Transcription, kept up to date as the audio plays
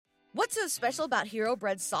What's so special about Hero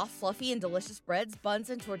Bread's soft, fluffy, and delicious breads, buns,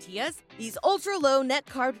 and tortillas? These ultra-low net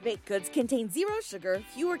carb baked goods contain zero sugar,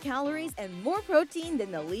 fewer calories, and more protein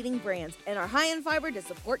than the leading brands, and are high in fiber to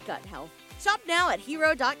support gut health. Shop now at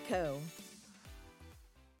hero.co.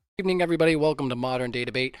 Good evening, everybody. Welcome to Modern Day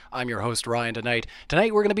Debate. I'm your host, Ryan, tonight.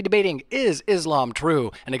 Tonight, we're going to be debating, is Islam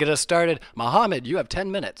true? And to get us started, Mohammed, you have 10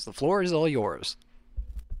 minutes. The floor is all yours.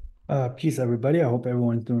 Peace, everybody. I hope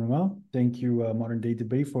everyone's doing well. Thank you, Modern Day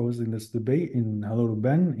Debate, for hosting this debate. And hello to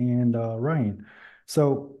Ben and Ryan.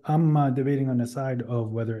 So I'm debating on the side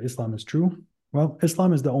of whether Islam is true. Well,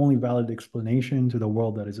 Islam is the only valid explanation to the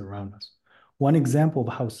world that is around us. One example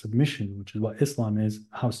of how submission, which is what Islam is,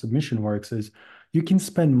 how submission works is you can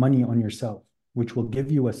spend money on yourself, which will give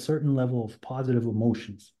you a certain level of positive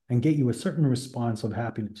emotions and get you a certain response of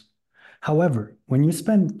happiness. However, when you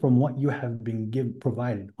spend from what you have been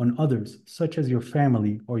provided on others, such as your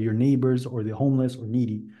family or your neighbors or the homeless or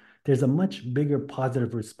needy, there's a much bigger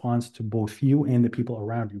positive response to both you and the people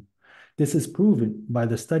around you. This is proven by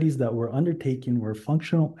the studies that were undertaken where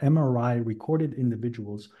functional MRI recorded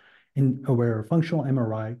individuals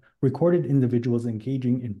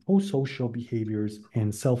engaging in pro-social behaviors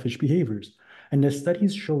and selfish behaviors. And the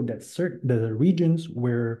studies showed that the regions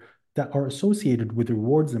that are associated with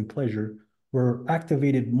rewards and pleasure were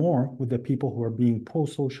activated more with the people who are being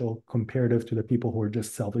pro-social comparative to the people who are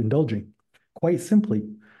just self-indulging. Quite simply,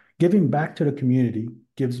 giving back to the community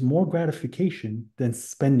gives more gratification than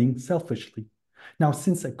spending selfishly. Now,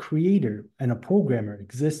 since a creator and a programmer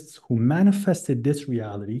exists who manifested this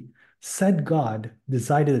reality, said God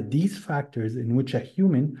decided that these factors in which a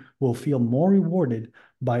human will feel more rewarded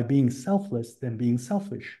by being selfless than being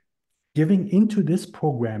selfish. Giving into this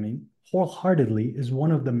programming wholeheartedly is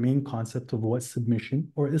one of the main concepts of what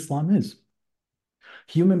submission or Islam is.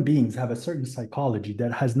 Human beings have a certain psychology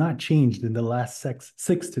that has not changed in the last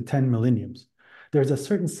 6 to 10 millenniums. There's a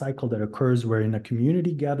certain cycle that occurs wherein a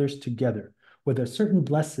community gathers together with a certain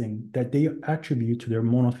blessing that they attribute to their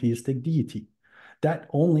monotheistic deity. That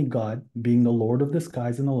only God, being the Lord of the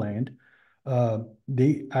skies and the land,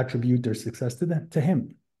 they attribute their success to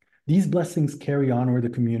him. These blessings carry on where the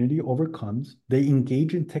community overcomes. They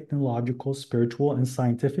engage in technological, spiritual, and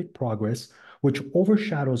scientific progress, which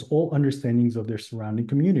overshadows all understandings of their surrounding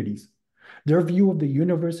communities. Their view of the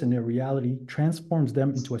universe and their reality transforms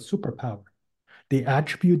them into a superpower. They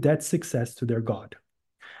attribute that success to their God.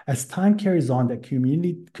 As time carries on, that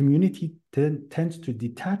community tends to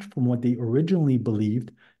detach from what they originally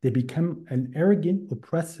believed. They become an arrogant,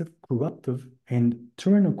 oppressive, corruptive, and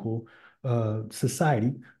tyrannical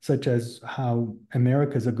society, such as how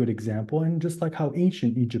America is a good example, and just like how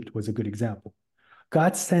ancient Egypt was a good example.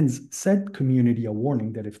 God sends said community a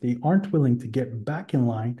warning that if they aren't willing to get back in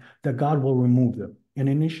line, that God will remove them and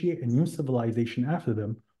initiate a new civilization after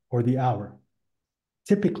them or the hour.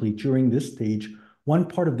 Typically, during this stage, one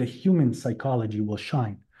part of the human psychology will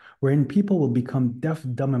shine, wherein people will become deaf,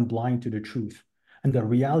 dumb, and blind to the truth and the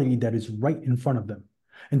reality that is right in front of them.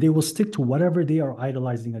 And they will stick to whatever they are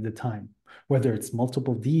idolizing at the time, whether it's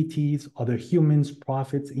multiple deities, other humans,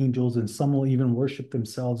 prophets, angels, and some will even worship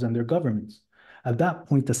themselves and their governments. At that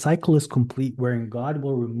point, the cycle is complete, wherein God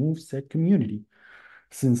will remove said community,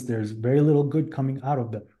 since there's very little good coming out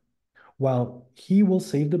of them, while he will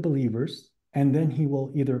save the believers, and then he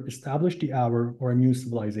will either establish the hour or a new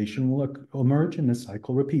civilization will emerge and the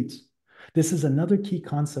cycle repeats. This is another key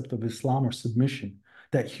concept of Islam or submission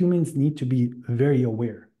that humans need to be very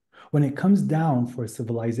aware. When it comes down for a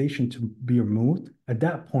civilization to be removed, at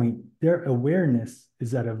that point, their awareness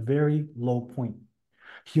is at a very low point.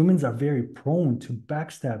 Humans are very prone to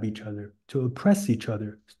backstab each other, to oppress each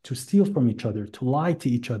other, to steal from each other, to lie to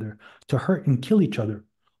each other, to hurt and kill each other,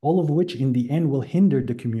 all of which in the end will hinder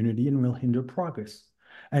the community and will hinder progress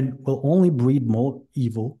and will only breed more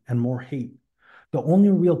evil and more hate. The only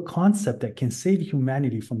real concept that can save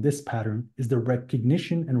humanity from this pattern is the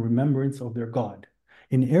recognition and remembrance of their God.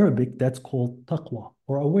 In Arabic, that's called taqwa,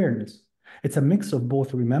 or awareness. It's a mix of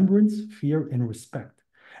both remembrance, fear, and respect.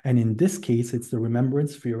 And in this case, it's the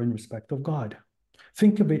remembrance, fear, and respect of God.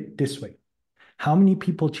 Think of it this way. How many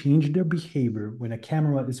people change their behavior when a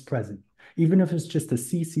camera is present, even if it's just a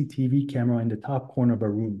CCTV camera in the top corner of a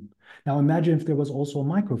room? Now imagine if there was also a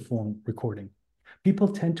microphone recording. People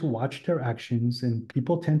tend to watch their actions and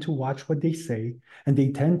people tend to watch what they say, and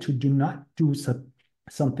they tend to do not do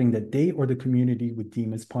something that they or the community would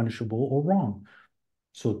deem as punishable or wrong,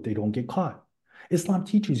 so they don't get caught. Islam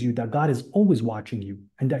teaches you that God is always watching you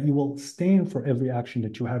and that you will stand for every action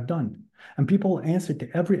that you have done. And people will answer to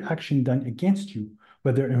every action done against you,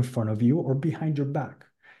 whether in front of you or behind your back.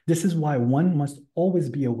 This is why one must always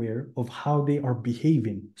be aware of how they are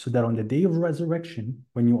behaving so that on the day of resurrection,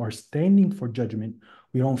 when you are standing for judgment,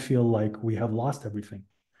 we don't feel like we have lost everything.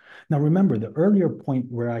 Now, remember the earlier point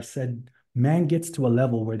where I said man gets to a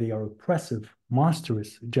level where they are oppressive,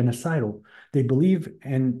 monstrous, genocidal. They believe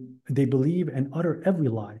and utter every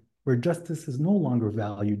lie, where justice is no longer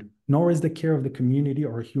valued, nor is the care of the community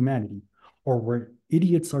or humanity, or where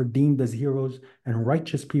idiots are deemed as heroes and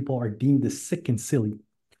righteous people are deemed as sick and silly.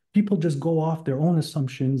 People just go off their own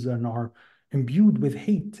assumptions and are imbued with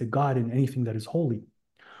hate to God and anything that is holy.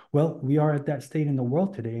 Well, we are at that state in the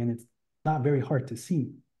world today, and it's not very hard to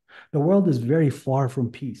see. The world is very far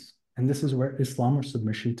from peace, and this is where Islam or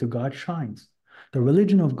submission to God shines. The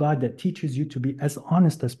religion of God that teaches you to be as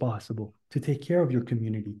honest as possible, to take care of your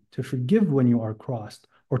community, to forgive when you are crossed,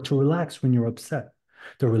 or to relax when you're upset.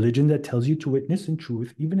 The religion that tells you to witness in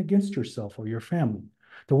truth, even against yourself or your family.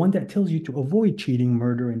 The one that tells you to avoid cheating,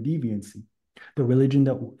 murder, and deviancy. The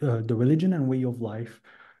religion and way of life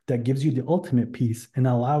that gives you the ultimate peace and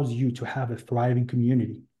allows you to have a thriving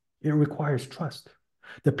community. It requires trust.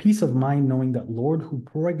 The peace of mind knowing that Lord who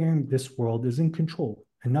programmed this world is in control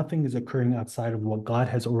and nothing is occurring outside of what God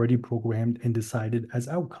has already programmed and decided as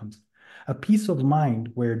outcomes. A peace of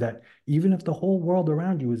mind where that even if the whole world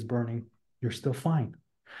around you is burning, you're still fine.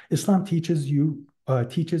 Islam teaches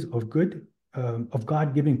of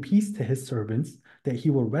God giving peace to his servants, that he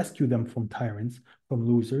will rescue them from tyrants, from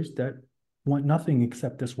losers that want nothing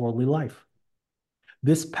except this worldly life.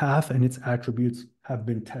 This path and its attributes have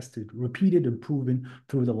been tested, repeated, and proven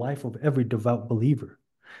through the life of every devout believer.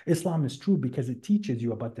 Islam is true because it teaches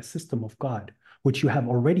you about the system of God, which you have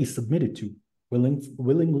already submitted to,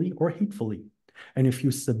 willingly or hatefully. And if you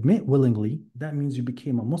submit willingly, that means you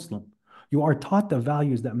became a Muslim. You are taught the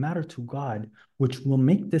values that matter to God, which will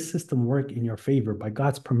make this system work in your favor by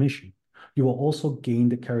God's permission. You will also gain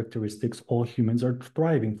the characteristics all humans are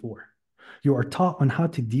thriving for. You are taught on how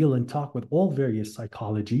to deal and talk with all various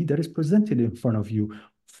psychology that is presented in front of you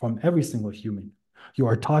from every single human. You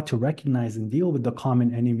are taught to recognize and deal with the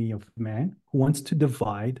common enemy of man who wants to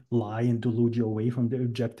divide, lie, and delude you away from the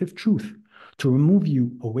objective truth, to remove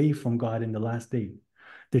you away from God in the last day.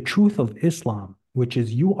 The truth of Islam, which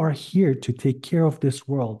is you are here to take care of this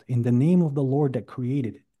world in the name of the Lord that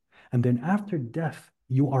created it. And then after death,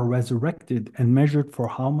 you are resurrected and measured for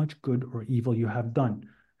how much good or evil you have done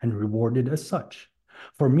and rewarded as such.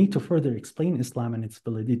 For me to further explain Islam and its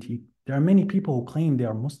validity, there are many people who claim they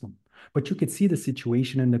are Muslim, but you could see the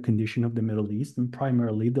situation and the condition of the Middle East and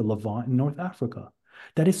primarily the Levant and North Africa.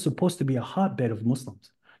 That is supposed to be a hotbed of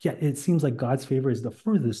Muslims, yet it seems like God's favor is the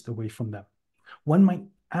furthest away from them. One might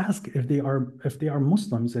ask if they are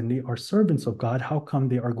Muslims and they are servants of God, how come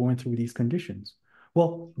they are going through these conditions?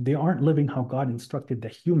 Well, they aren't living how God instructed the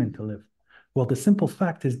human to live. Well, the simple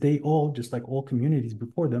fact is they all, just like all communities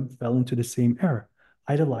before them, fell into the same error,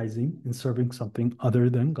 idolizing and serving something other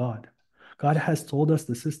than God. God has told us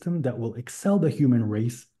the system that will excel the human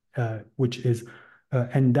race, and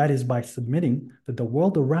that is by submitting that the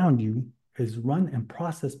world around you is run and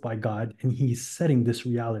processed by God, and He's setting this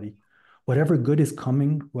reality. Whatever good is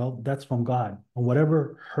coming, well, that's from God. And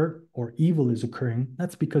whatever hurt or evil is occurring,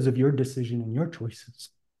 that's because of your decision and your choices.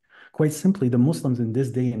 Quite simply, the Muslims in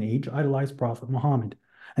this day and age idolize Prophet Muhammad,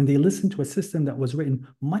 and they listen to a system that was written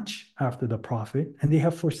much after the Prophet, and they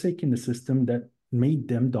have forsaken the system that made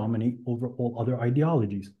them dominate over all other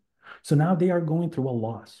ideologies. So now they are going through a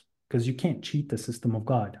loss because you can't cheat the system of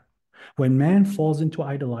God. When man falls into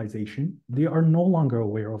idolization, they are no longer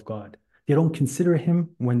aware of God. They don't consider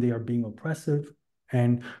him when they are being oppressive,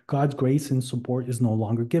 and God's grace and support is no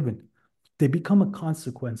longer given. They become a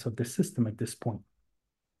consequence of the system at this point.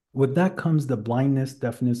 With that comes the blindness,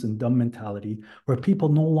 deafness, and dumb mentality, where people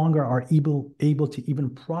no longer are able to even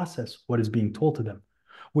process what is being told to them,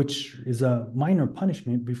 which is a minor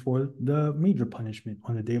punishment before the major punishment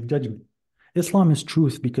on the Day of Judgment. Islam is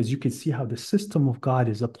truth because you can see how the system of God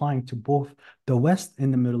is applying to both the West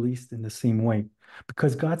and the Middle East in the same way,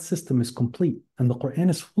 because God's system is complete, and the Quran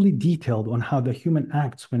is fully detailed on how the human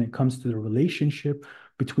acts when it comes to the relationship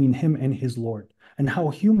between him and his Lord, and how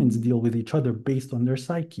humans deal with each other based on their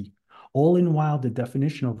psyche, all in while the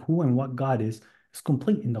definition of who and what God is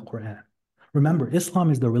complete in the Quran. Remember,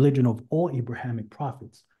 Islam is the religion of all Abrahamic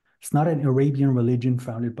prophets. It's not an Arabian religion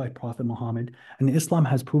founded by Prophet Muhammad, and Islam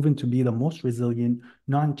has proven to be the most resilient,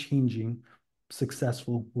 non-changing,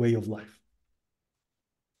 successful way of life.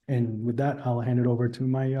 And with that, I'll hand it over to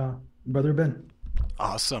my brother Ben.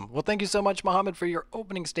 Awesome. Well, thank you so much, Mohammed, for your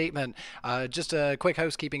opening statement. Just a quick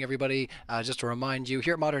housekeeping, everybody. Just to remind you,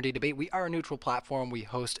 here at Modern Day Debate, we are a neutral platform. We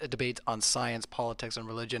host debates on science, politics, and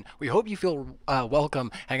religion. We hope you feel welcome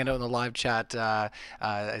hanging out in the live chat.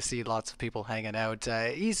 I see lots of people hanging out.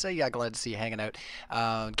 Isa, yeah, glad to see you hanging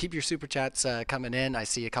out. Keep your super chats coming in. I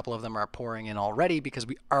see a couple of them are pouring in already because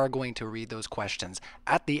we are going to read those questions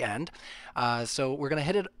at the end. So we're going to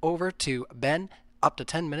hit it over to Ben. Up to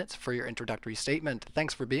 10 minutes for your introductory statement.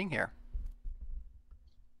 Thanks for being here.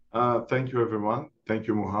 Thank you, everyone. Thank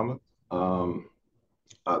you, Muhammad.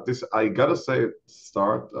 I gotta say at the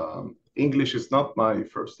start, English is not my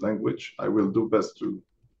first language. I will do best to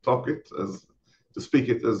speak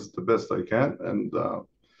it as the best I can. And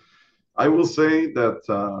I will say that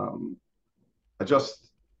I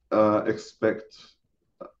just expect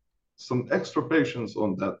some extra patience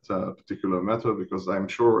on that particular matter, because I'm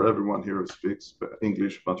sure everyone here speaks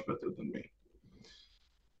English much better than me.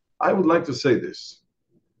 I would like to say this.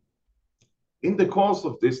 In the course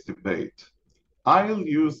of this debate, I'll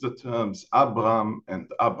use the terms Abram and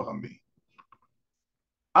Abrami.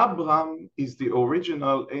 Abram is the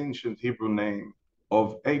original ancient Hebrew name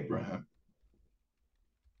of Abraham.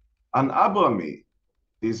 And Abrami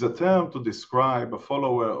is a term to describe a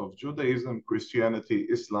follower of Judaism, Christianity,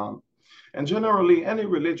 Islam, and generally any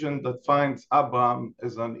religion that finds Abram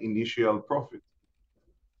as an initial prophet.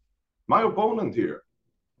 My opponent here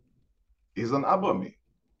is an Abrami,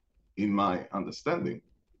 in my understanding,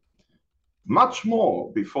 much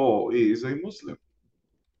more before he is a Muslim.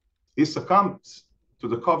 He succumbs to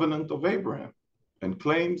the covenant of Abraham and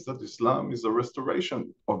claims that Islam is a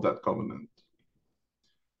restoration of that covenant.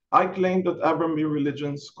 I claim that Abrami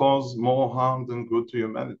religions cause more harm than good to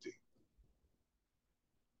humanity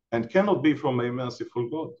and cannot be from a merciful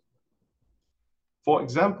God. For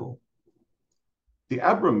example, the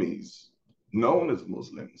Abramis, known as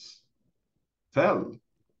Muslims, tell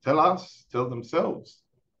themselves,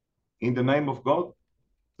 in the name of God,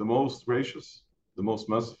 the most gracious, the most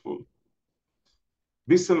merciful,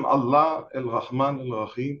 Bism Allah al-Rahman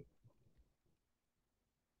al-Rahim.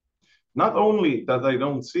 Not only that I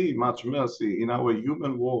don't see much mercy in our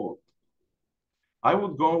human world, I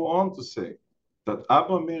would go on to say that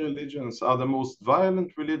Abrami religions are the most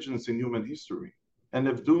violent religions in human history and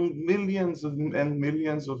have doomed millions and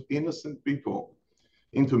millions of innocent people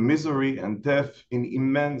into misery and death in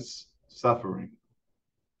immense suffering.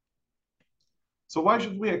 So why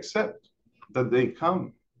should we accept that they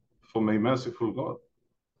come from a merciful God,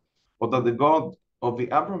 or that the God of the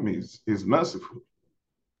Abramis is merciful?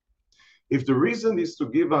 If the reason is to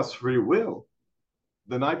give us free will,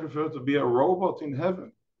 then I prefer to be a robot in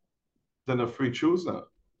heaven than a free chooser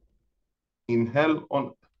in hell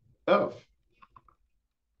on earth.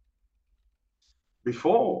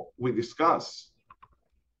 Before we discuss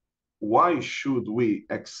why should we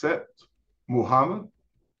accept Muhammad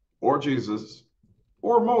or Jesus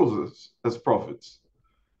or Moses as prophets,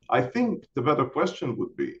 I think the better question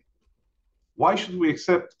would be, why should we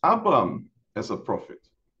accept Abraham as a prophet?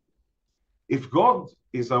 If God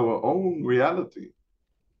is our own reality,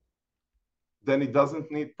 then it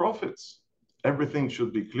doesn't need prophets. Everything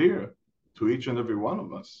should be clear to each and every one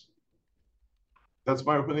of us. That's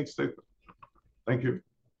my opening statement. Thank you.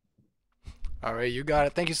 All right, you got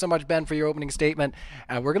it. Thank you so much, Ben, for your opening statement.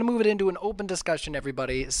 We're going to move it into an open discussion,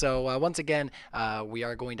 everybody. So once again, we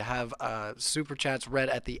are going to have super chats read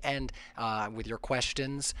at the end with your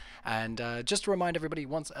questions. And just to remind everybody,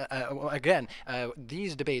 once again,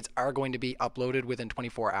 these debates are going to be uploaded within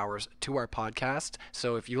 24 hours to our podcast.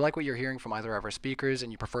 So if you like what you're hearing from either of our speakers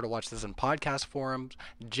and you prefer to watch this in podcast forums,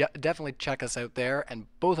 definitely check us out there. And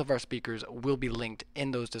both of our speakers will be linked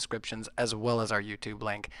in those descriptions, as well as our YouTube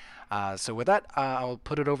link. So with that, I'll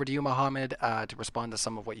put it over to you, Mohammed, to respond to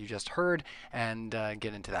some of what you just heard and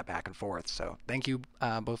get into that back and forth. So thank you,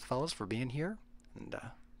 both fellas, for being here, and the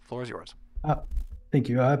floor is yours. Thank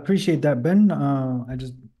you. I appreciate that, Ben. I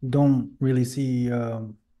just don't really see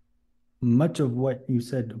much of what you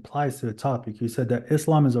said applies to the topic. You said that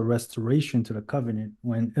Islam is a restoration to the covenant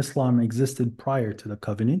when Islam existed prior to the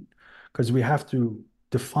covenant, because we have to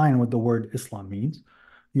define what the word Islam means.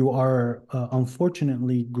 You are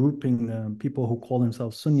unfortunately grouping the people who call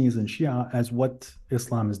themselves Sunnis and Shia as what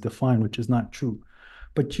Islam is defined, which is not true.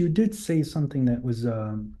 But you did say something that was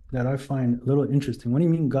that I find a little interesting. What do you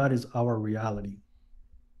mean God is our reality?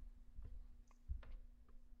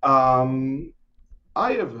 I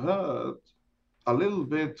have heard a little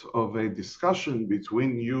bit of a discussion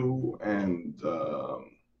between you and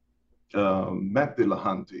Matt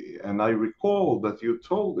Dillahunty, and I recall that you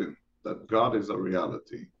told him that God is a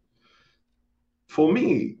reality. For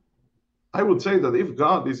me, I would say that if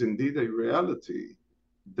God is indeed a reality,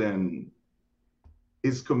 then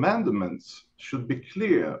his commandments should be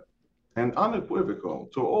clear and unequivocal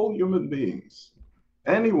to all human beings,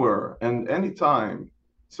 anywhere and anytime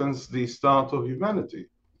since the start of humanity.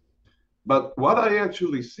 But what I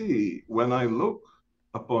actually see when I look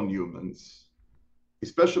upon humans,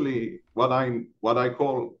 especially what I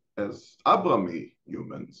call as Abrami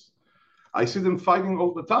humans, I see them fighting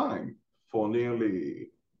all the time for nearly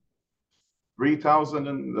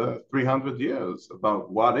 3,300 years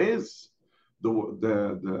about what is the,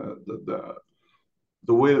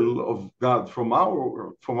 the will of God from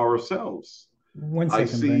ourselves. One I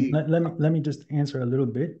second, Ben. see, Let me just answer a little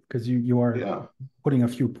bit because you are yeah, putting a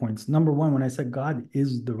few points. Number one, when I said God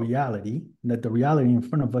is the reality, that the reality in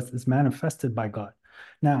front of us is manifested by God.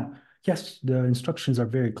 Now, yes, the instructions are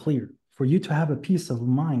very clear. For you to have a peace of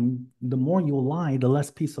mind, the more you lie, the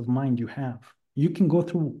less peace of mind you have. You can go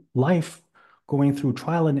through life going through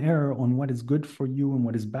trial and error on what is good for you and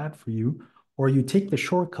what is bad for you, or you take the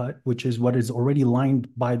shortcut, which is what is already lined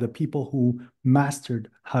by the people who mastered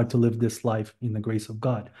how to live this life in the grace of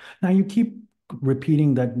God. Now, you keep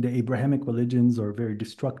repeating that the Abrahamic religions are very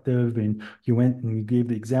destructive, and you went and you gave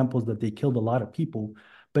the examples that they killed a lot of people.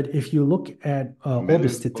 But if you look at all the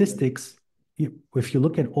statistics, if you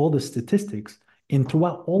look at all the statistics, and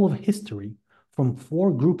throughout all of history, from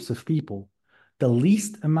four groups of people, the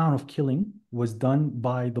least amount of killing was done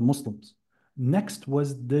by the Muslims. Next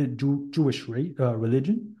was the Jewish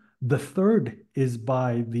religion. The third is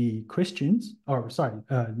by the Christians, or sorry,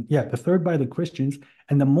 the third by the Christians,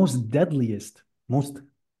 and the most deadliest, most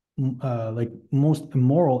most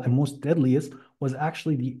immoral and most deadliest was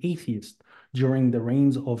actually the atheist during the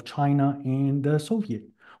reigns of China and the Soviet.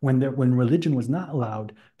 When religion was not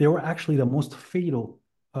allowed, they were actually the most fatal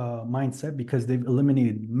mindset because they've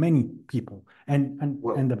eliminated many people. And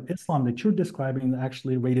the Islam that you're describing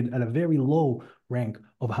actually rated at a very low rank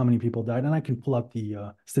of how many people died. And I can pull up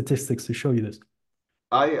the statistics to show you this.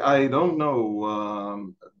 I don't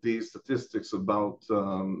know the statistics about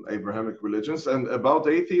Abrahamic religions and about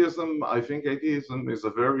atheism. I think atheism is a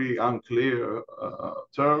very unclear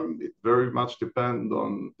term. It very much depends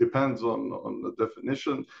on the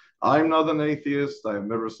definition. I'm not an atheist. I've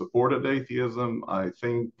never supported atheism. I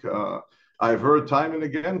think I've heard time and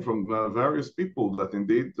again from various people that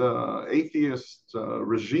indeed atheist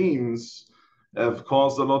regimes have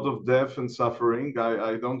caused a lot of death and suffering.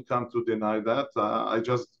 I don't come to deny that. I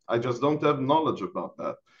just don't have knowledge about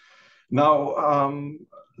that. Now,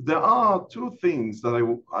 there are two things that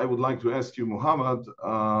I would like to ask you, Muhammad,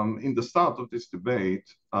 in the start of this debate.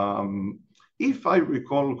 If I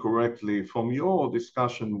recall correctly from your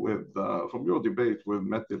discussion from your debate with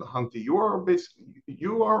Mehdi Lahanti,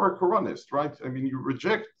 you are a Quranist, right? I mean, you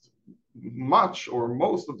reject much or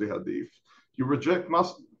most of the Hadith. You reject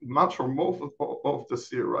much or most of the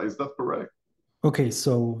Sirah. Is that correct? Okay,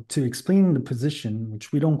 so to explain the position,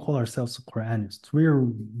 which we don't call ourselves Quranists, we're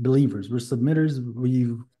believers, we're submitters,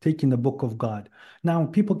 we've taken the book of God. Now,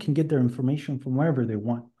 people can get their information from wherever they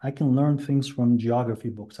want. I can learn things from geography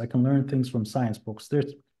books, I can learn things from science books.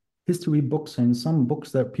 There's history books and some books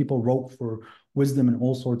that people wrote for wisdom and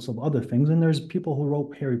all sorts of other things. And there's people who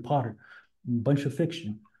wrote Harry Potter, a bunch of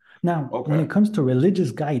fiction. Now, when it comes to religious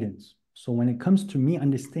guidance, so when it comes to me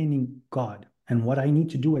understanding God and what I need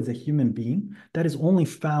to do as a human being, that is only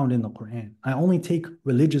found in the Quran. I only take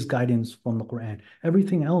religious guidance from the Quran.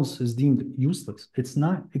 Everything else is deemed useless. It's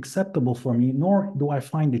not acceptable for me, nor do I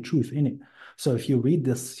find the truth in it. So if you read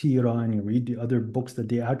the Sirah and you read the other books that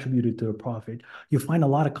they attributed to the Prophet, you find a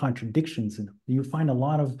lot of contradictions in them. You find a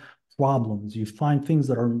lot of problems. You find things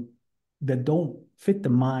that don't fit the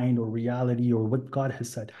mind or reality or what God has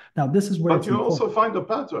said. Now, this is where But you also find a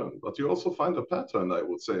pattern, I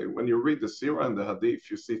would say. When you read the Sirah and the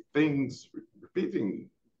Hadith, you see things repeating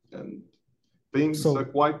and things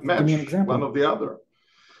quite match one of the other.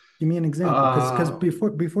 Give me an example, because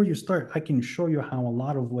before you start, I can show you how a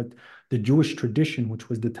lot of what the Jewish tradition, which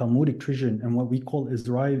was the Talmudic tradition, and what we call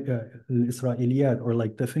Israeliyat, or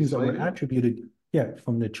like the things that were attributed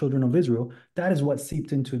from the children of Israel, that is what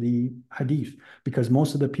seeped into the Hadith, because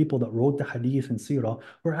most of the people that wrote the Hadith and Sirah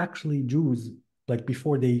were actually Jews, like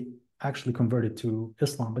before they actually converted to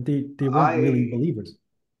Islam, but they weren't really believers.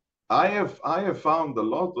 I have found a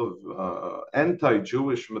lot of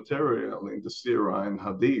anti-Jewish material in the Sirah and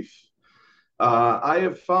Hadith. I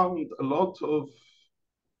have found a lot of,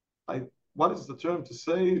 what is the term to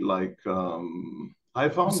say? Like, I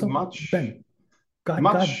found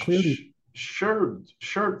much clearly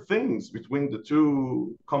shared things between the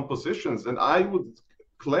two compositions, and I would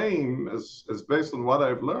claim, as based on what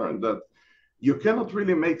I've learned, that you cannot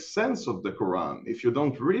really make sense of the Quran if you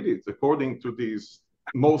don't read it according to these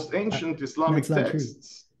most ancient Islamic That's not true.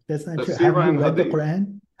 texts. That's not The true. Have Sirah you and read the Hadith.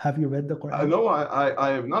 Quran? Have you read the Quran? No, I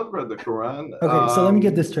have not read the Quran. Okay, so let me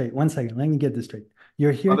get this straight. One second. Let me get this straight.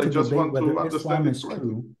 You're here But I to just debate want to whether understand Islam it is correctly.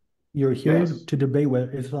 true. You're here Yes. to debate whether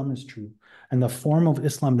Islam is true. And the form of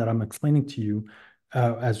Islam that I'm explaining to you,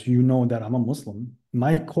 as you know that I'm a Muslim,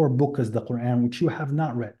 my core book is the Quran, which you have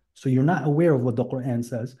not read. So you're not aware of what the Quran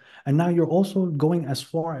says. And now you're also going as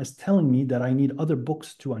far as telling me that I need other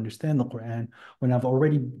books to understand the Quran when I've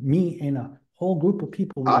already, me and a whole group of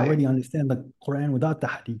people, we already understand the Quran without the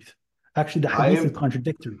Hadith. Actually, the Hadith is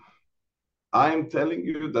contradictory. I'm telling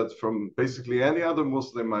you that from basically any other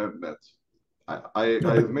Muslim I've met, I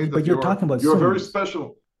admit that but you're talking about you're very Sunnis.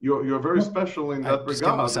 special. You're very special in that just give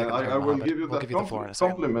him a regard. second And here, I will Mohammed. give you We'll that give you the floor in a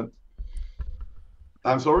second. compliment.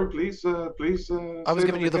 I'm sorry, please. I was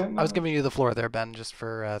giving you the floor there, Ben, just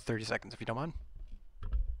for 30 seconds, if you don't mind.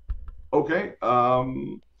 Okay.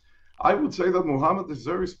 I would say that Muhammad is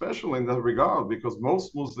very special in that regard because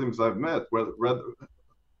most Muslims I've met, whether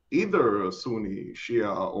either Sunni,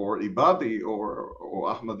 Shia, or Ibadi, or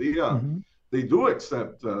Ahmadiyya, they do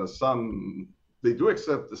accept They do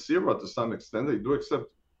accept the Sirah to some extent. They do accept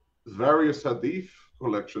various Hadith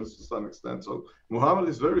collections to some extent. So Muhammad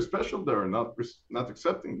is very special there, not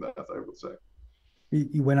accepting that, I would say.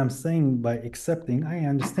 When I'm saying by accepting, I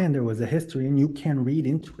understand there was a history and you can read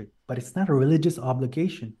into it, but it's not a religious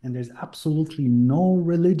obligation. And there's absolutely no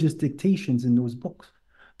religious dictations in those books.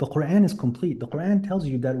 The Quran is complete. The Quran tells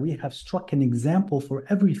you that we have struck an example for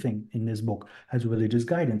everything in this book as religious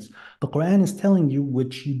guidance. The Quran is telling you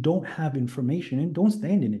which you don't have information in, don't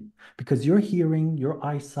stand in it, because your hearing, your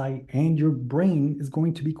eyesight, and your brain is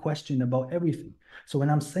going to be questioned about everything. So when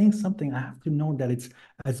I'm saying something, I have to know that it's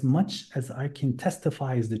as much as I can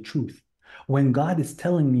testify as the truth. When God is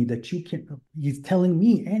telling me that he's telling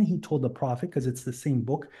me, and he told the prophet, because it's the same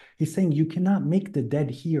book, he's saying you cannot make the dead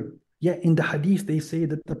hear. Yet in the hadith, they say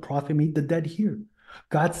that the prophet made the dead hear.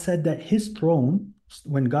 God said that his throne,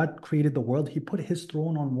 when God created the world, he put his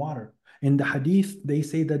throne on water. In the hadith, they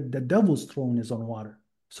say that the devil's throne is on water.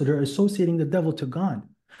 So they're associating the devil to God.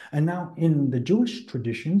 And now in the Jewish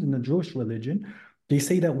traditions, in the Jewish religion, they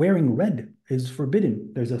say that wearing red is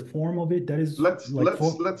forbidden. There's a form of it that is let's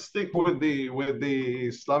stick with the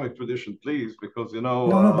Islamic tradition, please, because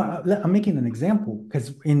but I'm making an example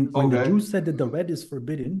because when the Jews said that the red is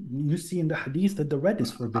forbidden, you see in the hadith that the red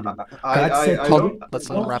is forbidden. Let's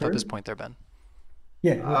let him wrap up his point there, Ben.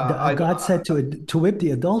 Yeah, God said to whip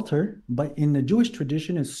the adulterer, but in the Jewish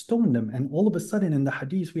tradition is stone them, and all of a sudden in the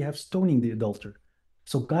hadith we have stoning the adulterer.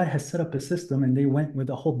 So God has set up a system and they went with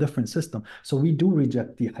a whole different system. So we do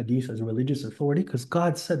reject the hadith as a religious authority because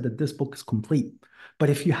God said that this book is complete. But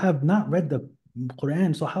if you have not read the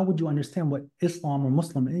Quran, so how would you understand what Islam or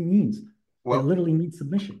Muslim means? Well, it literally means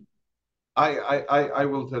submission. I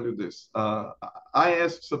will tell you this. I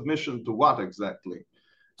ask submission to what exactly?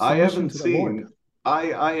 I haven't seen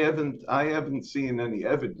any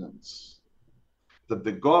evidence that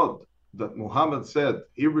the God that Muhammad said,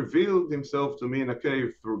 he revealed himself to me in a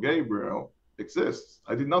cave through Gabriel, exists.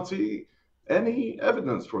 I did not see any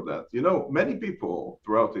evidence for that. Many people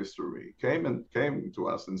throughout history came to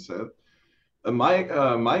us and said, my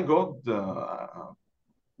God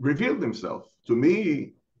revealed himself to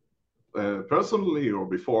me personally or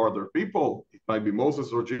before other people. It might be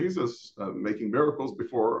Moses or Jesus making miracles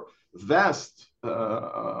before vast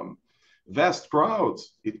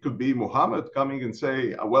crowds. It could be Muhammad coming and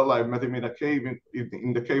say, well, I met him in a cave,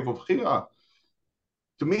 in the cave of Hira.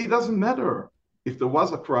 To me, it doesn't matter if there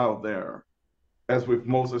was a crowd there, as with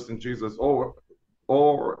Moses and Jesus, or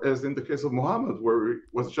as in the case of Muhammad, where he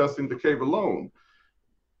was just in the cave alone.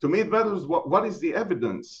 To me, it matters what is the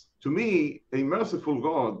evidence. To me, a merciful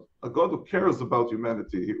God, a God who cares about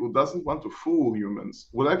humanity, who doesn't want to fool humans,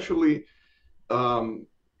 will actually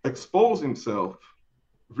expose himself,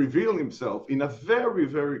 reveal himself in a very,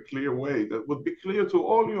 very clear way that would be clear to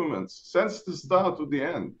all humans, since the start to the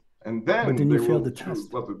end. And then you they failed will the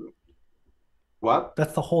test. What to do. What?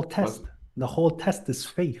 That's the whole test. The whole test is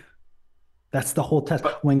faith. That's the whole test.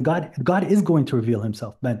 When God is going to reveal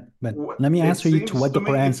himself, Ben, let me answer you to what the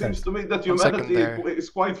Quran says. It seems to me that humanity is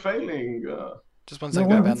quite failing. Just one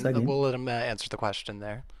second, Ben. We'll let him answer the question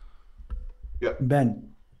there. Yeah.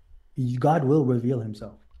 Ben, God will reveal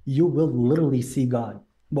himself. You will literally see God.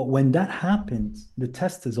 But when that happens, the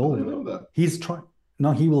test is over. I know that. He's trying.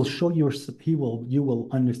 No, he will show you. You will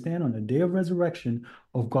understand on the day of resurrection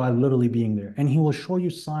of God literally being there, and he will show you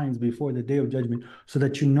signs before the day of judgment, so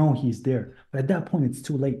that you know he's there. But at that point, it's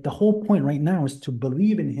too late. The whole point right now is to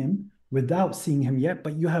believe in him without seeing him yet,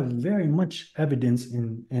 but you have very much evidence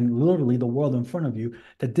in literally the world in front of you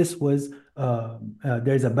that this was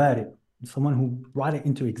there's a bari, someone who brought it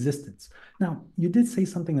into existence. Now, you did say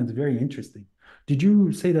something that's very interesting. Did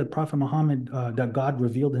you say that Prophet Muhammad, that God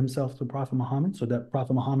revealed himself to Prophet Muhammad, so that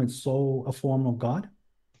Prophet Muhammad saw a form of God?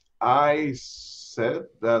 I said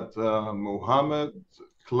that Muhammad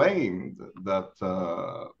claimed that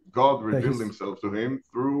God revealed himself to him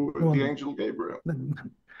through the angel Gabriel.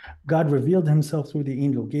 God revealed himself through the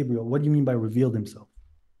angel Gabriel. What do you mean by revealed himself?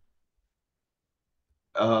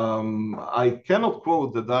 I cannot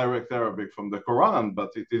quote the direct Arabic from the Quran, but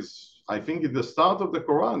it is, I think, in the start of the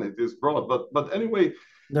Quran, it is brought. But anyway,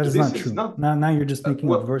 that is not true. Now you're just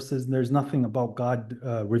making up verses. There's nothing about God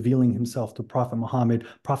revealing himself to Prophet Muhammad.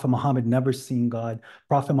 Prophet Muhammad never seen God.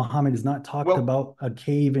 Prophet Muhammad is not talked about a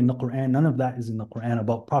cave in the Quran. None of that is in the Quran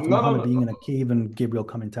about Prophet Muhammad being in a cave and Gabriel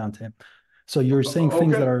coming down to him. So you're saying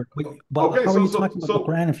things that are, but how are you talking about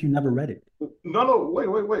the Quran if you never read it? No,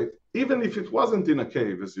 wait. Even if it wasn't in a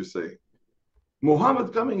cave, as you say,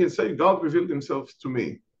 Muhammad coming and saying, God revealed himself to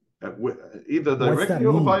me, either directly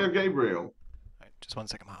or via Gabriel. Just one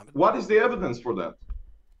second, Muhammad. What is the evidence for that?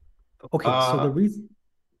 Okay, so the reason...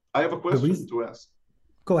 I have a question to ask.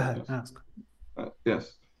 Go ahead, ask.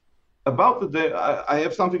 Yes. About the day, I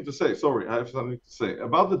have something to say. Sorry, I have something to say.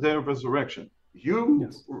 About the day of resurrection. You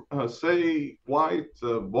say quite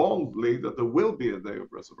boldly that there will be a day of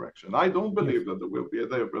resurrection. I don't believe that there will be a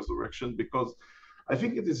day of resurrection because I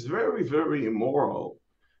think it is very, very immoral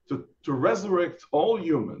to resurrect all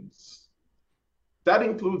humans. That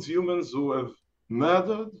includes humans who have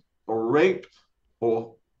murdered or raped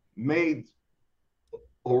or made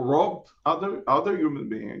or robbed other human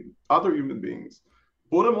beings,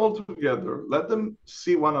 put them all together, let them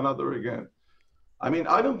see one another again. I mean,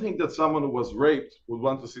 I don't think that someone who was raped would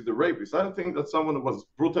want to see the rapist. I don't think that someone who was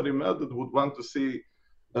brutally murdered would want to see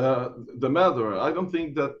the murderer. I don't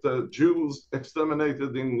think that Jews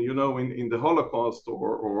exterminated in the Holocaust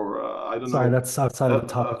or I don't know. Sorry, that's outside of the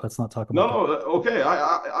topic. Let's not talk about that. Okay.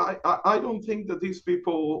 I don't think that these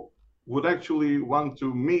people would actually want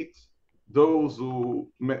to meet those who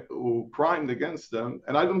crimed against them.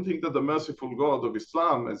 And I don't think that the merciful God of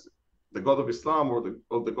Islam, as the God of Islam or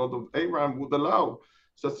the God of Abraham, would allow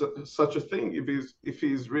such a thing if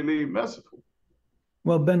he's really merciful.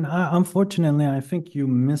 Well, Ben, unfortunately, I think you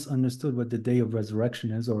misunderstood what the day of resurrection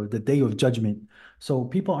is, or the day of judgment. So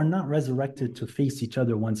people are not resurrected to face each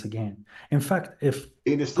other once again. In fact, if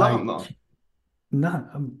in Islam,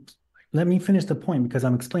 let me finish the point, because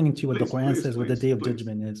I'm explaining to you what the Quran says what the day of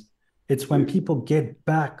judgment is. It's when people get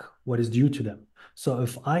back what is due to them. So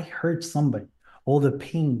if I hurt somebody, all the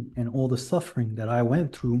pain and all the suffering that I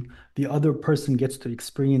went through, the other person gets to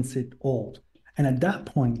experience it all. And at that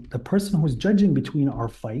point, the person who's judging between our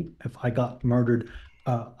fight, if I got murdered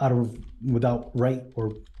without right,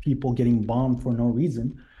 or people getting bombed for no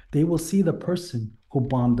reason, they will see the person who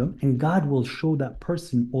bombed them, and God will show that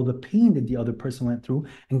person all the pain that the other person went through,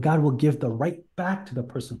 and God will give the right back to the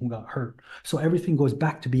person who got hurt. So everything goes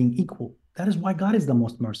back to being equal. That is why God is the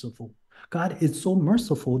most merciful. God is so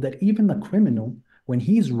merciful that even the criminal, when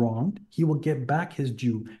he's wronged, he will get back his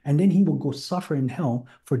due, and then he will go suffer in hell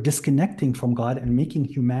for disconnecting from God and making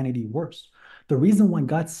humanity worse. The reason why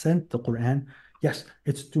God sent the Quran, yes,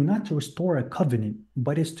 it's not to restore a covenant,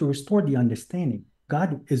 but it's to restore the understanding.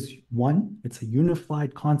 God is one. It's a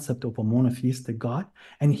unified concept of a monotheistic God,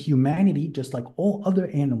 and humanity, just like all other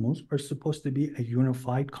animals, are supposed to be a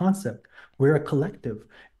unified concept. We're a collective.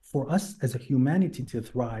 For us as a humanity to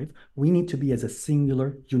thrive, we need to be as a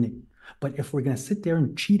singular unit. But if we're going to sit there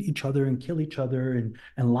and cheat each other and kill each other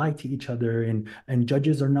and lie to each other, and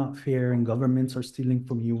judges are not fair, and governments are stealing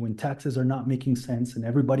from you, and taxes are not making sense, and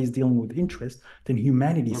everybody's dealing with interest, then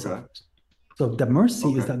humanity suffers. So the mercy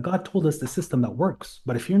is that God told us the system that works.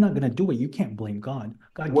 But if you're not going to do it, you can't blame God.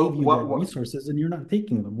 God gave you the resources and you're not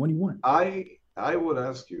taking them. What do you want? I would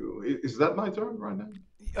ask you, is that my turn right now?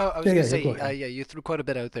 I was going to say, you threw quite a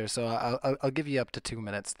bit out there, so I'll give you up to 2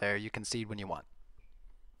 minutes there. You can concede when you want.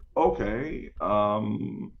 Okay. I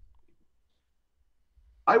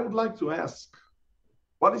would like to ask,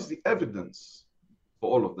 what is the evidence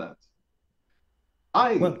for all of that?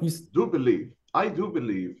 I do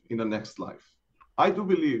believe in the next life. I do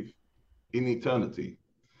believe in eternity.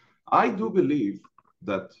 I do believe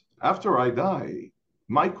that after I die,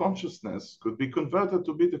 my consciousness could be converted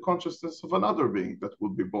to be the consciousness of another being that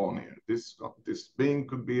would be born here. This being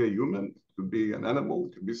could be a human, could be an animal,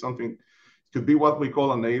 could be something, could be what we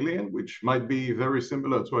call an alien, which might be very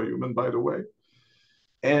similar to a human, by the way.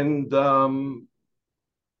 And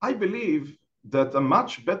I believe that a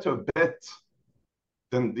much better bet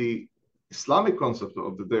than the Islamic concept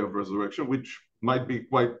of the day of resurrection, which might be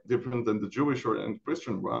quite different than the Jewish and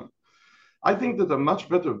Christian one, I think that a much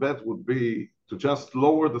better bet would be to just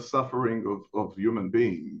lower the suffering of human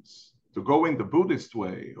beings, to go in the Buddhist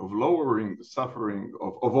way of lowering the suffering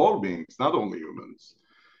of all beings, not only humans,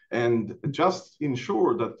 and just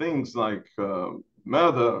ensure that things like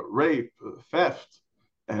murder, rape, theft,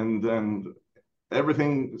 and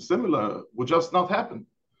everything similar would just not happen.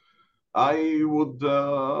 I would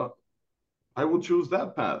choose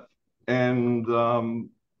that path. And I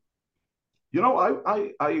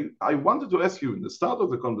wanted to ask you in the start of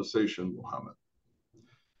the conversation, Mohammed,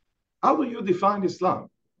 how do you define Islam?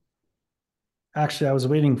 Actually, I was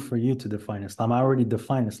waiting for you to define Islam. I already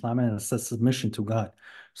defined Islam, and it says submission to God.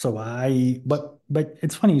 But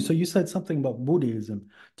it's funny. So you said something about Buddhism.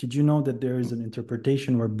 Did you know that there is an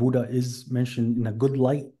interpretation where Buddha is mentioned in a good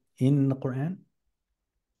light in the Quran?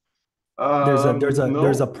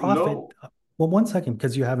 There's a prophet. No. Well, one second,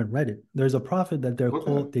 because you haven't read it. There's a prophet that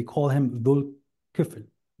they call him Dhul Kifl.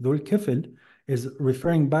 Dhul Kifl is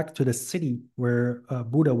referring back to the city where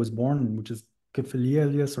Buddha was born, which is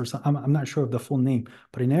Kiflias or something. I'm not sure of the full name,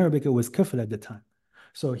 but in Arabic it was Kifl at the time.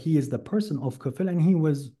 So he is the person of Kifl, and he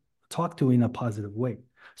was talked to in a positive way.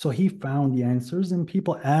 So he found the answers, and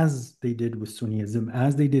people, as they did with Sunnism,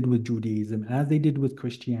 as they did with Judaism, as they did with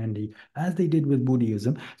Christianity, as they did with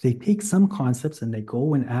Buddhism, they take some concepts and they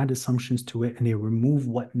go and add assumptions to it, and they remove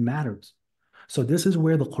what matters. So this is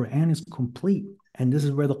where the Quran is complete. And this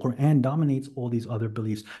is where the Quran dominates all these other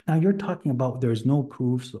beliefs. Now, you're talking about there's no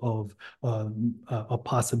proofs of a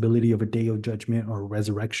possibility of a day of judgment or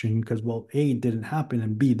resurrection because, well, A, it didn't happen,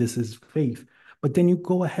 and B, this is faith. But then you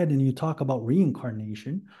go ahead and you talk about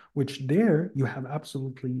reincarnation, which there you have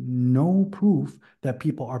absolutely no proof that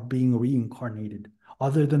people are being reincarnated,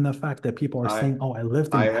 other than the fact that people are saying, oh, I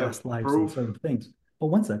lived in past lives and certain things. But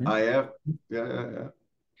one second.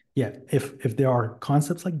 Yeah, if there are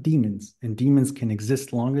concepts like demons, and demons can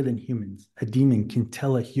exist longer than humans, a demon can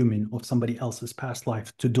tell a human of somebody else's past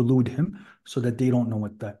life to delude him so that they don't know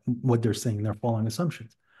what they're saying. They're following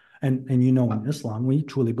assumptions. And in Islam, we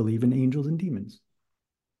truly believe in angels and demons.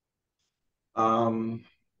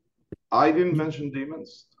 I didn't mention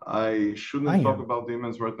demons. I shouldn't talk about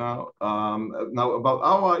demons right now. Now, about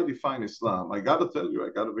how I define Islam, I got to tell you, I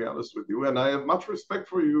got to be honest with you, and I have much respect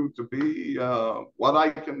for you to be what I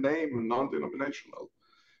can name non-denominational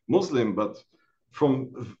Muslim, but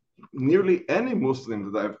from nearly any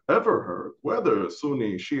Muslim that I've ever heard, whether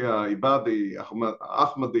Sunni, Shia, Ibadi,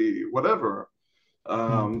 Ahmadi, whatever,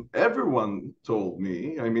 everyone told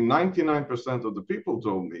me, 99% of the people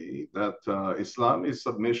told me that Islam is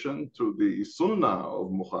submission to the Sunnah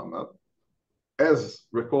of Muhammad as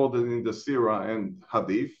recorded in the Sirah and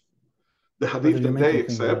Hadith, the Hadith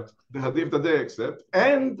that they accept,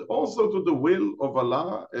 and also to the will of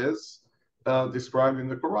Allah as described in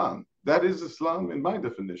the Quran. That is Islam in my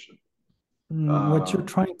definition. What you're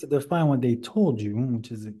trying to define what they told you,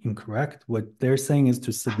 which is incorrect. What they're saying is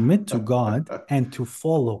to submit to God and to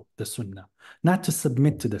follow the Sunnah, not to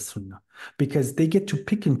submit to the Sunnah, because they get to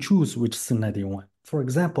pick and choose which Sunnah they want. For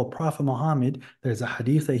example, Prophet Muhammad, there's a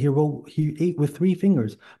hadith that he ate with 3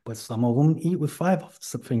 fingers, but some of them eat with 5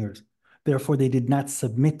 fingers. Therefore, they did not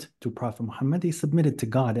submit to Prophet Muhammad. They submitted to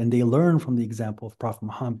God, and they learned from the example of Prophet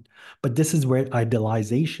Muhammad. But this is where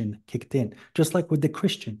idolization kicked in. Just like with the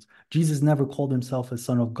Christians, Jesus never called himself a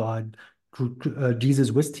son of God. Jesus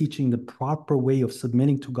was teaching the proper way of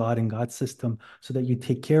submitting to God and God's system so that you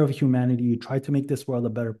take care of humanity, you try to make this world a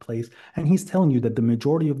better place. And he's telling you that the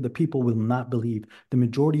majority of the people will not believe. The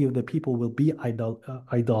majority of the people will be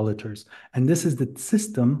idolaters. And this is the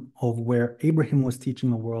system of where Abraham was teaching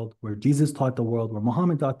the world, where Jesus taught the world, where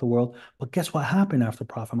Muhammad taught the world. But guess what happened after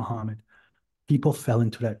Prophet Muhammad? People fell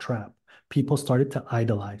into that trap. People started to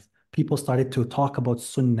idolize. People started to talk about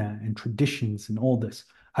Sunnah and traditions and all this.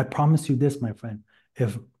 I promise you this, my friend,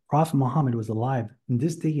 if Prophet Muhammad was alive in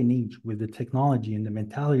this day and age with the technology and the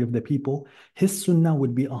mentality of the people, his Sunnah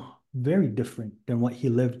would be very different than what he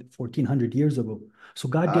lived 1400 years ago. So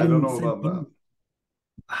God didn't. I don't know about that.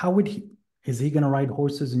 How would he? Is he going to ride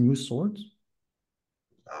horses and use swords?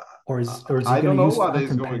 Or is he I don't know what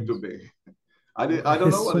it's going to be. I don't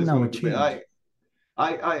know what it's going to be.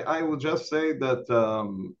 I will just say that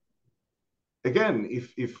again,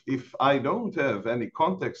 if I don't have any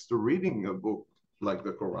context to reading a book like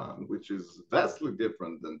the Quran, which is vastly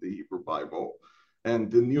different than the Hebrew Bible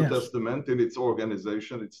and the New Testament in its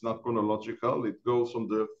organization, it's not chronological. It goes from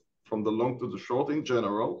the long to the short in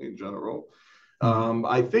general.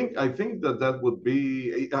 I think that would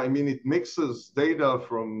be, it mixes data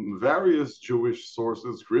from various Jewish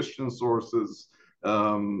sources, Christian sources,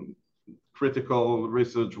 critical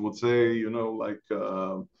research would say, you know, like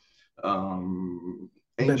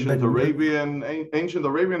ancient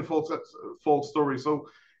Arabian folk story. So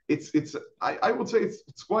I would say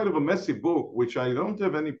it's quite of a messy book, which I don't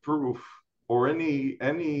have any proof or any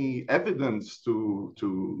evidence to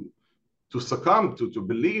succumb to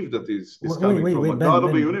believe that is coming from a God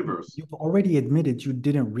of the universe. You've already admitted you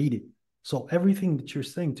didn't read it. So everything that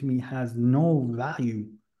you're saying to me has no value.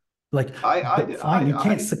 Like, fine, you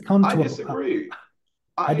can't succumb to I disagree.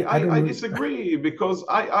 I disagree because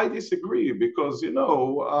I disagree because, you know.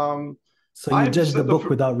 So you judge the book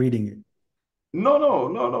without reading it. No.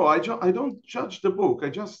 I don't judge the book. I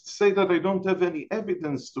just say that I don't have any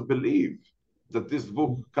evidence to believe that this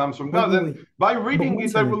book comes from God. And by reading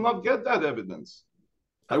it, I will not get that evidence.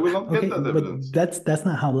 I will not get that evidence. But that's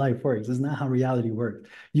not how life works. It's not how reality works.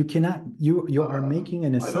 You cannot. You are making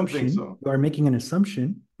an assumption. I don't think so. You are making an assumption.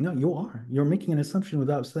 No, you are. You're making an assumption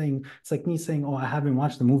without saying. It's like me saying, "Oh, I haven't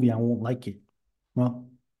watched the movie. I won't like it." Well,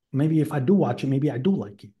 maybe if I do watch it, maybe I do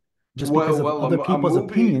like it. Just because of other people's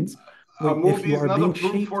opinions. A movie is not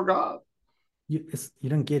approved for God. You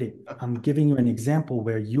don't get it. I'm giving you an example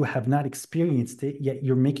where you have not experienced it, yet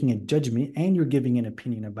you're making a judgment and you're giving an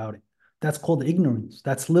opinion about it. That's called ignorance.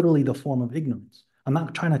 That's literally the form of ignorance. I'm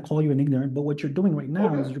not trying to call you an ignorant, but what you're doing right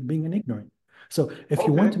now is you're being an ignorant. So if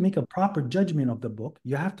you want to make a proper judgment of the book,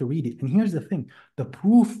 you have to read it. And here's the thing. The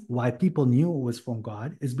proof why people knew it was from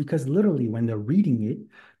God is because literally when they're reading it,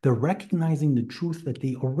 they're recognizing the truth that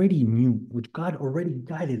they already knew, which God already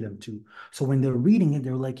guided them to. So when they're reading it,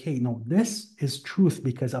 they're like, hey, no, this is truth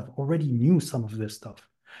because I've already knew some of this stuff.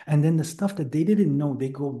 And then the stuff that they didn't know, they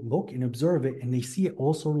go look and observe it, and they see it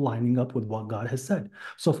also lining up with what God has said.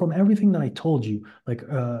 So from everything that I told you, like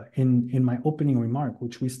in my opening remark,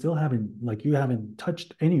 which we still haven't, like you haven't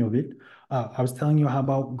touched any of it, I was telling you how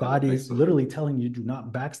about God is literally telling you, do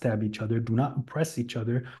not backstab each other, do not oppress each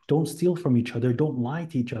other, don't steal from each other, don't lie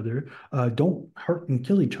to each other, don't hurt and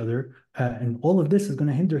kill each other. And all of this is going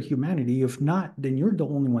to hinder humanity. If not, then you're the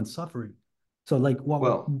only one suffering. So like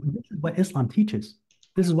this is what Islam teaches.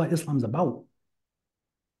 This is what Islam's about.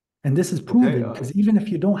 And this is proven because even if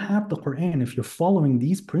you don't have the Quran, if you're following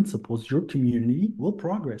these principles, your community will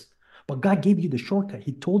progress. But God gave you the shortcut.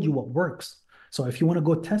 He told you what works. So if you want to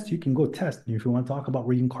go test, you can go test. And if you want to talk about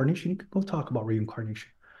reincarnation, you can go talk about reincarnation.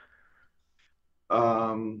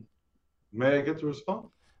 May I get to respond?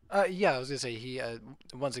 Yeah, I was going to say,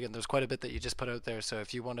 once again, there's quite a bit that you just put out there. So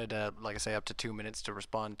if you wanted, like I say, up to 2 minutes to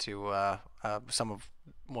respond to some of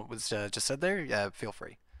what was just said there, feel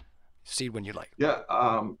free. Proceed when you like. Yeah,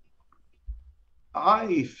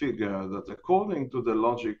 I figure that according to the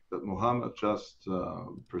logic that Muhammad just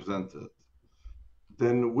presented,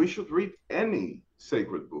 then we should read any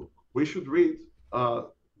sacred book. We should read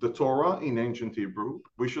the Torah in ancient Hebrew.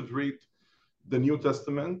 We should read the New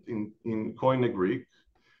Testament in Koine Greek.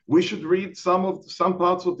 We should read some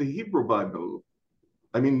parts of the Hebrew Bible.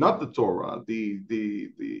 I mean, not the Torah, the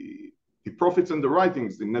prophets and the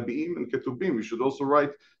writings, the Nebi'im and Ketubim. We should also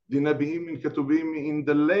write the Nebi'im and Ketubim in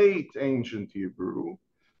the late ancient Hebrew,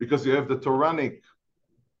 because you have the Toranic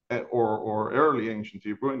or early ancient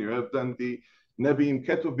Hebrew, and you have then the Nebi'im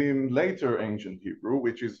Ketubim later ancient Hebrew,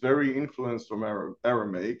 which is very influenced from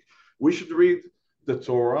Aramaic. We should read the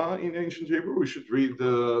Torah in ancient Hebrew. We should read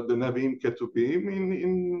the Nevi'im Ketubim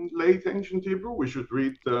in late ancient Hebrew. We should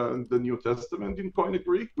read the New Testament in Koine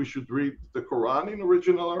Greek. We should read the Quran in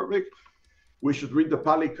original Arabic. We should read the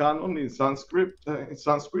Pali Canon in Sanskrit.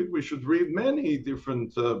 We should read many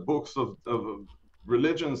different books of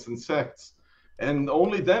religions and sects. And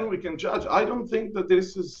only then we can judge. I don't think that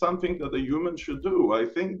this is something that a human should do. I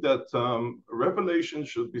think that revelation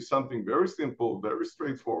should be something very simple, very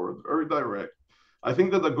straightforward, very direct. I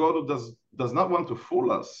think that the God who does not want to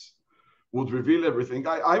fool us would reveal everything.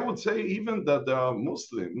 I would say even that there are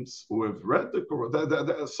Muslims who have read the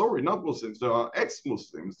Quran. Sorry, not Muslims. There are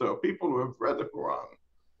ex-Muslims. There are people who have read the Quran,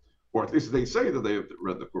 or at least they say that they have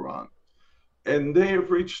read the Quran, and they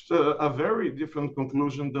have reached a very different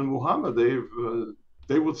conclusion than Muhammad.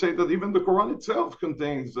 They would say that even the Quran itself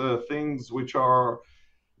contains things which are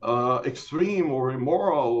extreme or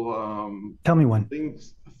immoral. Tell me one.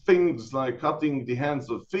 Things like cutting the hands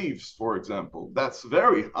of thieves, for example. That's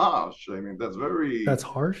very harsh. I mean, that's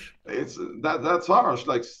harsh. That's harsh,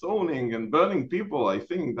 like stoning and burning people. I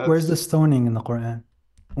think that's... Where's the stoning in the Quran?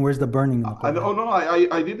 Where's the burning in the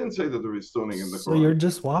Quran? I didn't say that there is stoning in the Quran. So you're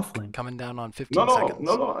just waffling. Coming down on 15 seconds.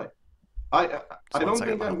 No. I don't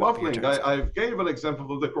think I'm waffling. I gave an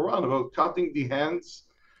example of the Quran about cutting the hands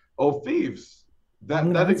of thieves.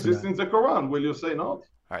 That exists in the Quran. Will you say not?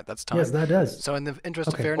 All right, that's time. Yes, that does. So in the interest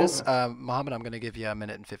of Okay. fairness, Mohammed, I'm going to give you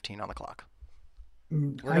 1:15 on the clock. We're I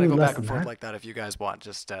going to need go less back and than forth that. like that if you guys want.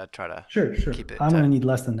 Just try to Sure. keep it I'm gonna tight. need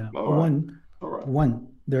less than that. All right. All right.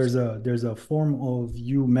 There's a form of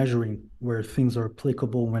you measuring where things are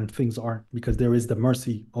applicable when things aren't, because there is the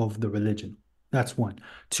mercy of the religion. That's one.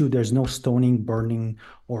 Two, there's no stoning, burning,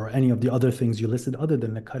 or any of the other things you listed other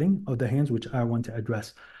than the cutting of the hands, which I want to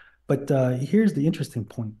address. But here's the interesting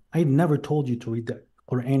point. I never told you to read the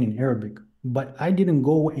Quran in Arabic, but I didn't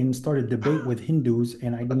go and start a debate with Hindus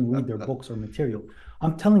and I didn't read their books or material.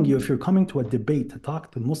 I'm telling you, if you're coming to a debate to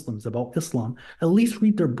talk to Muslims about Islam, at least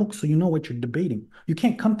read their books so you know what you're debating. You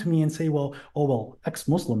can't come to me and say, well,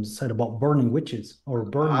 ex-Muslims said about burning witches or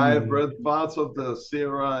burning. I've read parts of the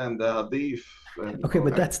Sirah and the Hadith. Okay,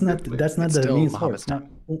 but that's not It's the still main Muhammad's source. Now,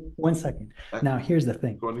 1 second. Now, here's the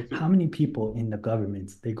thing. How many people in the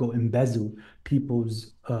governments, they go embezzle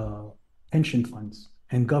people's pension funds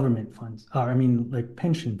and government funds, like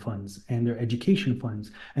pension funds and their education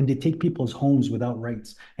funds, and they take people's homes without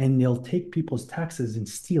rights, and they'll take people's taxes and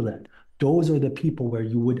steal it. Those are the people where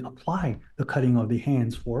you would apply the cutting of the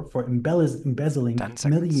hands for embezzling 10 seconds.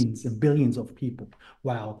 millions and billions of people.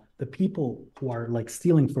 Wow, the people who are like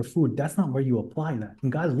stealing for food, that's not where you apply that.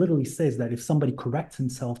 And God literally says that if somebody corrects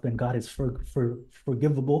himself, then God is forgiving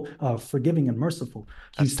and merciful.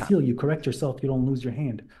 You steal, you correct yourself, you don't lose your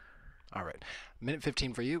hand. All right.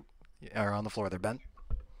 1:15 for you. Are on the floor there, Ben.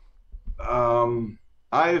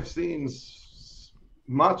 I have seen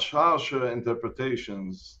much harsher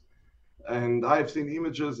interpretations, and I've seen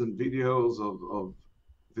images and videos of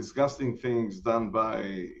disgusting things done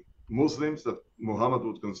by Muslims that Muhammad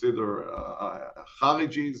would consider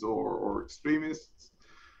Kharijis or extremists.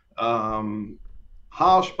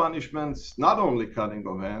 Harsh punishments, not only cutting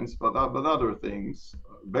of hands, but other things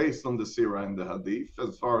based on the Sirah and the Hadith,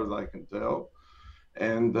 as far as I can tell.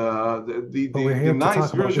 And the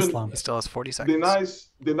nice version, he still has 40 seconds.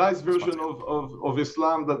 The nice version of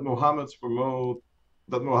Islam that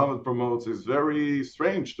Muhammad promotes is very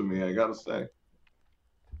strange to me, I gotta say.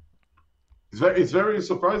 It's very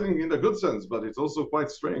surprising in a good sense, but it's also quite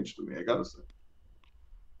strange to me, I gotta say.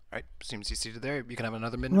 All right, seems you seated there. You can have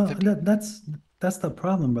another minute. Well, 50. that's the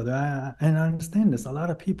problem, brother. And I understand this. A lot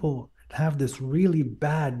of people have this really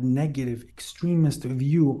bad, negative, extremist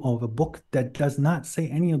view of a book that does not say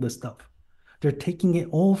any of the stuff. They're taking it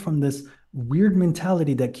all from this weird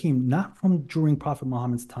mentality that came not from during Prophet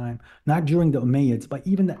Muhammad's time, not during the Umayyads, but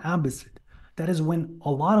even the Abbasid. That is when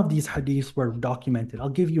a lot of these hadiths were documented.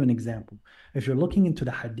 I'll give you an example. If you're looking into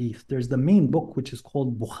the hadith, there's the main book, which is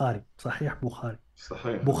called Bukhari, Sahih Bukhari.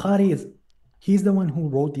 Bukhari he's the one who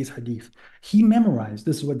wrote these hadith. He memorized,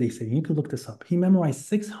 this is what they say, you can look this up. He memorized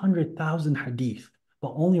 600,000 hadith,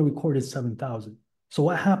 but only recorded 7,000. So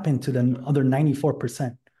what happened to the other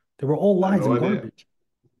 94%? They were all lies and garbage.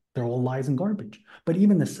 They're all lies and garbage. But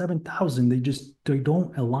even the 7,000, they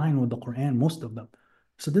don't align with the Quran, most of them.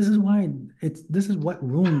 So this is what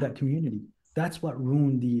ruined that community. That's what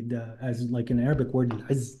ruined the as like in Arabic word,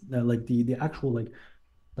 like the actual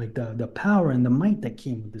like the power and the might that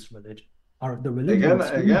came with this religion. The religion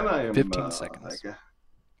again, I am 15 seconds.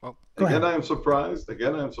 Again, I am surprised.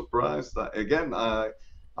 Again,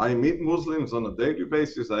 I meet Muslims on a daily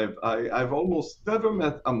basis. I've almost never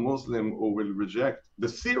met a Muslim who will reject the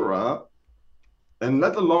Sirah, and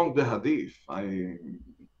let alone the Hadith.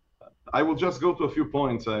 I will just go to a few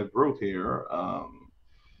points I wrote here.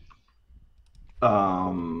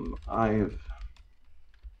 I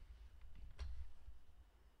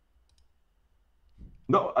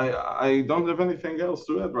don't have anything else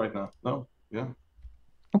to add right now. No, yeah.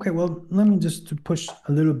 Okay, well, let me just push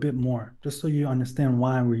a little bit more, just so you understand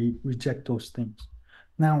why we reject those things.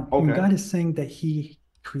 Now, when God is saying that He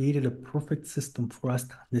created a perfect system for us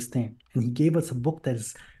to understand, and He gave us a book that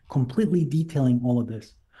is completely detailing all of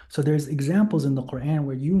this. So there's examples in the Quran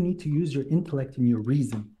where you need to use your intellect and your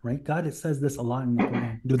reason, right? God says this a lot in the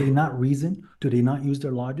Quran. Do they not reason? Do they not use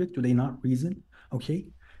their logic? Do they not reason? Okay,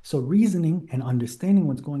 so reasoning and understanding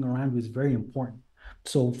what's going around is very important.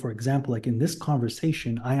 So for example, like in this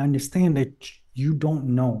conversation, I understand that you don't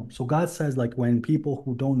know. So God says, like, when people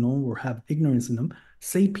who don't know or have ignorance in them,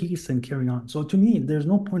 say peace and carry on. So to me, there's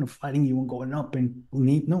no point of fighting you and going up and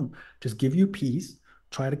no, just give you peace.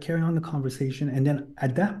 Try to carry on the conversation. And then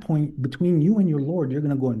at that point, between you and your Lord, you're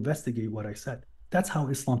going to go investigate what I said. That's how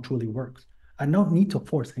Islam truly works. I don't need to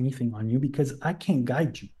force anything on you because I can't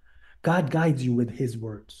guide you. God guides you with His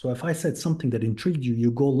words. So if I said something that intrigued you,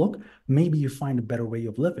 you go look, maybe you find a better way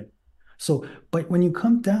of living. So, but when you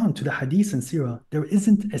come down to the Hadith and Sirah, there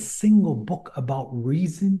isn't a single book about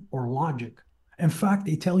reason or logic. In fact,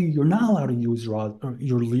 they tell you you're not allowed to use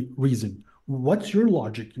your reason. What's your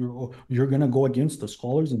logic? You're going to go against the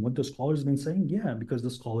scholars and what the scholars have been saying? Yeah, because the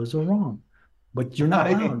scholars are wrong. But you're not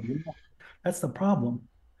allowed. That's the problem.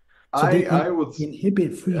 So I would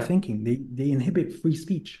inhibit free yeah. thinking. They inhibit free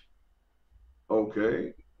speech.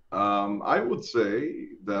 Okay. I would say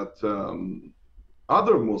that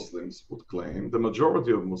other Muslims would claim, the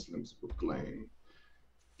majority of Muslims would claim,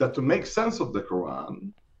 that to make sense of the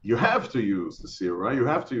Quran, you have to use the Sirah, you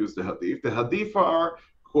have to use the Hadith. The Hadith are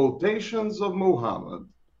quotations of Muhammad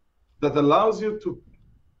that allows you to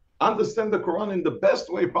understand the Quran in the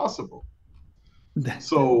best way possible.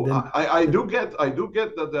 So I do get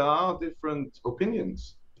that there are different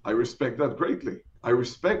opinions. I respect that greatly. I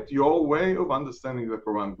respect your way of understanding the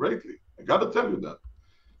Quran greatly. I got to tell you that.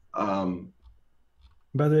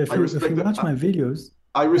 But if you watch my videos,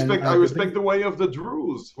 I respect the way of the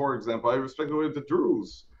Druze, for example. I respect the way of the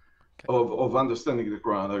Druze of understanding the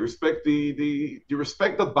Quran. I respect the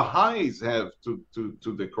respect that Baha'is have to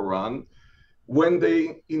the Quran when they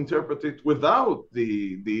interpret it without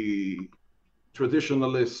the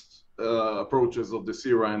traditionalist approaches of the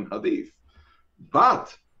Sirah and Hadith. But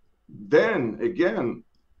then again,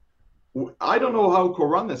 I don't know how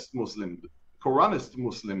Quranist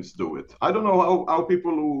Muslims do it. I don't know how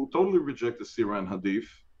people who totally reject the Sirah and Hadith,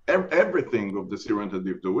 everything of the Sirah and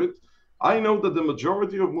Hadith do it. I know that the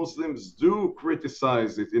majority of Muslims do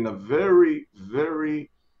criticize it in a very,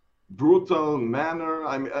 very brutal manner.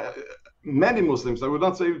 I mean, many Muslims, I would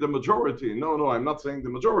not say the majority. No, I'm not saying the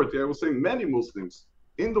majority. I will say many Muslims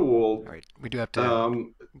in the world. All right, we do have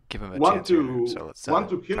to give him a chance here, so let's want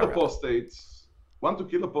to kill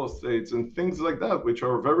apostates and things like that, which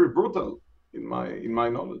are very brutal in my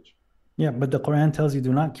knowledge. Yeah, but the Quran tells you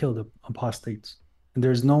do not kill the apostates.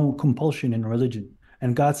 There's no compulsion in religion.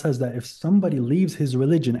 And God says that if somebody leaves his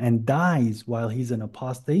religion and dies while he's an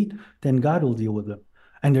apostate, then God will deal with them.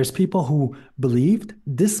 And there's people who believed,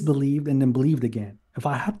 disbelieved, and then believed again. If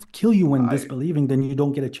I have to kill you when disbelieving, then you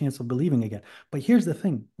don't get a chance of believing again. But here's the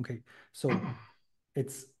thing, okay? So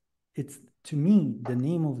it's to me, the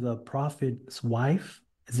name of the prophet's wife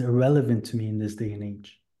is irrelevant to me in this day and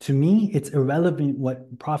age. To me, it's irrelevant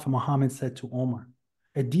what Prophet Muhammad said to Omar.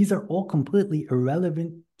 And these are all completely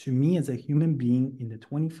irrelevant to me as a human being in the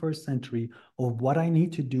 21st century of what I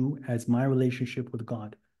need to do as my relationship with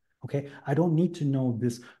God. Okay, I don't need to know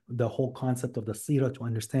the whole concept of the Sirah to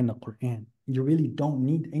understand the Quran. You really don't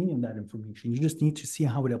need any of that information. You just need to see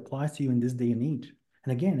how it applies to you in this day and age.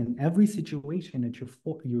 And again, in every situation that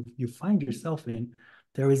you find yourself in,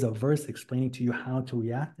 there is a verse explaining to you how to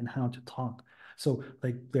react and how to talk. So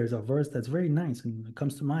like there's a verse that's very nice and it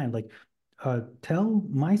comes to mind, like tell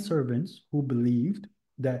my servants who believed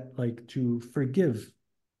that like to forgive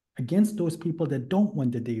against those people that don't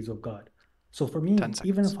want the days of God. So for me,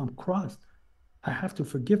 even if I'm crossed, I have to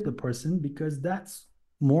forgive the person because that's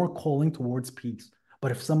more calling towards peace.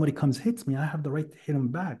 But if somebody hits me, I have the right to hit him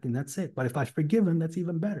back and that's it. But if I forgive him, that's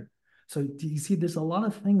even better. So you see, there's a lot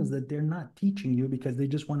of things that they're not teaching you because they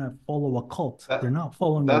just want to follow a cult. They're not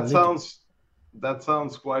following that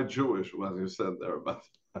sounds quite Jewish, as you said there, but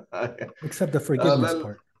except the forgiveness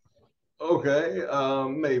part. Okay,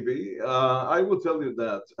 maybe. I will tell you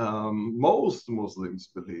that most Muslims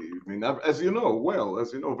believe in, as you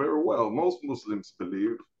know very well, most Muslims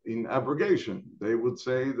believe in abrogation. They would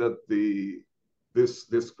say that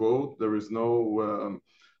this quote, there is no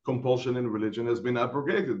compulsion in religion, has been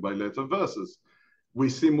abrogated by later verses. We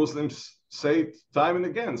see Muslims say it time and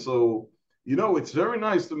again. So, it's very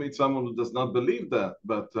nice to meet someone who does not believe that.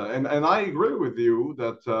 But and I agree with you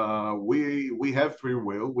that we have free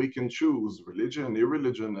will. We can choose religion,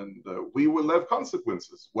 irreligion, and we will have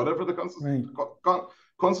consequences, whatever the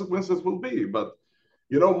consequences will be. But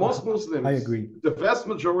most Muslims, I agree. The vast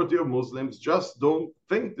majority of Muslims just don't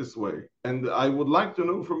think this way. And I would like to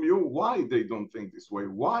know from you why they don't think this way.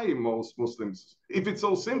 Why most Muslims, if it's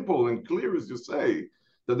so simple and clear as you say,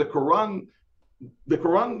 that the Quran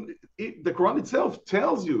itself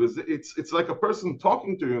tells you, it's like a person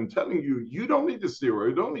talking to you and telling you, you don't need the Sirah,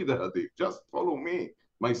 you don't need the Hadith, just follow me,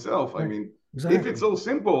 myself. Right. I mean, exactly. If it's so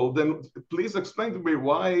simple, then please explain to me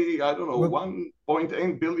why, I don't know,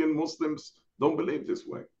 1.8 billion Muslims don't believe this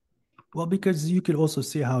way. Well, because you could also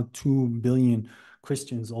see how 2 billion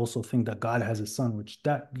Christians also think that God has a son, which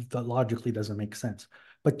that logically doesn't make sense.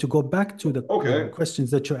 But to go back to the questions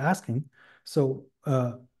that you're asking, so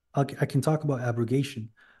I can talk about abrogation,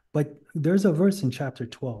 but there's a verse in chapter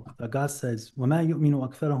 12 that God says, وَمَا يُؤْمِنُ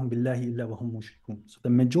أَكْثَرَهُم بِاللَّهِ إِلَّا وَهُم مُشْرِكُونَ. So the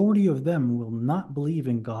majority of them will not believe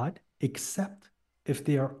in God except if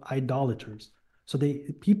they are idolaters. So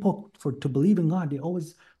people to believe in God, they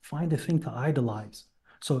always find a thing to idolize.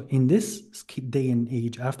 So in this day and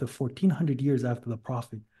age, after 1400 years after the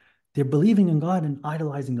Prophet, they're believing in God and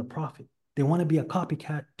idolizing the Prophet. They want to be a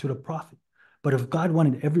copycat to the Prophet. But if God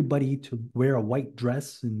wanted everybody to wear a white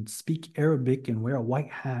dress and speak Arabic and wear a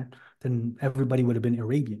white hat, then everybody would have been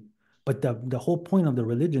Arabian. But the whole point of the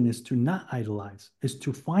religion is to not idolize, is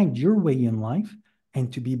to find your way in life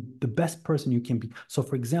and to be the best person you can be. So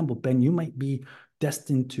for example, Ben, you might be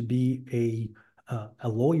destined to be a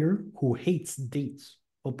lawyer who hates dates.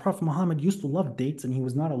 Well, Prophet Muhammad used to love dates and he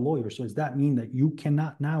was not a lawyer. So does that mean that you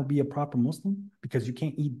cannot now be a proper Muslim because you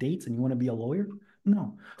can't eat dates and you want to be a lawyer?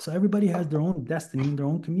 No. So everybody has their own destiny in their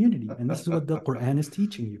own community. And this is what the Quran is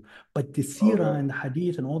teaching you. But the seerah and the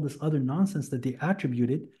hadith and all this other nonsense that they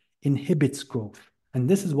attributed inhibits growth. And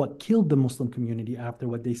this is what killed the Muslim community after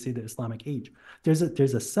what they say the Islamic age. There's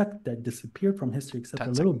a sect that disappeared from history except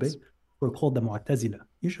a little bit. Were called the Mu'tazila.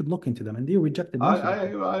 You should look into them. And they rejected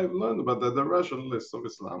I've learned about the rationalists of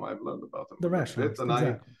Islam. I've learned about them. The rationalists, and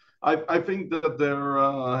exactly. I think that their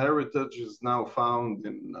heritage is now found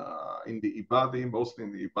in the Ibadi, mostly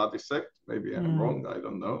in the Ibadi sect. Maybe I'm wrong. I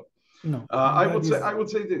don't know. No. I would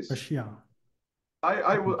say this. Shia.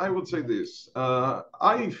 I would say this.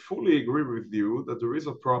 I fully agree with you that there is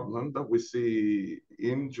a problem that we see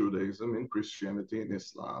in Judaism, in Christianity, in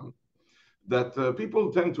Islam, that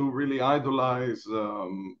people tend to really idolize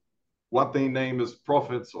what they name as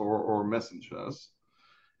prophets or messengers.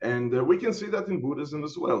 And we can see that in Buddhism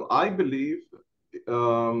as well. I believe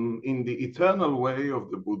in the eternal way of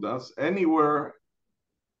the Buddhas, anywhere,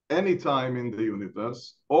 anytime in the universe.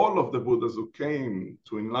 All of the Buddhas who came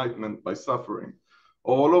to enlightenment by suffering,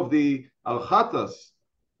 all of the Arhatas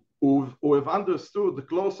who have understood the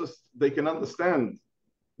closest they can understand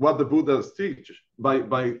what the Buddhas teach by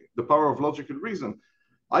the power of logical reason.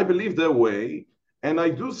 I believe their way, and I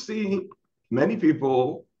do see many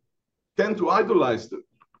people tend to idolize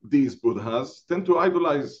these Buddhas, tend to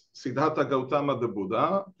idolize Siddhartha Gautama the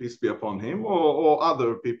Buddha, peace be upon him, or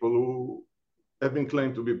other people who have been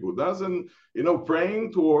claimed to be Buddhas, and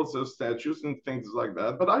praying towards their statues and things like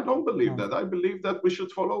that. But I don't believe that. I believe that we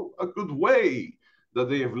should follow a good way that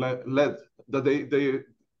they have led, that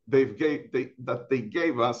they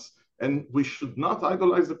gave us, and we should not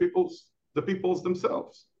idolize the peoples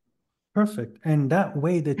themselves. Perfect. And that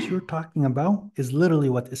way that you're talking about is literally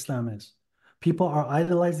what Islam is. People are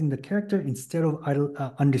idolizing the character instead of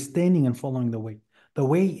understanding and following the way. The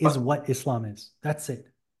way is what Islam is. That's it.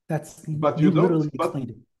 But you literally explained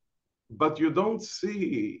it. But you don't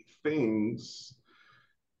see things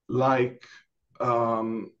like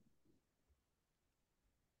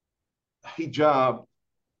hijab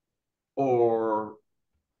or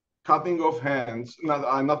cutting off hands. Now,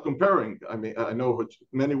 I'm not comparing. I mean, I know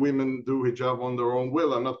many women do hijab on their own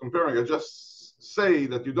will. I'm not comparing. I just say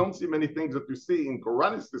that you don't see many things that you see in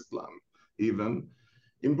Quranist Islam, even.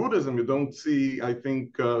 In Buddhism, you don't see, I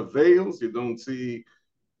think, veils. You don't see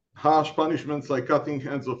harsh punishments like cutting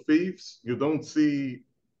hands of thieves. You don't see,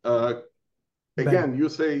 again, you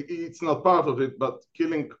say it's not part of it, but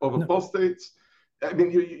killing of apostates. I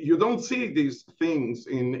mean, you don't see these things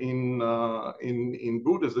in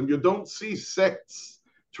Buddhism. You don't see sects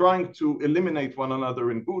trying to eliminate one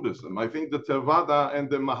another in Buddhism. I think the Theravada and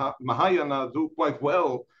the Mahayana do quite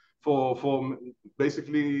well for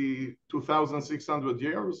basically 2,600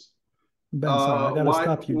 years. Ben, sorry, I gotta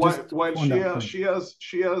stop you. While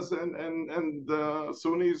Shias and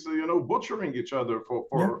Sunnis, butchering each other for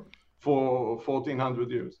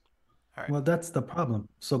 1,400 years. Right. Well, that's the problem.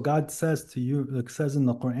 So God says to you, like says in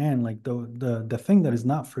the Quran, like the thing that is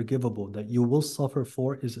not forgivable that you will suffer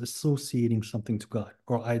for is associating something to God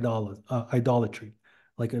or idolatry,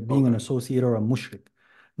 like being an associator or a mushrik.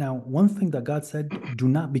 Now, one thing that God said, do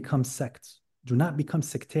not become sects, do not become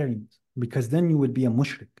sectarians, because then you would be a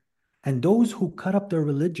mushrik. And those who cut up their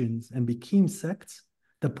religions and became sects,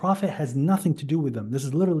 the Prophet has nothing to do with them. This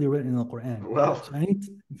is literally written in the Quran. Well,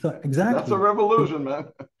 exactly. That's a revolution, man.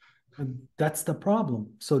 That's the problem.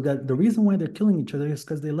 So that the reason why they're killing each other is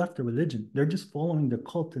because they left the religion. They're just following the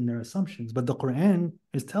cult and their assumptions. But the Quran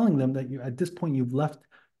is telling them that at this point you've left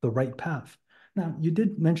the right path. Now, you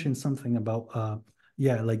did mention something about,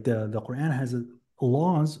 like the Quran has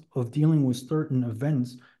laws of dealing with certain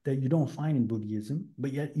events that you don't find in Buddhism,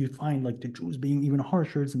 but yet you find like the Jews being even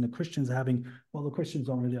harsher and the Christians having, well, the Christians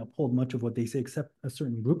don't really uphold much of what they say except a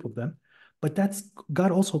certain group of them. But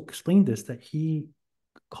God also explained this, that he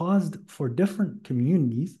caused for different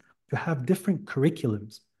communities to have different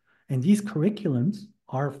curriculums. And these curriculums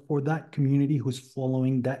are for that community who's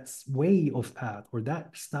following that way of path or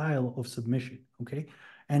that style of submission, okay?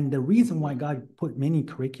 And the reason why God put many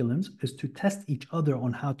curriculums is to test each other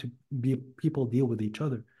on how to be people deal with each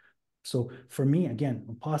other. So for me, again,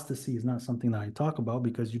 apostasy is not something that I talk about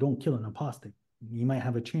because you don't kill an apostate. You might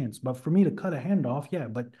have a chance. But for me to cut a hand off, yeah,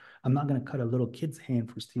 but I'm not going to cut a little kid's hand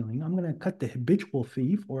for stealing. I'm going to cut the habitual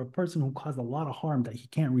thief or a person who caused a lot of harm that he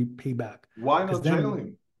can't repay back. Why not jail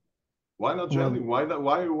him? Why not jail him?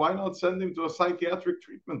 Well, Why not send him to a psychiatric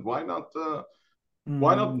treatment? Why not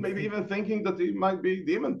maybe even thinking that he might be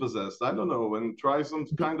demon possessed? I don't know, and try some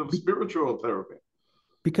kind of spiritual therapy.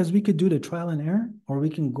 Because we could do the trial and error, or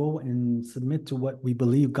we can go and submit to what we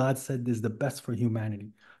believe God said is the best for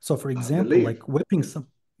humanity. So, for example, like whipping some,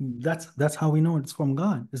 that's how we know it's from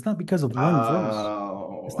God. It's not because of one verse.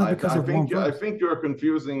 It's not because of one verse. I think you're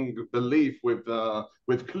confusing belief with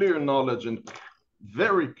clear knowledge and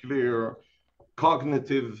very clear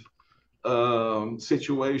cognitive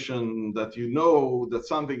situation that you know that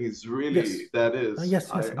something is really that is.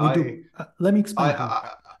 Yes, we do. Let me explain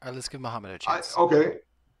how. Let's give Muhammad a chance. Okay.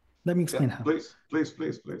 Let me explain how. Please.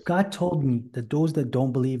 God told me that those that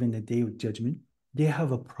don't believe in the day of judgment, they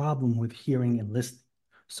have a problem with hearing and listening.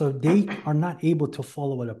 So they are not able to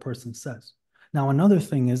follow what a person says. Now, another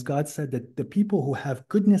thing is God said that the people who have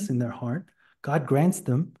goodness in their heart, God grants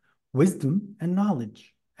them wisdom and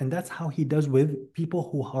knowledge. And that's how he does with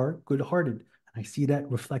people who are good-hearted. And I see that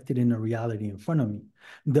reflected in the reality in front of me.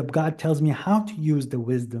 God tells me how to use the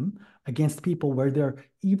wisdom against people where they're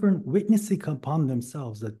even witnessing upon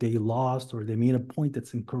themselves that they lost or they made a point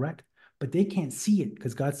that's incorrect, but they can't see it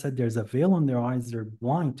because God said there's a veil on their eyes, they're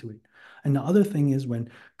blind to it. And the other thing is when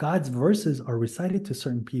God's verses are recited to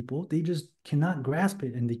certain people, they just cannot grasp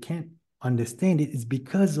it and they can't understand it. It's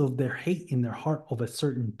because of their hate in their heart of a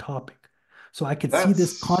certain topic. So I could see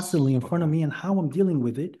this constantly in front of me, and how I'm dealing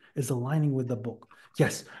with it is aligning with the book.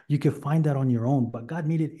 Yes, you can find that on your own, but God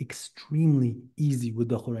made it extremely easy with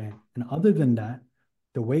the Quran. And other than that,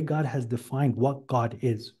 the way God has defined what God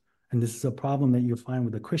is, and this is a problem that you find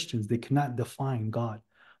with the Christians, they cannot define God.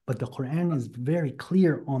 But the Quran is very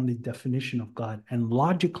clear on the definition of God, and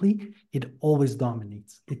logically, it always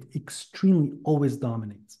dominates. It extremely always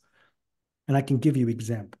dominates. And I can give you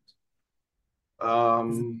examples.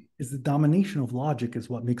 Is the domination of logic is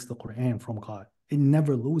what makes the Quran from God. It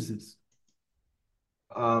never loses.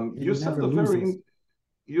 You said a very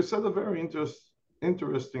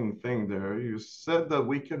interesting thing there. You said that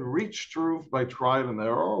we can reach truth by trial and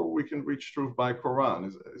error, or we can reach truth by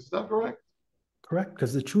Quran. Is that correct? Correct,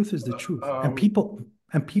 because the truth is the truth, and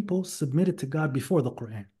people submitted to God before the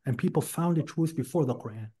Quran, and people found the truth before the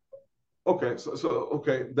Quran. Okay,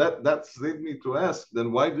 okay, that's led me to ask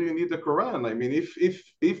then, why do you need the Quran? I mean,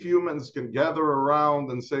 if humans can gather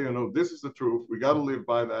around and say, you know, this is the truth, we got to live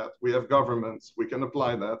by that. We have governments, we can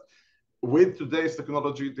apply that. With today's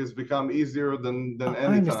technology, it has become easier than any time.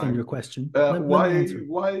 I understand your question.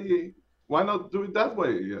 Why not do it that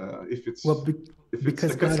way? If it's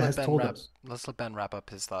because God has told us. Let's let Ben wrap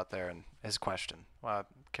up his thought there and his question.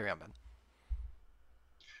 Carry on, Ben.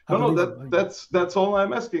 No, that's all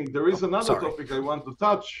I'm asking. There is another topic I want to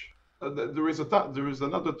touch. There is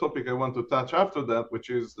another topic I want to touch after that, which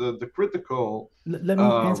is the critical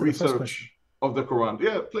research of the Quran.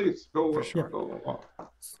 Yeah, please go. Go on.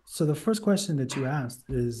 So the first question that you asked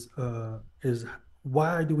is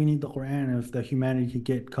why do we need the Quran if the humanity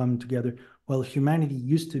could come together? Well, humanity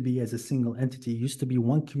used to be as a single entity, used to be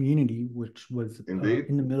one community, which was in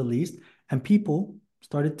the Middle East, and people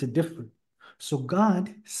started to differ. So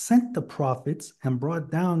God sent the prophets and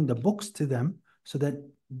brought down the books to them so that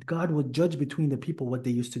God would judge between the people what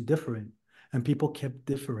they used to differ in. And people kept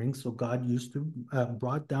differing. So God used to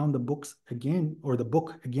brought down the books again, or the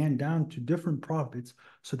book again down to different prophets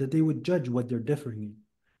so that they would judge what they're differing in.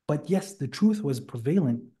 But yes, the truth was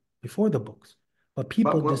prevalent before the books. But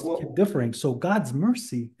people just kept differing. So God's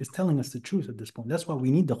mercy is telling us the truth at this point. That's why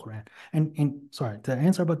we need the Quran. And sorry, to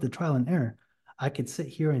answer about the trial and error, I could sit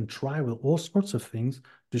here and try with all sorts of things,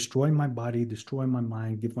 destroy my body, destroy my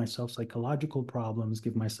mind, give myself psychological problems,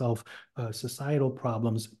 give myself societal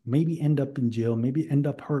problems, maybe end up in jail, maybe end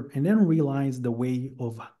up hurt, and then realize the way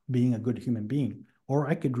of being a good human being. Or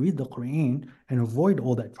I could read the Quran and avoid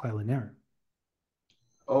all that trial and error.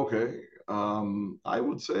 Okay. I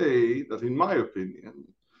would say that, in my opinion,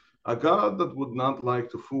 a God that would not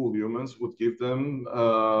like to fool humans would give them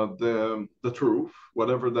the truth,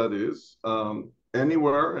 whatever that is,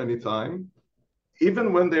 anywhere, anytime.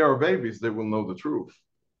 Even when they are babies, they will know the truth.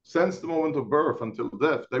 Since the moment of birth until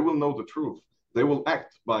death, they will know the truth. They will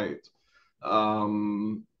act by it.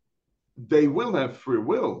 They will have free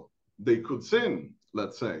will. They could sin,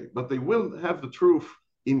 let's say, but they will have the truth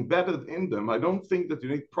embedded in them. I don't think that you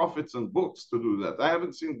need prophets and books to do that. I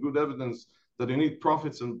haven't seen good evidence that you need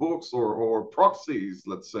prophets and books or proxies,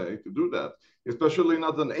 let's say, to do that, especially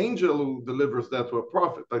not an angel who delivers that to a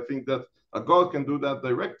prophet. I think that a God can do that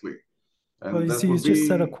directly. And Well, you that see, you would just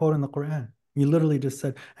said a be, quote in the Quran. You literally just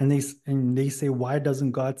said, and they say, why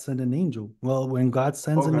doesn't God send an angel? Well, when God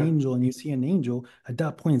sends an okay. angel and you see an angel, at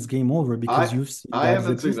that point it's game over because you've seen I God's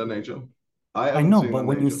haven't seen an existence. angel. I I haven't know, seen but an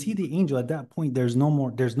when you angel. see the angel at that point, there's no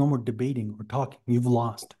more debating or talking. You've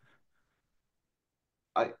lost.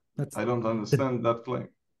 I That's I don't the understand that claim.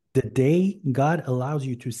 the day God allows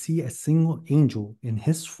you to see a single angel in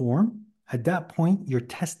his form, at that point, your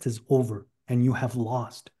test is over and you have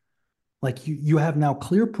lost. Like you have now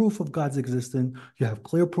clear proof of God's existence, you have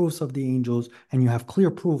clear proofs of the angels, and you have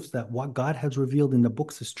clear proofs that what God has revealed in the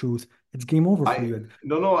books is truth. It's game over for I you.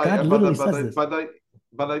 no no God I literally says this.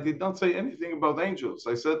 but I did not say anything about angels.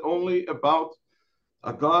 I said only about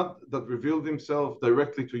a God that revealed himself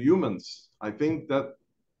directly to humans. I think that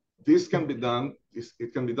this can be done.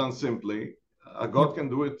 It can be done simply. A God Yep. can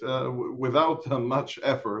do it without much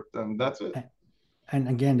effort, and that's it. And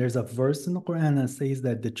again, there's a verse in the Quran that says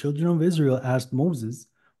that the children of Israel asked Moses,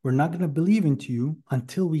 we're not going to believe into you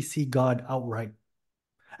until we see God outright.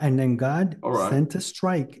 And then God All right. sent a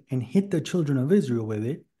strike and hit the children of Israel with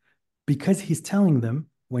it because he's telling them,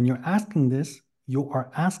 when you're asking this, you are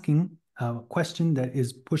asking a question that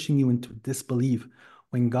is pushing you into disbelief.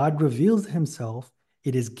 When God reveals himself,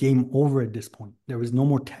 it is game over at this point. There is no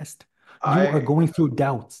more test. You are I going through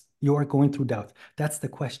doubts. You are going through doubts. That's the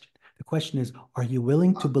question. The question is, are you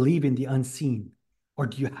willing to believe in the unseen? Or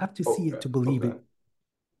do you have to see it okay to believe okay it?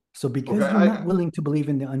 So because okay. you're not willing to believe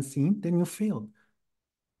in the unseen, then you failed.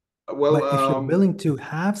 Well, But if you're willing to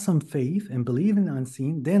have some faith and believe in the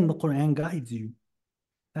unseen, then the Quran guides you.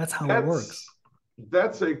 That's how it works.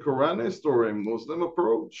 that's a Quranist or a Muslim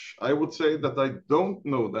approach. I would say that I don't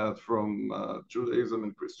know that from Judaism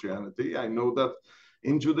and Christianity. I know that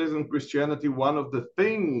in Judaism and Christianity, one of the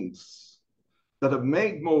things that have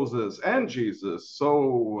made Moses and Jesus so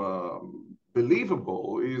believable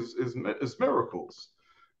is miracles.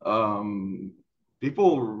 Um,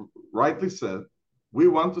 People rightly said, "We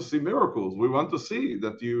want to see miracles. We want to see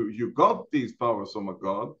that you got these powers from a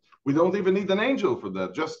God. We don't even need an angel for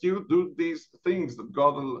that. Just you do these things that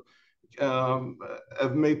God um,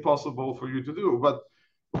 have made possible for you to do." But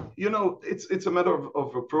it's a matter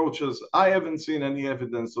of approaches. I haven't seen any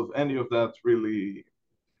evidence of any of that really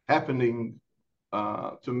happening.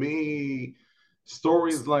 To me,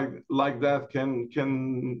 stories like that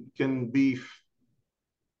can be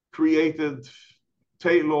created,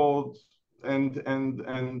 tailored,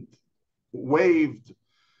 and waved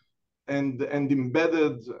and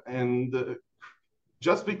embedded and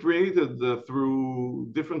just be created through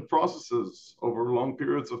different processes over long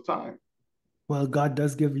periods of time. Well, God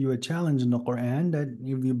does give you a challenge in the Quran that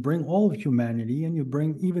if you bring all of humanity and you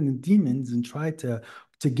bring even the demons and try to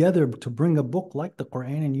together to bring a book like the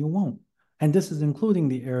Quran, and you won't. And this is including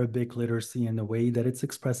the Arabic literacy and the way that it's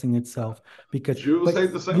expressing itself. Because, Jews but say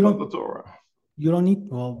the you same of the don't Torah. you don't need,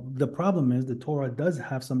 well, the problem is the Torah does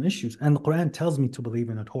have some issues, and the Quran tells me to believe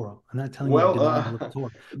in the Torah. I'm not telling you to Well, deny the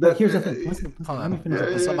Torah. But that here's the thing. Listen, Hold let me on. finish yeah,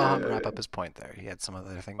 the Let's point. let yeah, Maham yeah, wrap yeah. up his point there. He had some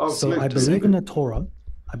other Oh, things So I please, to say. believe in the Torah.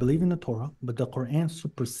 I believe in the Torah, but the Quran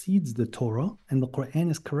supersedes the Torah, and the Quran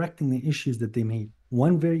is correcting the issues that they made.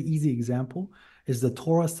 One very easy example is the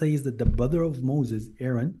Torah says that the brother of Moses,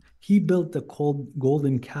 Aaron, he built the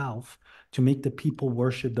golden calf to make the people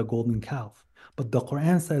worship the golden calf. But the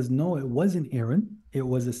Quran says, no, it wasn't Aaron, it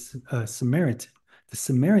was a Samaritan. The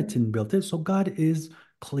Samaritan built it. So God is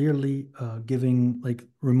clearly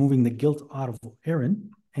removing the guilt out of Aaron,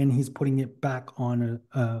 and he's putting it back on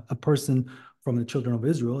a person from the children of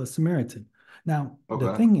Israel, a Samaritan. Now, the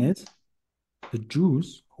okay. thing is, the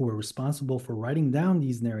Jews who were responsible for writing down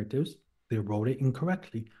these narratives, they wrote it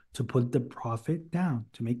incorrectly to put the prophet down,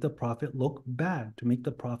 to make the prophet look bad, to make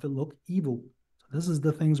the prophet look evil. So this is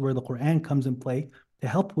the things where the Quran comes in play to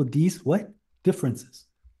help with these what differences.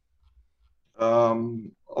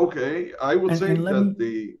 Okay, I would say And let that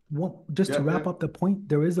me just to yeah, yeah. wrap up the point,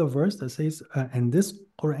 there is a verse that says, and this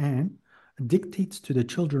Quran dictates to the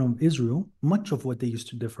children of Israel much of what they used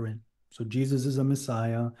to differ in. So Jesus is a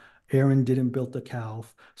Messiah. Aaron didn't build the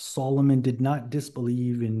calf. Solomon did not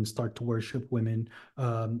disbelieve and start to worship women.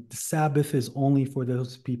 The Sabbath is only for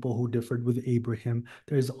those people who differed with Abraham.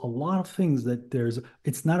 There's a lot of things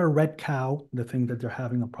it's not a red cow, the thing that they're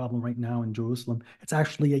having a problem right now in Jerusalem. It's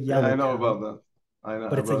actually a Yeah, I yellow know cow, about that.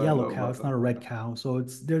 but it's a I yellow know cow. about It's not a that. red cow. So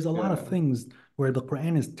there's a lot of Yeah. things where the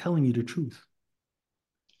Quran is telling you the truth.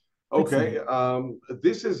 Okay,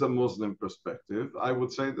 this is a Muslim perspective. I would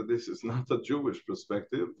say that this is not a Jewish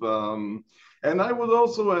perspective. And I would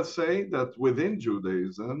also say that within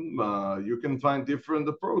Judaism, you can find different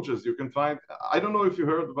approaches. You can find, I don't know if you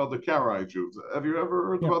heard about the Karaite Jews. Have you ever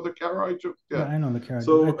heard about the Karaite Jews? Yeah, I know the Karaite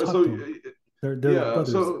Jews. I talked to them. They're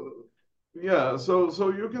brothers. So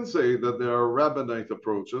you can say that there are Rabbinite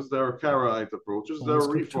approaches, there are Karaite approaches, there are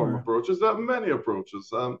Reform approaches, there are many approaches.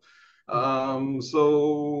 Just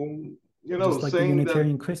like the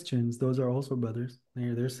Unitarian Christians, those are also brothers.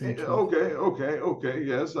 They're saying okay.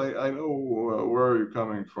 Yes, I know where you're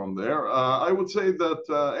coming from there. I would say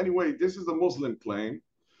that anyway, this is a Muslim claim.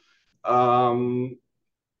 I'm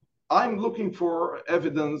looking for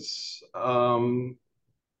evidence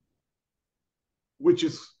which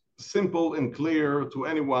is simple and clear to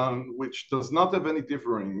anyone, which does not have any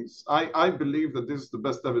difference. I believe that this is the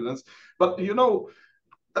best evidence. But you know,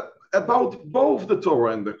 about both the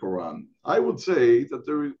Torah and the Quran, I would say that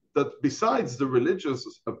that besides the religious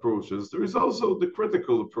approaches, there is also the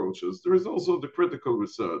critical approaches. There is also the critical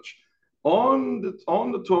research on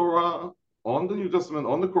the Torah, on the New Testament,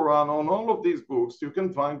 on the Quran, on all of these books. You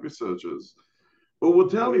can find researchers who will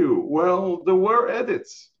tell you, well, there were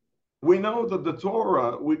edits. We know that the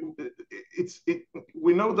Torah, we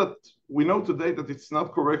know today that it's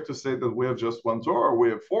not correct to say that we have just one Torah. We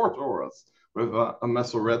have 4 Torahs. We have a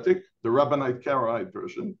Masoretic, the Rabbinite Karaite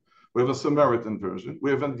version. We have a Samaritan version. We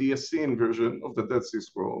have the Essene version of the Dead Sea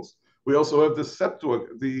Scrolls. We also have the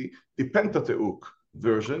Septuagint, the Pentateuch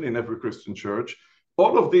version in every Christian church.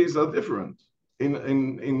 All of these are different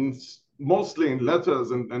in mostly in letters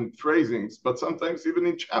and phrasings, but sometimes even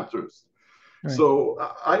in chapters. Right. So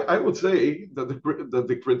I would say that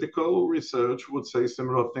the critical research would say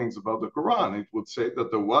similar things about the Quran. It would say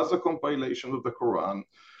that there was a compilation of the Quran.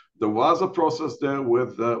 There was a process there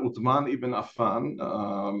with Uthman ibn Affan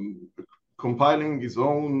compiling his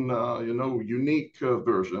own, unique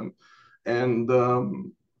version. And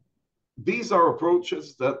these are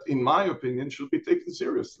approaches that, in my opinion, should be taken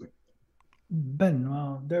seriously. Ben,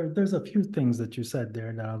 there's a few things that you said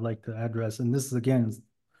there that I'd like to address. And this is, again,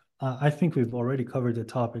 I think we've already covered the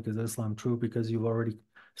topic, is Islam true? Because you've already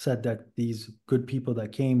said that these good people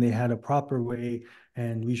that came, they had a proper way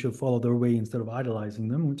and we should follow their way instead of idolizing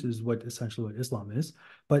them, which is essentially what Islam is.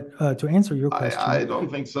 But to answer your question, I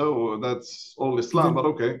don't think so. That's all Islam, but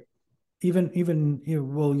okay.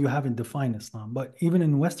 Well, you haven't defined Islam, but even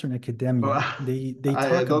in Western academia, they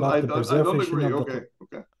talk about the preservation of the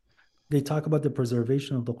Quran. They talk about the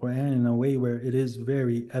preservation of the Quran in a way where it is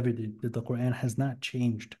very evident that the Quran has not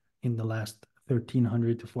changed in the last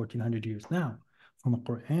 1300 to 1400 years. Now, from a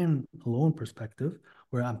Quran alone perspective,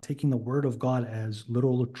 where I'm taking the word of God as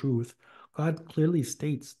literal truth, God clearly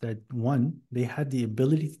states that, one, they had the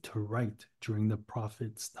ability to write during the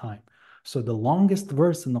Prophet's time. So the longest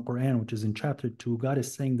verse in the Quran, which is in chapter 2, God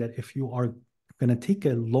is saying that if you are going to take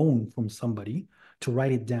a loan from somebody, to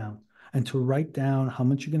write it down, and to write down how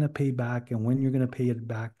much you're going to pay back and when you're going to pay it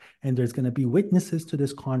back. And there's going to be witnesses to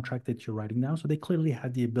this contract that you're writing down. So they clearly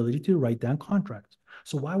had the ability to write down contracts.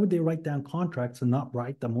 So why would they write down contracts and not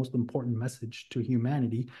write the most important message to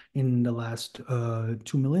humanity in the last 2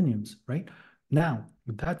 millenniums, right? Now,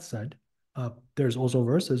 with that said, there's also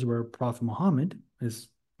verses where Prophet Muhammad is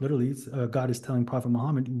literally, God is telling Prophet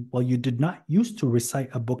Muhammad, well, you did not used to recite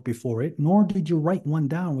a book before it, nor did you write one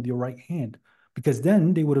down with your right hand. Because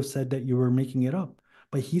then they would have said that you were making it up.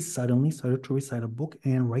 But he suddenly started to recite a book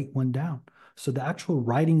and write one down. So the actual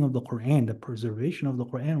writing of the Quran, the preservation of the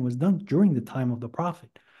Quran, was done during the time of the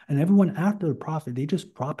Prophet. And everyone after the Prophet, they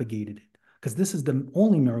just propagated it. Because this is the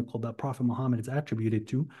only miracle that Prophet Muhammad is attributed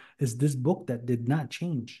to, is this book that did not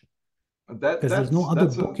change. Because there's no other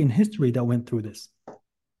book in history that went through this.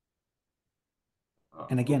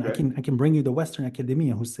 And again, okay. I can bring you the Western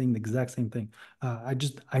academia who's saying the exact same thing. I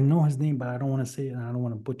know his name, but I don't want to say it and I don't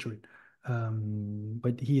want to butcher it.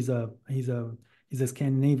 But he's a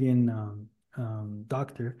Scandinavian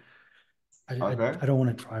doctor. I don't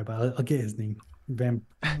want to try, but I'll get his name.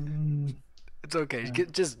 It's okay.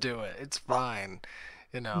 Just do it. It's fine.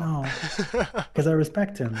 You know. No, because I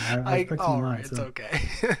respect him. I respect him a lot. It's okay.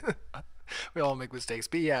 We all make mistakes,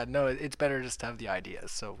 but yeah, no, it's better just to have the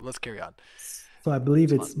ideas. So let's carry on. So I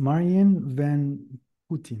believe it's Marjan van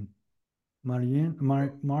Putten. Marjan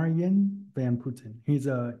van Putten. He's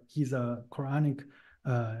a Quranic,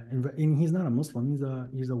 and he's not a Muslim.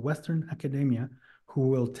 He's a Western academia who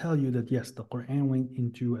will tell you that yes, the Quran went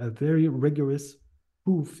into a very rigorous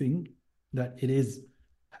proofing that it is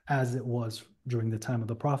as it was during the time of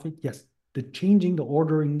the Prophet. Yes, the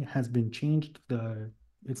ordering has been changed.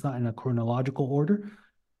 It's not in a chronological order.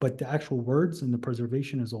 but the actual words and the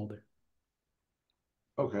preservation is all there.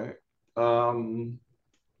 Okay.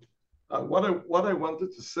 What I wanted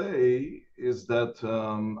to say is that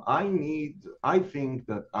I think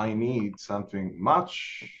that I need something much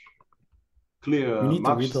clearer, You need to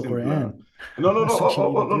much read the simpler. Quran. No, That's what you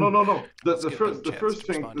need to do. no. Let's give them a The chance first to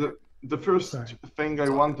thing, respond here. the first Sorry. thing I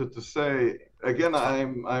It's all wanted to say again,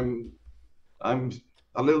 I'm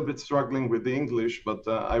a little bit struggling with the English, but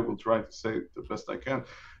I will try to say it the best I can.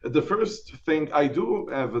 The first thing, I do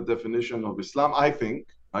have a definition of Islam, I think,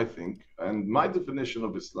 and my definition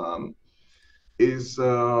of Islam is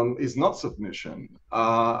not submission.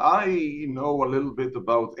 I know a little bit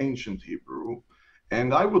about ancient Hebrew, and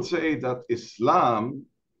I would say that Islam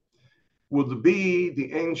would be the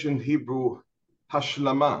ancient Hebrew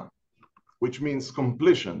hashlama, which means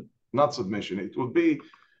completion, not submission. It would be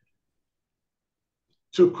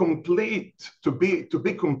to complete, to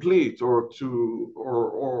be complete, or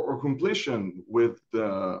completion with the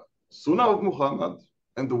Sunnah of Muhammad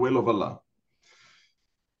and the will of Allah.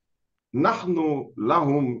 نحن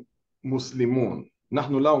لهم مسلمون.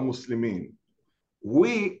 نحن لهم مسلمين.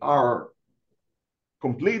 We are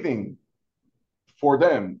completing for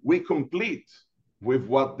them. We complete with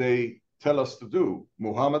what they tell us to do,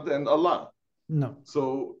 Muhammad and Allah. No.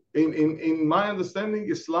 So in my understanding,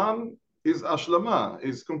 Islam is ashlama,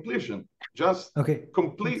 is completion. Just Okay.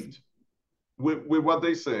 complete with what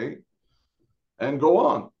they say and go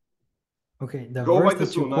on. Okay. The Go by verse the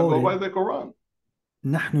that you Sunnah, go by quoted, the Quran.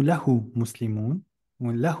 نحن له مسلمون,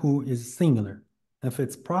 when lahu is singular. If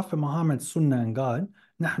it's Prophet Muhammad, Sunnah, and God,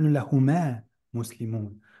 نحن لهما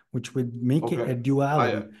مسلمون, which would make it Okay. a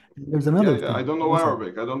duality. There's another thing. I don't know Listen.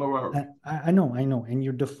 Arabic. I don't know Arabic. I know. And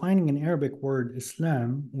you're defining an Arabic word,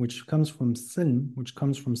 Islam, which comes from sin, which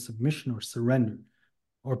comes from submission or surrender,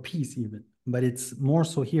 or peace even. But it's more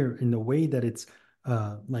so here in the way that it's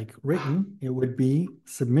like written, it would be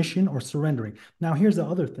submission or surrendering. Now, here's the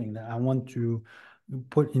other thing that I want to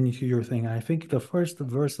put into your thing. I think the first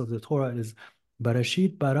verse of the Torah is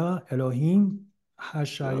Barashit bara Elohim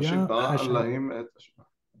hashaya hashaya.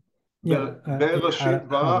 בראשית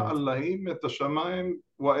ברא אלוהים את השמיים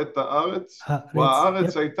ואת הארץ,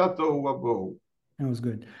 והארץ הייתה תוהו ובוהו. That was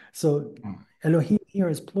good. So Elohim here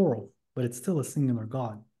is plural, but it's still a singular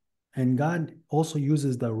God. And God also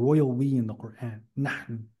uses the royal we in the Quran.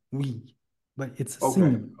 Nahn, we. But it's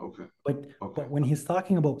singular. Okay. But when he's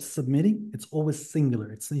talking about submitting, it's always singular.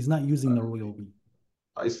 He's not using the royal we.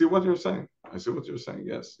 I see what you're saying.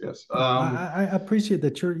 Yes. I appreciate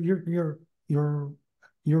that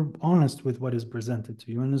you're honest with what is presented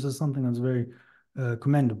to you, and this is something that's very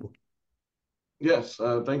commendable. Yes,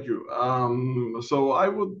 thank you. So I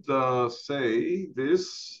would say this.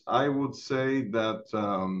 I would say that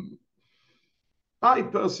I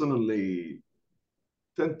personally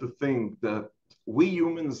tend to think that we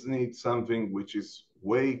humans need something which is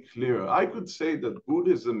way clearer. I could say that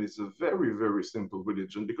Buddhism is a very, very simple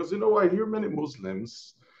religion because, I hear many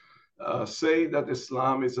Muslims say that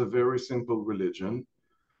Islam is a very simple religion.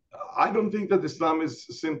 I don't think that Islam is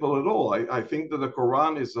simple at all. I think that the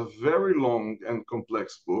Quran is a very long and complex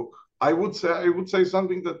book. I would say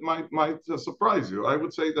something that might surprise you. I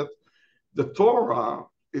would say that the Torah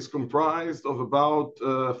is comprised of about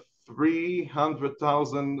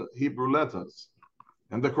 300,000 Hebrew letters.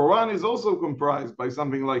 And the Quran is also comprised by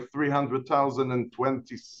something like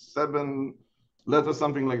 300,027 letters,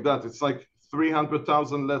 something like that. It's like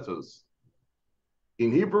 300,000 letters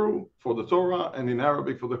in Hebrew for the Torah and in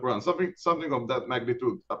Arabic for the Quran, something of that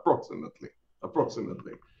magnitude, approximately.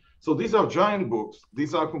 So these are giant books.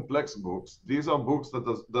 These are complex books. These are books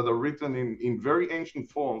that are written in very ancient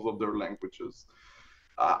forms of their languages.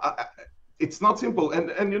 It's not simple.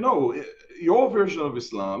 And your version of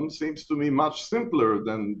Islam seems to me much simpler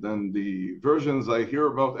than the versions I hear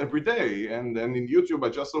about every day. And then in YouTube, I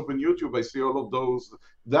just open YouTube, I see all of those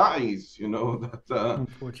da'is,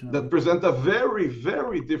 that present a very,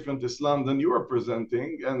 very different Islam than you are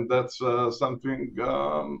presenting. And that's something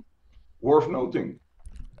worth noting.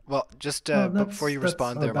 Well, just before you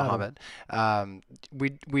respond there, Mohammed,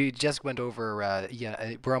 we just went over,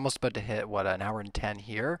 we're almost about to hit, an hour and 10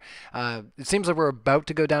 here. It seems like we're about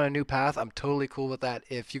to go down a new path. I'm totally cool with that.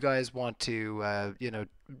 If you guys want to,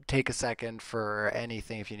 take a second for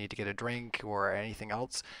anything, if you need to get a drink or anything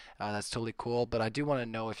else, that's totally cool. But I do want to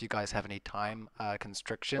know if you guys have any time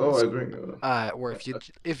constrictions. Oh, I drink. Or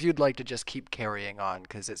if you'd like to just keep carrying on,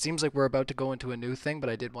 because it seems like we're about to go into a new thing. But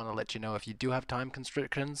I did want to let you know if you do have time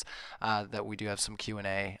constrictions, that we do have some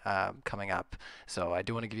Q&A coming up. So I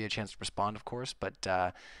do want to give you a chance to respond, of course. But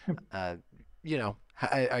are you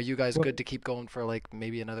guys good to keep going for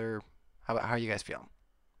maybe another? How are you guys feeling?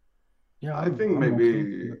 Yeah, I think I'm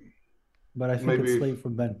okay, but I think it's maybe late for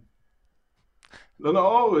Ben.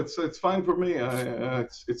 no, it's fine for me.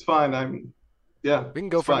 It's fine. Yeah, We can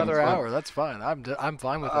go it's for fine. another It's fine. hour. That's fine. I'm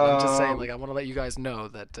fine with it. I'm just saying, like, Um, I want to let you guys know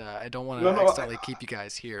that I don't want no, to no, accidentally keep you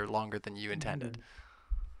guys here longer than you intended.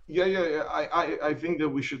 yeah. I think that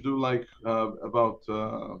we should do like about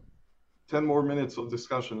 10 more minutes of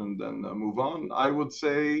discussion and then move on. I would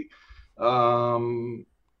say, um,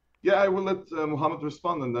 yeah, I will let Muhammad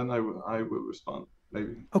respond and then I will respond.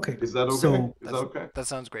 Maybe. Okay, Is that okay? so Is that okay? That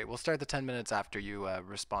sounds great. We'll start the 10 minutes after you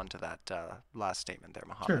respond to that last statement there,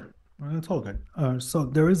 Mohammed. sure, it's all good. So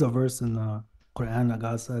there is a verse in the Quran that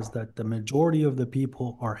God says that the majority of the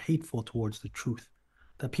people are hateful towards the truth.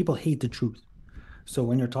 That people hate the truth. So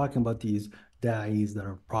when you're talking about these da'is that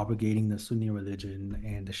are propagating the Sunni religion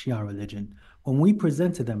and the Shia religion, when we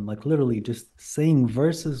present to them, like literally just saying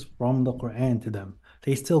verses from the Quran to them,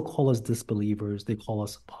 they still call us disbelievers, they call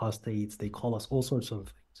us apostates, they call us all sorts of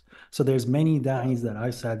things. So there's many da'is that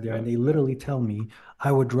I've sat there and they literally tell me,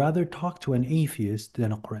 I would rather talk to an atheist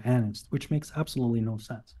than a Quranist, which makes absolutely no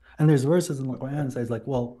sense. And there's verses in the Quran that says like,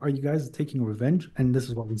 well, are you guys taking revenge? And this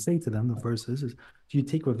is what we say to them. The verses is, do you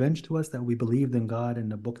take revenge to us that we believed in God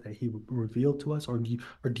and the book that He revealed to us, or do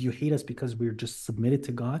you hate us because we're just submitted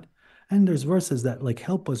to God? And there's verses that like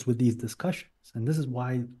help us with these discussions, and this is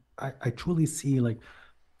why I truly see like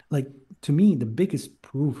to me the biggest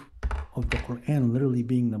proof of the Quran literally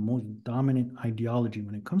being the most dominant ideology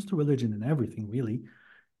when it comes to religion and everything really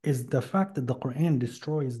is the fact that the Quran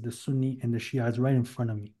destroys the Sunni and the Shias right in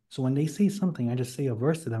front of me. So when they say something, I just say a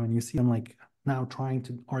verse to them, and you see them like now trying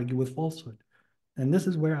to argue with falsehood. And this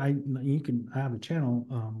is where I have a channel,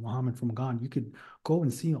 Muhammad from God. You could go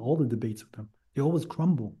and see all the debates with them. They always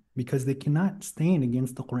crumble because they cannot stand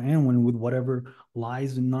against the Quran when with whatever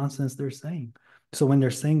lies and nonsense they're saying. So when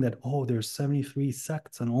they're saying that, oh, there's 73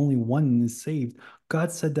 sects and only one is saved,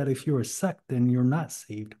 God said that if you're a sect, then you're not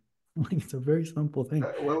saved. Like it's a very simple thing.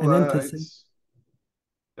 Well, And then to say, it's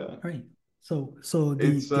yeah, right. So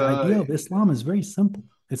it's the idea of Islam is very simple.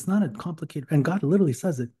 It's not a complicated, and God literally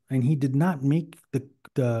says it. And He did not make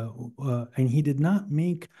and He did not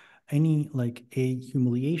make any like a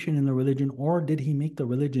humiliation in the religion, or did He make the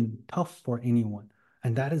religion tough for anyone?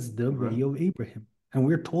 And that is the way of Abraham. And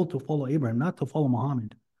we're told to follow Abraham, not to follow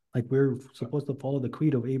Muhammad. Like we're supposed to follow the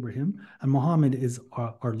creed of Abraham, and Muhammad is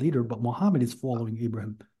our leader, but Muhammad is following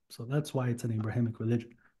Abraham. So that's why it's an Abrahamic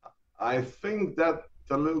religion. I think that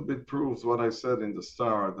a little bit proves what I said in the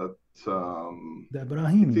start that The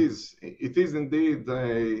Ibrahim. it is indeed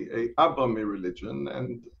a Abrahami religion,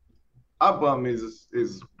 and Abraham is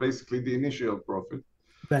basically the initial prophet.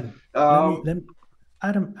 Ben, let me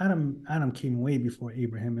Adam came way before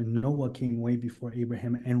Abraham, and Noah came way before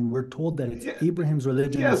Abraham, and we're told that it's Abraham's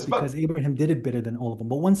religion is because Abraham did it better than all of them.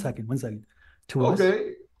 But one second. To us,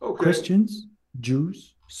 Christians,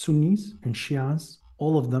 Jews, Sunnis, and Shias,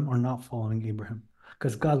 all of them are not following Abraham.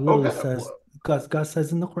 Because God literally says, God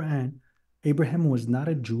says in the Quran, Abraham was not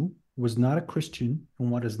a Jew, was not a Christian, and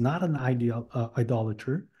was not an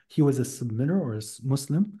idolater. He was a submitter or a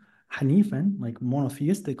Muslim, Hanifan, like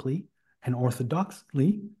monotheistically and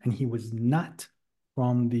orthodoxly, and he was not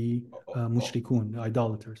from the mushrikun, the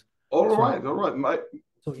idolaters. All right.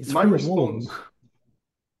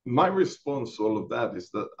 My response to all of that is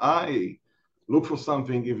that I look for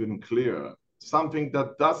something even clearer, something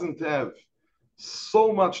that doesn't have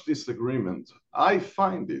so much disagreement. I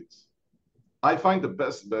find the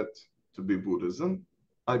best bet to be Buddhism.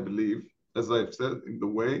 I believe, as I've said, in the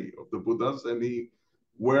way of the Buddhas,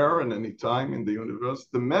 anywhere and any time in the universe,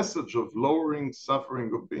 the message of lowering suffering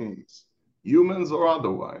of beings, humans or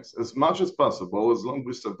otherwise, as much as possible, as long as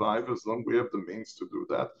we survive, as long as we have the means to do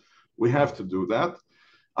that, we have to do that.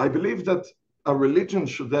 I believe that a religion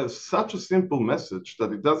should have such a simple message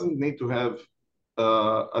that it doesn't need to have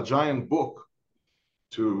a giant book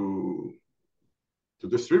to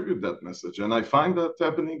distribute that message. And I find that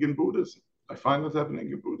happening in Buddhism.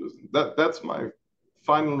 That's my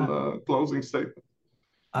final closing statement.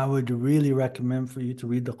 I would really recommend for you to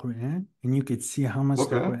read the Quran, and you could see how much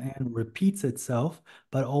the Quran repeats itself,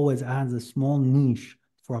 but always adds a small niche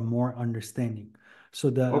for more understanding. So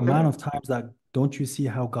the amount of times that, don't you see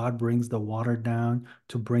how God brings the water down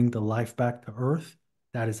to bring the life back to earth?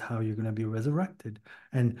 That is how you're going to be resurrected.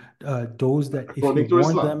 And those that, according to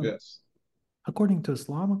Islam, yes. According to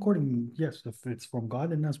Islam, yes, if it's from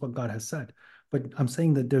God, then that's what God has said. But I'm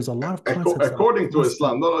saying that there's a lot of concepts. According to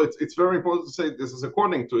Islam, no, it's very important to say this is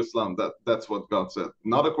according to Islam. That's what God said,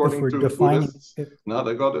 not according to Buddhists, not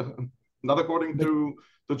according to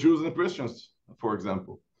the Jews and Christians, for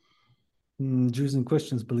example. Jews and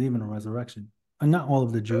Christians believe in a resurrection. Not all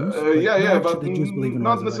of the Jews, but Yeah, actually but the Jews believe in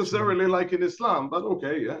not resurrection. necessarily like in Islam, but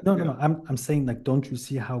okay, yeah. No, no, no. I'm saying, like, don't you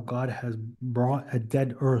see how God has brought a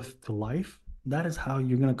dead earth to life? That is how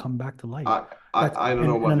you're gonna come back to life. I don't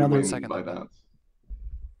know what you mean by that.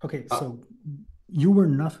 Okay, so you were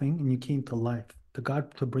nothing and you came to life. To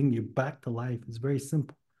God to bring you back to life is very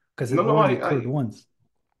simple because it already occurred once,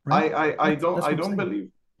 right? I don't believe.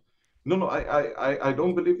 No, I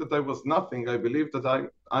don't believe that I was nothing. I believe that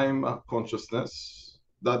I'm a consciousness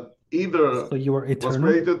that either so you were eternal?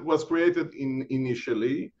 was created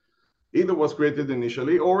initially,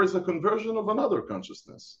 or is a conversion of another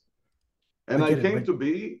consciousness. And I came to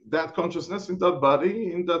be that consciousness in that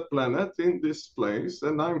body, in that planet, in this place,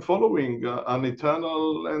 and I'm following an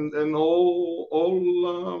eternal and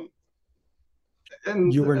all.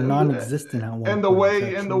 And you were non-existent at one and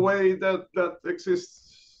point. The way that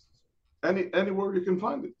exists anywhere you can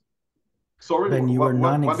find it. Sorry, then you were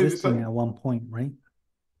what did you say? non-existing at one point, right?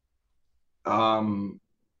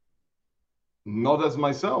 Not as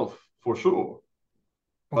myself, for sure.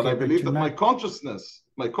 But I believe that my consciousness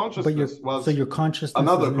was so your consciousness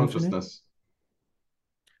another is consciousness.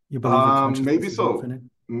 You believe your consciousness maybe is so. Infinite?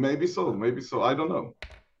 Maybe so. I don't know.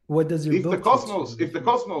 What does your book if the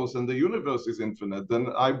cosmos and the universe is infinite, then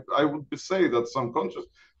I would say that some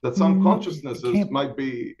consciousnesses might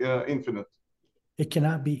be infinite. It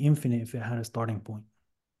cannot be infinite if it had a starting point.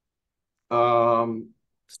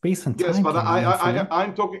 Space and time. Yes, but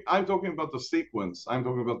I'm talking about the sequence. I'm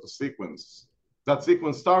talking about the sequence. That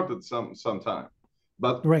sequence started sometime,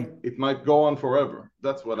 but it might go on forever.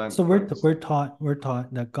 That's what I'm. So we're taught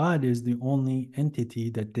that God is the only entity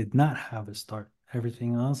that did not have a start.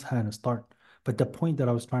 Everything else had a start. But the point that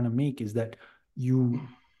I was trying to make is that you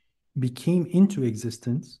became into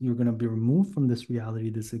existence. You're going to be removed from this reality,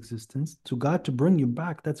 this existence, to God to bring you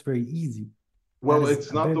back. That's very easy. Well,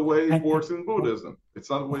 it's not the way it works in Buddhism. It's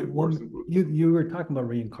not the way it works in Buddhism. You were talking about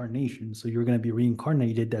reincarnation. So you're going to be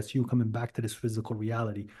reincarnated. That's you coming back to this physical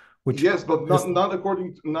reality. Which yes, but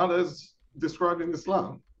not as described in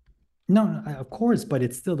Islam. No, of course, but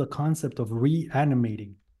it's still the concept of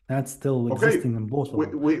reanimating. That's still existing in both of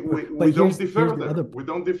them. We don't differ there. We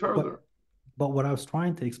don't differ there. But what I was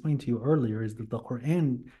trying to explain to you earlier is that the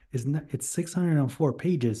Quran is not, it's 604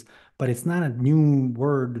 pages, but it's not a new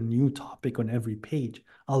word, a new topic on every page.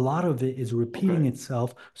 A lot of it is repeating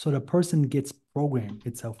itself so the person gets programmed.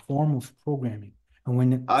 It's a form of programming. And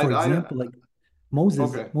when, for example, like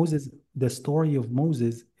Moses, the story of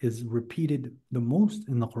Moses is repeated the most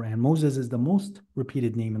in the Quran. Moses is the most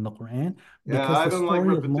repeated name in the Quran. Yeah, I don't like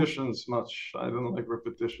repetitions much. I don't like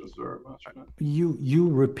repetitions very much. Man. You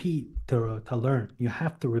repeat to learn. You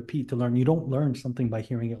have to repeat to learn. You don't learn something by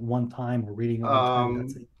hearing it one time or reading it one time.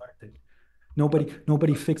 That's it.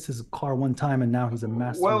 Nobody fixes a car one time and now he's a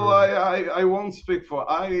master. Well, I won't speak for.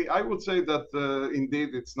 I would say that indeed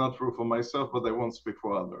it's not true for myself, but I won't speak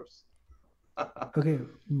for others. Okay,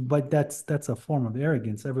 but that's a form of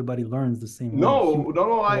arrogance. Everybody learns the same way. No,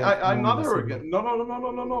 I'm not arrogant. No.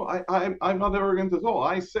 I'm not arrogant at all.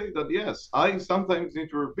 I say that yes, I sometimes need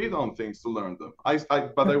to repeat on things to learn them.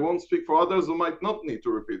 But I won't speak for others who might not need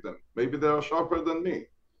to repeat them. Maybe they are sharper than me.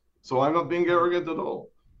 So I'm not being arrogant at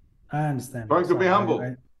all. I understand. Trying to be humble.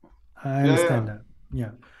 I understand that.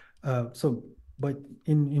 Yeah. But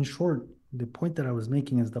in short, the point that I was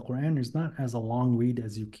making is the Quran is not as a long read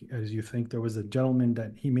as you think. There was a gentleman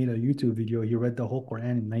that he made a YouTube video. He read the whole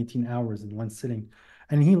Quran in 19 hours in one sitting,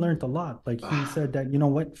 and he learned a lot. Like he said that, you know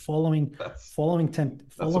what, following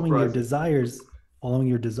your desires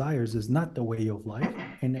is not the way of life,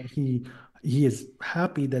 and he is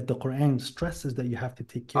happy that the Quran stresses that you have to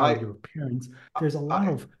take care of your appearance. There's a lot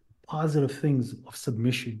of positive things of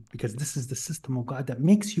submission, because this is the system of God that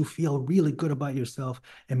makes you feel really good about yourself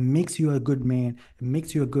and makes you a good man, it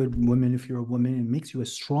makes you a good woman if you're a woman, and makes you a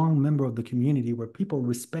strong member of the community where people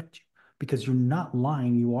respect you because you're not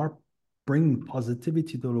lying. You are bringing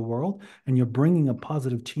positivity to the world and you're bringing a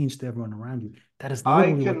positive change to everyone around you. That is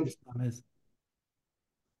literally what Islam is.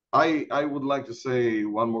 I would like to say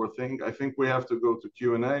one more thing. I think we have to go to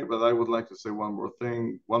Q&A, but I would like to say one more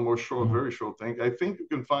thing, one more very short thing. I think you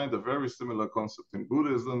can find a very similar concept in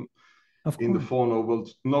Buddhism, in the Four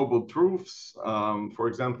Noble Truths. For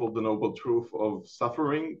example, the Noble Truth of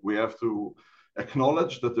suffering. We have to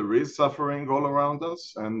acknowledge that there is suffering all around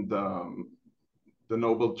us, and the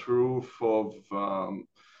Noble Truth of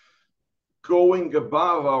going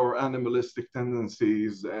above our animalistic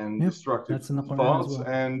tendencies and destructive thoughts,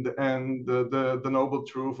 and the noble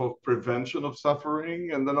truth of prevention of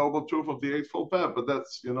suffering, and the noble truth of the Eightfold Path. But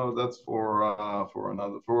that's for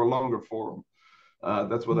a longer forum.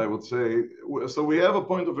 That's what I would say. So we have a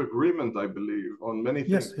point of agreement, I believe, on many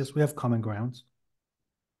things. Yes, we have common grounds.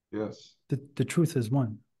 Yes. The truth is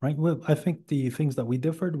one, right? Well, I think the things that we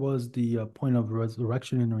differed was the point of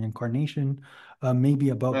resurrection and reincarnation, maybe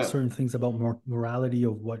about certain things about morality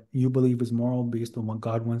of what you believe is moral based on what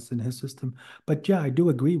God wants in His system. But yeah, I do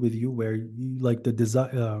agree with you where you like the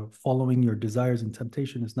desire, following your desires and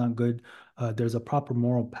temptation is not good. There's a proper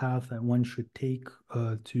moral path that one should take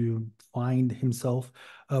to find himself.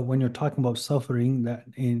 When you're talking about suffering, that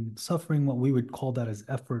in suffering, what we would call that as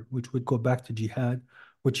effort, which would go back to jihad,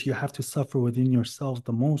 which you have to suffer within yourself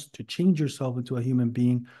the most to change yourself into a human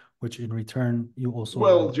being, which in return you also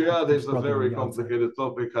well, jihad is a very complicated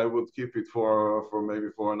topic. I would keep it for maybe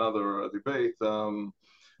for another debate.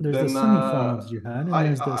 There's the Sunni form of jihad, and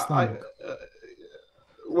there's the Islamic.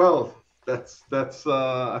 Well, that's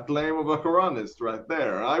a claim of a Quranist right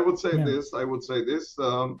there. I would say this. I would say this.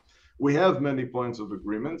 We have many points of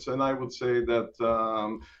agreements, and I would say that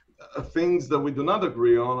things that we do not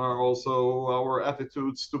agree on are also our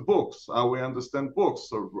attitudes to books, how we understand books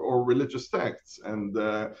or religious texts, and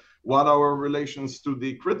what our relations to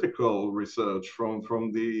the critical research from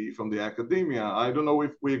the academia. I don't know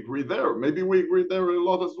if we agree there. Maybe we agree there a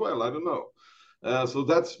lot as well. I don't know. So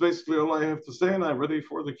that's basically all I have to say, and I'm ready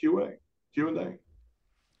for the Q&A.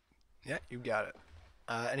 Yeah, you got it.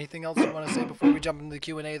 Anything else you want to say before we jump into the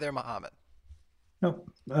Q&A there, Mohammed? No,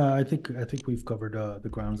 I think we've covered the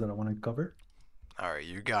grounds that I want to cover. All right,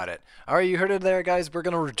 you got it. All right, you heard it there, guys. We're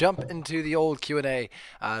going to jump into the old Q&A.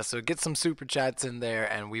 So get some super chats in there,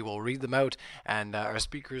 and we will read them out, and our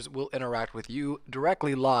speakers will interact with you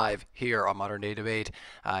directly live here on Modern Day Debate.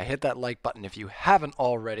 Hit that like button if you haven't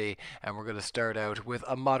already, and we're going to start out with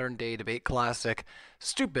a Modern Day Debate classic,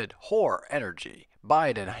 Stupid Whore Energy.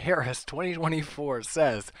 Biden Harris 2024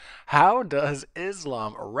 says, how does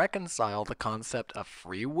Islam reconcile the concept of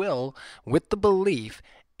free will with the belief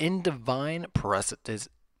in divine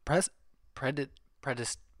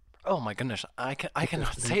oh my goodness, I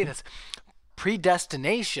cannot say this.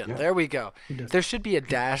 Predestination. Yeah. There we go. There should be a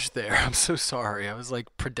dash there. I'm so sorry. I was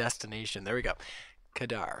like predestination. There we go.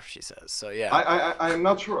 Kadar, she says. So yeah. I'm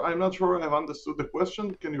not sure I've understood the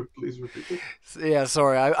question. Can you please repeat it? Yeah,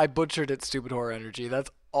 sorry. I butchered it. Stupid whore energy. That's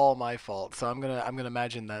all my fault. So I'm gonna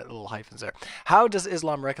imagine that little hyphens there. How does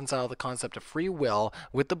Islam reconcile the concept of free will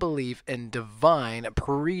with the belief in divine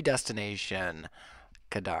predestination?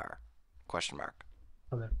 Kadar? Question mark.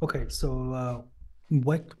 Okay. So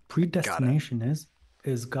what predestination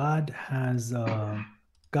is God has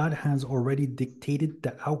already dictated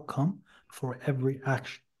the outcome for every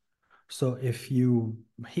action. So if you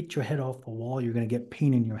hit your head off the wall, you're going to get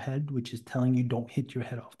pain in your head, which is telling you don't hit your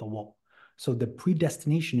head off the wall. So the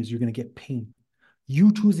predestination is you're going to get pain.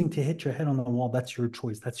 You choosing to hit your head on the wall, that's your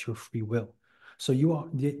choice. That's your free will. So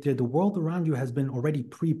the world around you has been already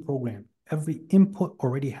pre-programmed. Every input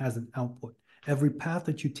already has an output. Every path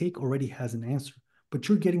that you take already has an answer, but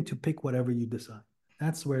you're getting to pick whatever you decide.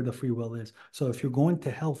 That's where the free will is. So if you're going to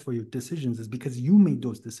hell for your decisions, it's because you made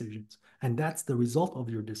those decisions. And that's the result of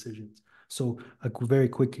your decisions. So a very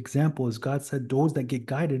quick example is God said those that get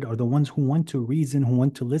guided are the ones who want to reason, who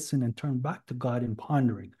want to listen and turn back to God in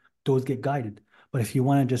pondering. Those get guided. But if you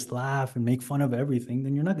want to just laugh and make fun of everything,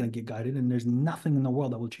 then you're not going to get guided. And there's nothing in the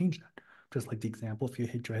world that will change that. Just like the example, if you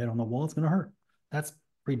hit your head on the wall, it's going to hurt. That's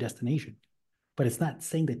predestination. But it's not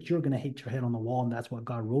saying that you're going to hit your head on the wall and that's what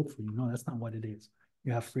God wrote for you. No, that's not what it is.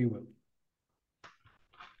 You have free will.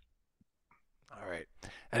 All right.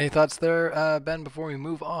 Any thoughts there, Ben, before we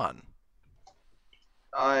move on?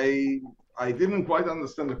 I didn't quite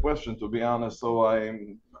understand the question, to be honest, so I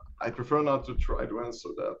prefer not to try to answer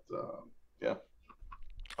that. Yeah.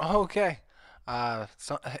 Okay. I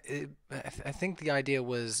think the idea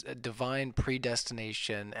was divine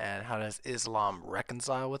predestination and how does Islam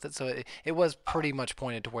reconcile with it. So it was pretty much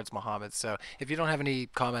pointed towards Muhammad. So if you don't have any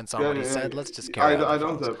comments on what he said, let's just carry on. I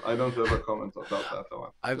don't have a comment about that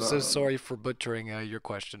one. I'm so sorry for butchering your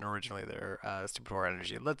question originally there, Stupid Whore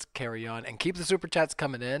Energy. Let's carry on and keep the super chats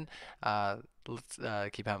coming in. Let's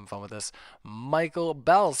keep having fun with this. Michael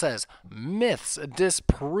Bell says, myths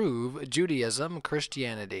disprove Judaism,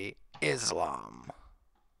 Christianity, Islam.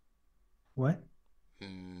 What?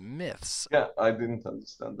 Myths. Yeah, I didn't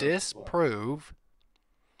understand that. Disprove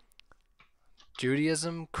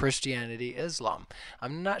Judaism, Christianity, Islam.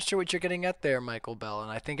 I'm not sure what you're getting at there, Michael Bell, and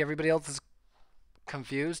I think everybody else is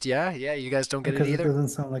Confused? Yeah, yeah. You guys don't get it Because it either? doesn't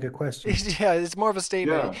sound like a question. Yeah, it's more of a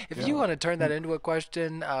statement. Yeah, If you yeah. want to turn that into a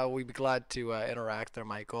question, we'd be glad to interact there,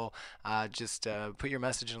 Michael. Just put your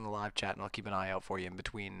message in the live chat, and I'll keep an eye out for you in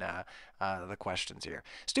between the questions here.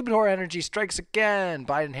 Stupid Horror Energy strikes again.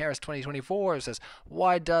 Biden Harris 2024 says,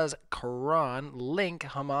 why does Quran link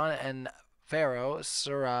Haman and Pharaoh,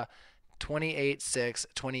 Surah 28:6,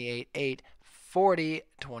 28:8, 40,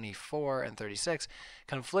 24, and 36,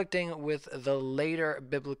 conflicting with the later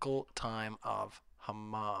biblical time of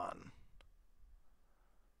Haman?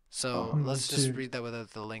 So let's just To read that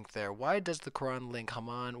without the link there. Why does the Quran link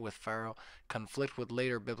Haman with Pharaoh, conflict with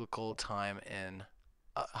later biblical time in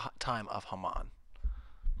time of Haman?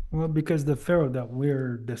 Well, because the Pharaoh that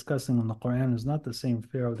we're discussing in the Quran is not the same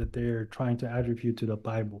Pharaoh that they're trying to attribute to the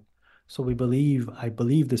Bible. So I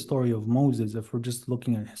believe the story of Moses, if we're just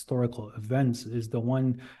looking at historical events, is the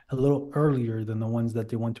one a little earlier than the ones that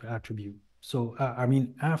they want to attribute. So, I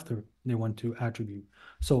mean, after they want to attribute.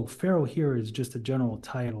 So, Pharaoh here is just a general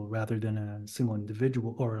title rather than a single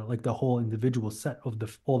individual or like the whole individual set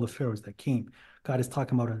of all the pharaohs that came. God is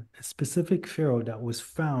talking about a specific Pharaoh that was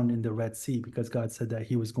found in the Red Sea because God said that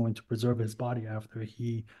he was going to preserve his body after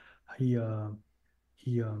he he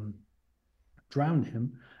drowned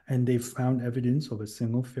him. And they found evidence of a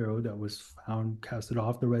single Pharaoh that was found casted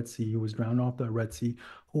off the Red Sea, who was drowned off the Red Sea,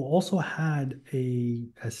 who also had a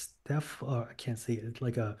staff, I can't say it,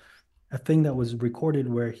 like a thing that was recorded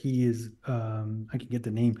where he is I can get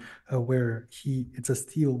the name where it's a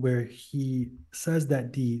stele where he says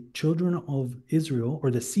that the children of Israel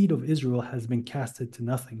or the seed of Israel has been casted to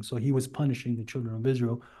nothing, so he was punishing the children of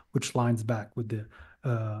Israel, which lines back with the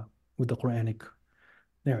Quranic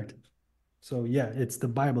narrative. So yeah, it's the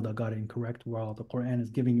Bible that got it incorrect, while the Quran is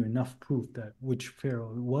giving you enough proof that which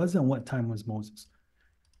Pharaoh it was and what time was Moses.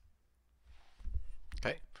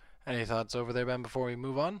 Okay. Any thoughts over there, Ben, before we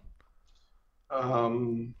move on?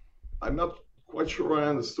 I'm not quite sure I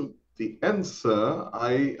understood the answer.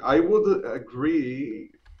 I would agree.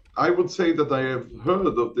 I would say that I have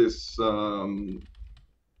heard of this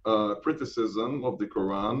criticism of the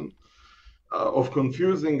Quran of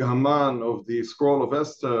confusing Haman of the Scroll of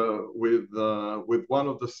Esther with one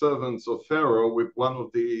of the servants of Pharaoh, with one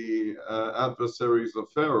of the adversaries of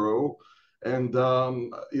Pharaoh. And I'm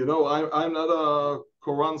not a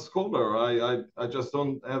Quran scholar. I just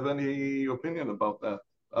don't have any opinion about that.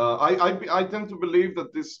 I tend to believe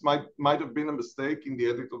that this might have been a mistake in the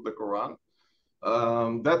edit of the Quran.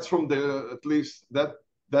 That's from the at least that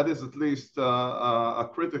is at least a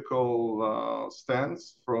critical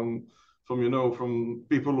stance from from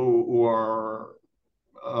people who are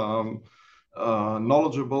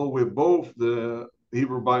knowledgeable with both the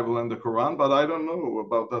Hebrew Bible and the Quran, but I don't know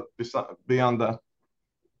about that beyond that.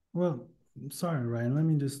 Well, sorry, Ryan, let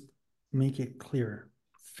me just make it clear.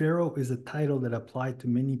 Pharaoh is a title that applied to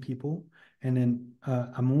many people. And then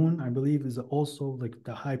Amun, I believe, is also like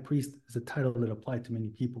the high priest is a title that applied to many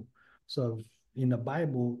people. So in the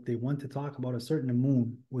Bible, they want to talk about a certain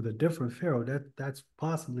Amun with a different Pharaoh. That's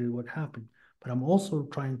possibly what happened. But I'm also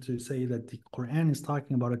trying to say that the Quran is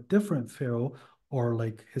talking about a different Pharaoh, or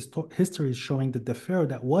like history is showing that the Pharaoh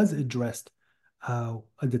that was addressed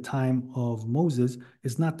at the time of Moses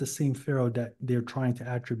is not the same Pharaoh that they're trying to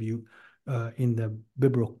attribute in the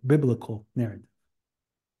biblical narrative.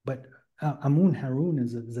 But Amun Harun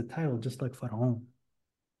is a title just like Pharaoh.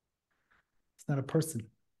 It's not a person.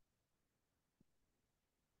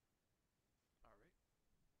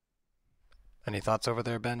 Any thoughts over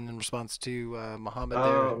there, Ben, in response to Muhammad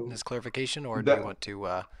there and his clarification, or do you want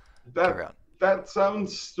to carry on? That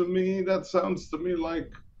sounds to me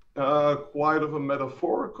like quite of a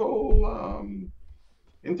metaphorical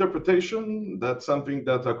interpretation. That's something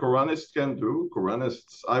that a Quranist can do.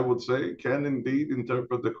 Quranists, I would say, can indeed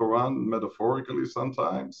interpret the Quran metaphorically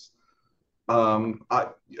sometimes. I'm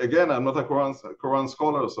not a Quran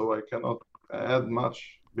scholar, so I cannot add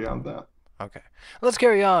much beyond that. Okay, let's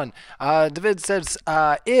carry on. David says,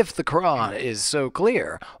 if the Quran is so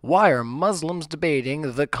clear, why are Muslims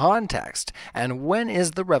debating the context? And when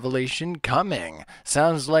is the revelation coming?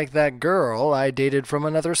 Sounds like that girl I dated from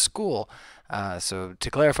another school. So to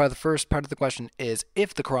clarify, the first part of the question is,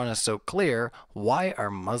 if the Quran is so clear, why are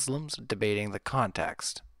Muslims debating the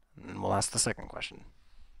context? And we'll ask the second question.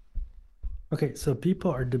 Okay, so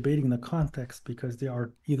people are debating the context because they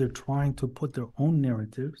are either trying to put their own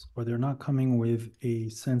narratives or they're not coming with a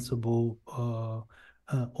sensible,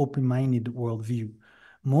 open-minded worldview.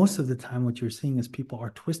 Most of the time, what you're seeing is people are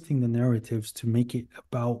twisting the narratives to make it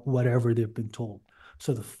about whatever they've been told.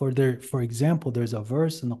 So for example, there's a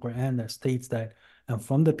verse in the Quran that states that, and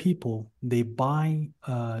from the people, they buy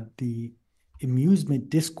the amusement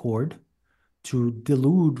discord to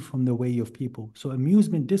delude from the way of people. So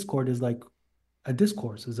amusement discord is like a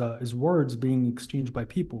discourse, is words being exchanged by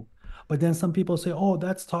people. But then some people say, oh,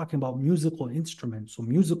 that's talking about musical instruments. So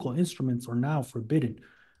musical instruments are now forbidden.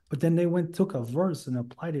 But then they took a verse and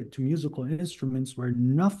applied it to musical instruments where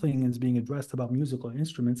nothing is being addressed about musical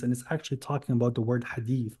instruments. And it's actually talking about the word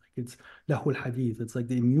hadith. Like it's lahul hadith. It's like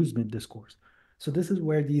the amusement discourse. So this is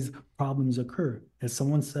where these problems occur. As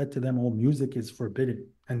someone said to them, oh, music is forbidden.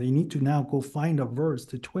 And they need to now go find a verse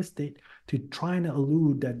to twist it to try and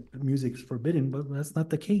allude that music is forbidden, but that's not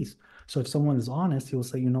the case. So if someone is honest, he'll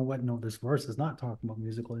say, you know what? No, this verse is not talking about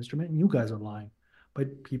musical instrument, and you guys are lying.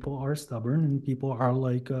 But people are stubborn, and people are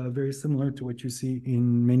like very similar to what you see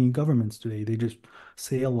in many governments today. They just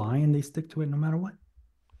say a lie and they stick to it no matter what.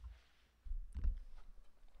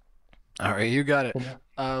 All right, you got it.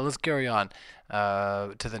 Let's carry on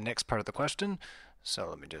to the next part of the question. So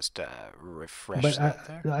let me just refresh that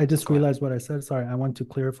there. I just realized what I said. Sorry, I want to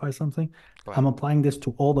clarify something. I'm applying this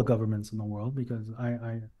to all the governments in the world because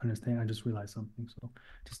I understand. I just realized something. So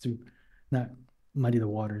just to not muddy the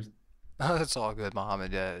waters. Oh, that's all good,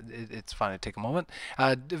 Mohammed. It's fine to take a moment.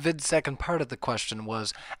 Vid's second part of the question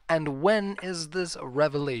was, and when is this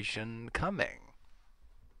revelation coming?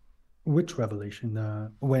 Which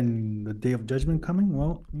revelation? When the day of judgment coming?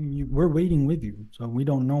 Well, we're waiting with you. So we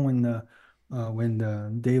don't know when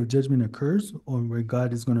the day of judgment occurs or where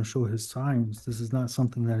God is going to show his signs. This is not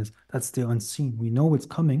something that's still unseen. We know it's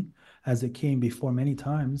coming as it came before many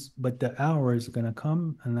times, but the hour is going to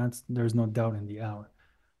come, and there's no doubt in the hour.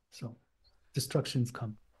 So destructions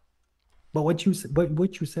come. But what you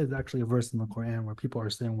said is actually a verse in the Quran where people are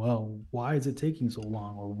saying, well, why is it taking so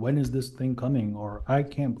long? Or when is this thing coming? Or I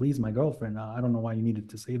can't please my girlfriend. I don't know why you needed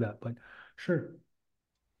to say that, but sure.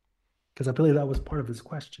 Because I believe that was part of his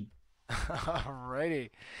question. Alrighty,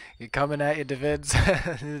 you're coming at you, Davids.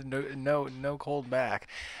 no cold back.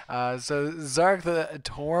 So Zark the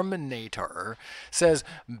Torminator says,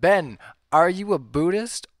 Ben, are you a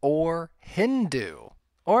Buddhist or Hindu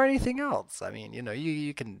or anything else? I mean,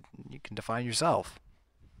 you can define yourself.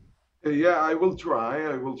 Yeah, I will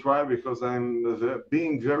try. I will try because I'm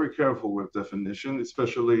being very careful with definition,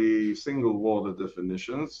 especially single word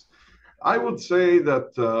definitions. I would say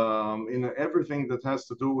that in everything that has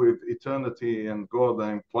to do with eternity and God,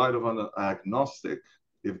 I'm quite of an agnostic,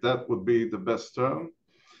 if that would be the best term.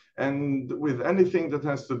 And with anything that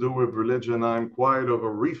has to do with religion, I'm quite of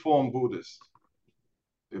a Reform Buddhist,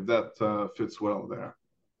 if that fits well there.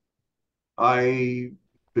 I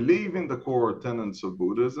believe in the core tenets of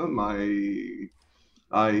Buddhism.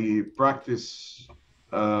 I practice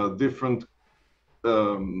different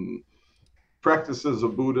practices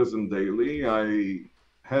of Buddhism daily. I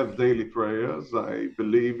have daily prayers. I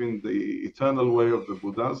believe in the eternal way of the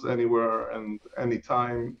Buddhas anywhere and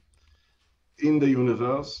anytime in the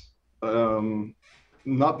universe.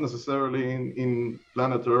 Not necessarily in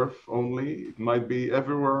planet Earth only. It might be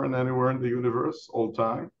everywhere and anywhere in the universe all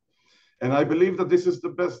time. And I believe that this is the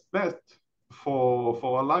best bet for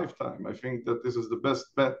a lifetime. I think that this is the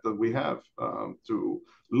best bet that we have to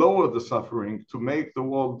lower the suffering, to make the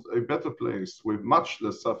world a better place with much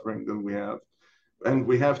less suffering than we have. And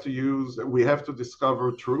we have to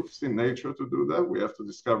discover truths in nature to do that. We have to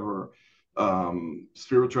discover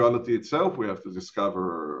spirituality itself. We have to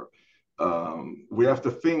discover, we have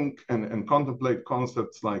to think and contemplate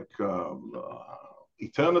concepts like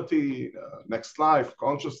eternity, next life,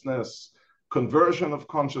 consciousness, conversion of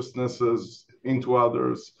consciousnesses into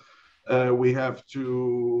others. We have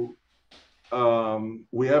to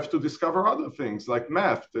discover other things like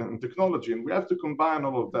math and technology, and we have to combine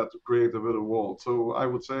all of that to create a better world. So I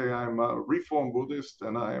would say I'm a Reform Buddhist,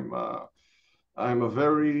 and I'm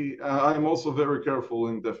also very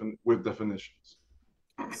careful with definitions.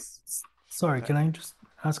 Sorry, can I just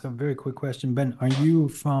ask a very quick question, Ben? Are you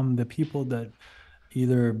from the people that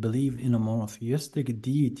either believe in a monotheistic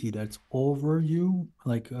deity that's over you,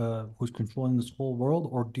 like who's controlling this whole world,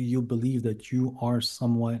 or do you believe that you are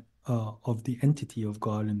somewhat of the entity of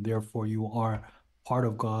God and therefore you are part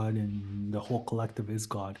of God and the whole collective is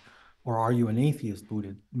God? Or are you an atheist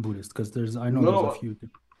Buddhist? Because I know there's a few.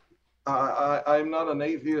 I'm not an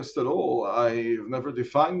atheist at all. I've never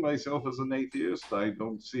defined myself as an atheist. I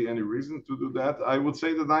don't see any reason to do that. I would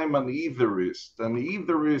say that I'm an eitherist. An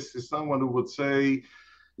eitherist is someone who would say,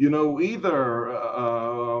 either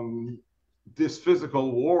this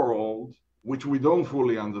physical world, which we don't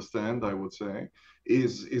fully understand, I would say,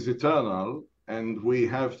 is eternal, and we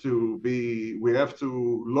have to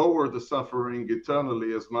lower the suffering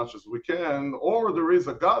eternally as much as we can, or there is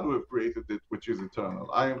a God who have created it, which is eternal.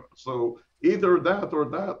 So either that or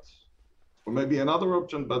that. or maybe another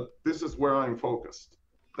option, but this is where I'm focused.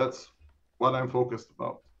 That's what I'm focused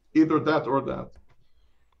about. Either that or that.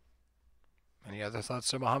 Any other thoughts,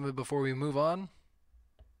 Sir Mohammed, before we move on,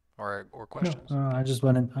 or No, questions? I just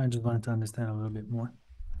wanted to understand a little bit more.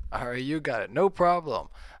 All right, you got it. No problem.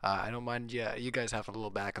 I don't mind. Yeah, you guys have a little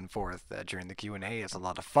back and forth during the Q&A. It's a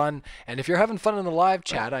lot of fun. And if you're having fun in the live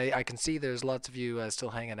chat, I can see there's lots of you still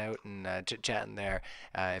hanging out and chit-chatting there.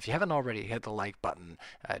 If you haven't already, hit the like button.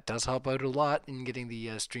 It does help out a lot in getting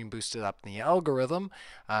the stream boosted up in the algorithm.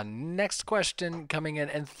 Next question coming in,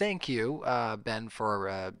 and thank you, Ben,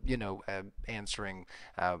 for answering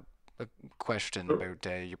a question about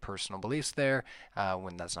your personal beliefs there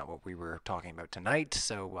when that's not what we were talking about tonight.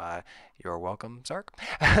 So you're welcome, Sark.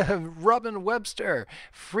 Robin Webster,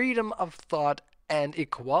 freedom of thought and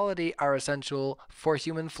equality are essential for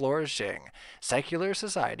human flourishing. Secular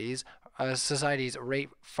societies rate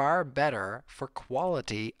far better for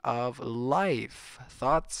quality of life.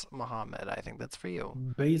 Thoughts, Mohammed? I think that's for you.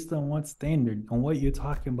 Based on what standard? On what you're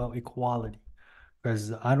talking about equality?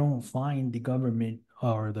 Because I don't find the government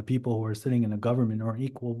or the people who are sitting in the government are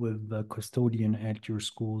equal with the custodian at your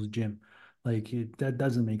school's gym. That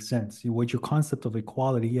doesn't make sense. What your concept of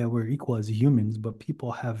equality, yeah, we're equal as humans, but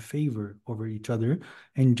people have favor over each other,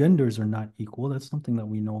 and genders are not equal. That's something that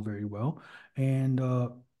we know very well. And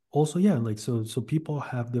also, yeah, so people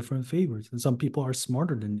have different favors, and some people are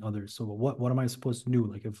smarter than others. So what am I supposed to do?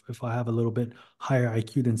 Like if I have a little bit higher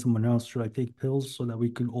IQ than someone else, should I take pills so that we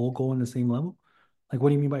can all go in the same level? Like, what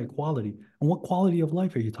do you mean by equality? And what quality of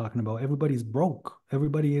life are you talking about? Everybody's broke.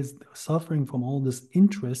 Everybody is suffering from all this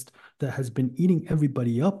interest that has been eating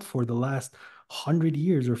everybody up for the last 100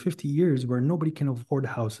 years or 50 years, where nobody can afford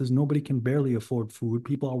houses, nobody can barely afford food.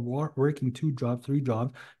 People are working 2 jobs, 3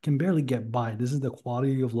 jobs, can barely get by. This is the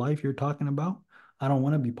quality of life you're talking about? I don't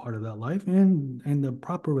want to be part of that life. And the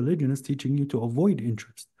proper religion is teaching you to avoid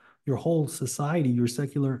interest. Your whole society, your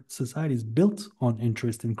secular society is built on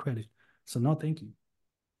interest and credit. So no, thank you.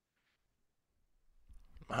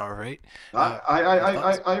 All right.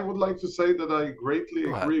 I would like to say that I greatly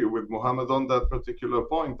Go ahead. agree with Mohammed on that particular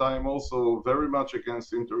point. I am also very much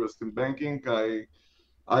against interest in banking.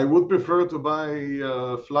 I would prefer to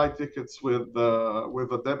buy flight tickets with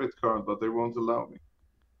a debit card, but they won't allow me.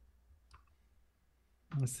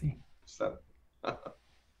 I see. Sad.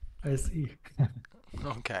 I see.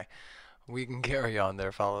 Okay. We can carry on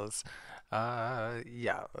there, fellas.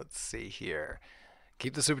 Yeah, let's see here.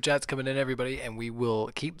 Keep the super chats coming in, everybody, and we will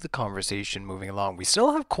keep the conversation moving along. We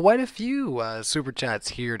still have quite a few super chats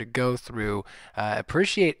here to go through.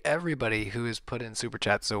 Appreciate everybody who has put in super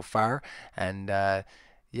chats so far, and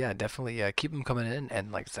yeah, definitely keep them coming in.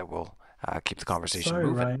 And like I said, we'll keep the conversation Sorry,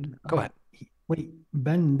 moving. Ryan. Go ahead. Wait,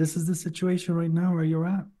 Ben, this is the situation right now where you're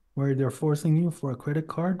at, where they're forcing you for a credit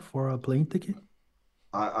card for a plane ticket?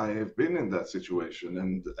 I have been in that situation,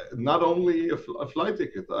 and not only a flight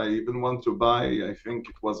ticket. I even want to buy. I think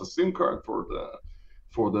it was a SIM card for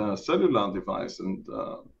the cellular device, and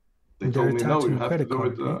they They're told me no, you attaching a have to credit do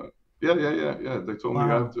card, it. right? Yeah. They told me you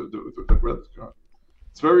Wow. have to do it with the credit card.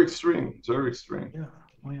 It's very extreme. It's very extreme. Yeah.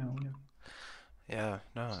 Oh, yeah. Yeah,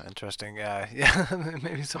 no, interesting. Yeah,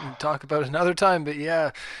 maybe something to talk about another time. But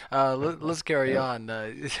yeah, let's carry on.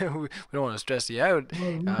 We don't want to stress you out.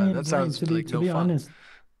 Well, That sounds to be like to no be fun. honest,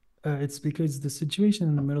 it's because the situation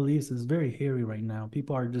in the Middle East is very hairy right now.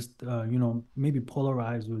 People are just maybe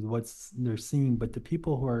polarized with what's they're seeing, but the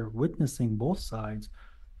people who are witnessing both sides,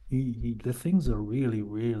 the things are really,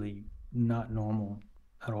 really not normal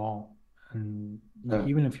at all. And like Yeah.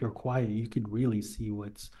 even if you're quiet, you could really see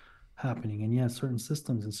what's happening. And yeah, certain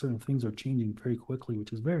systems and certain things are changing very quickly,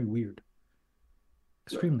 which is very weird.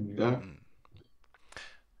 Extremely weird. Yeah.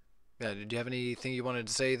 Yeah, did you have anything you wanted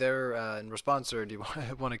to say there in response, or do you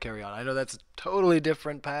want to carry on? I know that's a totally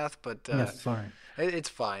different path, but Yes, sorry. it's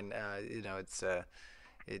fine.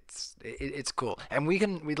 It's cool, and we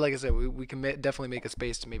like I said, we can definitely make a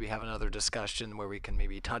space to maybe have another discussion where we can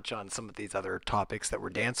maybe touch on some of these other topics that we're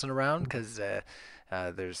dancing around, because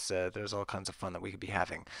there's all kinds of fun that we could be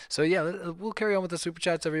having. So yeah, we'll carry on with the super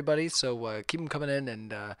chats, everybody. So keep them coming in,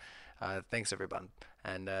 and thanks everyone,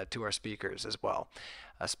 and to our speakers as well,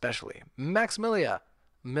 especially Maximiliano,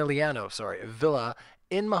 Villa.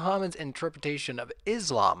 In Muhammad's interpretation of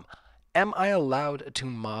Islam, am I allowed to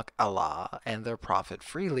mock Allah and their prophet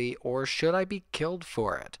freely, or should I be killed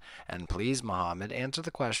for it? And please, Muhammad, answer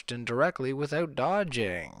the question directly without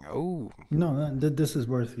dodging. Oh. No, this is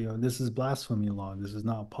worth this is blasphemy law. This is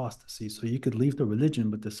not apostasy. So you could leave the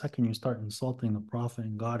religion, but the second you start insulting the prophet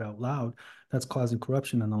and God out loud, that's causing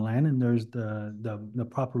corruption in the land, and there's the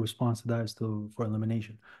proper response to that is for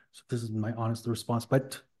elimination. So this is my honest response.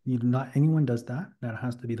 But Not anyone does that. That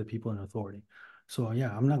has to be the people in authority. So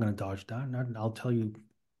yeah, I'm not gonna dodge that. I'll tell you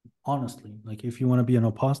honestly, like if you want to be an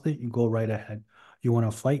apostate, you go right ahead. You want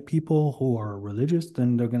to fight people who are religious,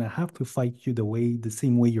 then they're gonna have to fight you the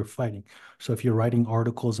same way you're fighting. So if you're writing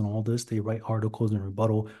articles and all this, they write articles in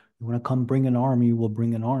rebuttal. You want to come bring an army, we'll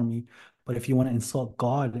bring an army. But if you want to insult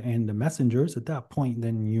God and the messengers, at that point,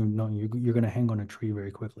 then you know you're gonna hang on a tree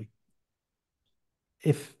very quickly.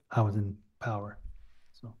 If I was in power.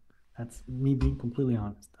 So that's me being completely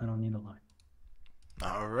honest. I don't need a lie.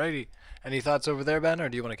 Alrighty. Any thoughts over there, Ben, or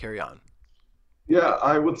do you want to carry on? Yeah,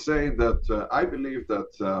 I would say that I believe that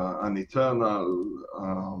an eternal,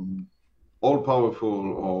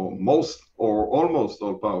 all-powerful, or most, or almost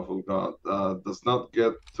all-powerful God does not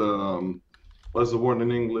get, what is the word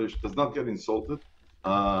in English? Does not get insulted.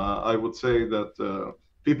 I would say that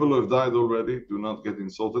people who have died already do not get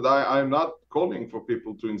insulted. I'm not calling for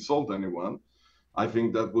people to insult anyone. I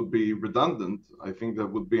think that would be redundant. I think that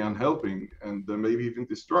would be unhelping and maybe even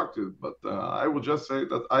destructive. But I would just say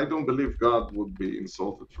that I don't believe God would be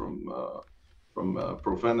insulted from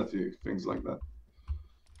profanity, things like that.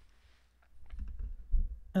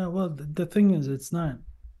 Well, the thing is, it's not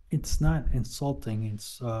insulting.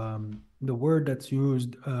 It's the word that's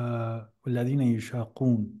used, وَالَّذِينَ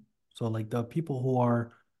يُشَاقُونَ. So like the people who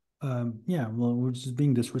are, yeah, well, we're just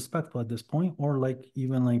being disrespectful at this point, or like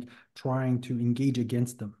even like trying to engage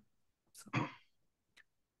against them. So.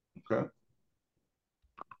 Okay.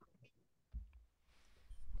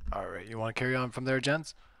 All right, you want to carry on from there,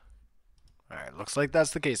 gents? All right, looks like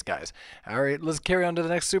that's the case, guys. All right, let's carry on to the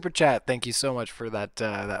next super chat. Thank you so much for that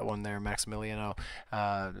that one there, Maximiliano.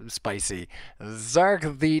 Spicy.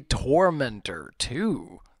 Zark the Tormentor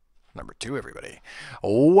 2. Number 2, everybody.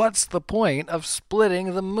 What's the point of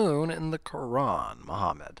splitting the moon in the Quran,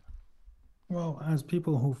 Muhammad? Well, as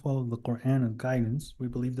people who follow the Quran and guidance, we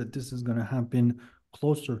believe that this is going to happen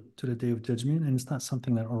closer to the Day of Judgment, and it's not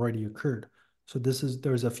something that already occurred. So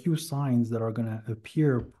there's a few signs that are going to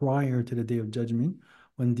appear prior to the Day of Judgment.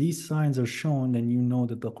 When these signs are shown, then you know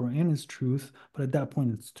that the Quran is truth, but at that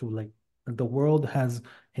point it's too late. The world has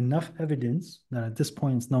enough evidence that at this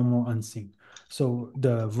point it's no more unseen. So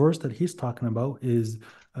the verse that he's talking about is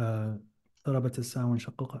so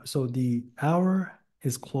the hour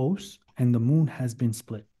is close and the moon has been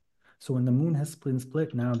split. So when the moon has been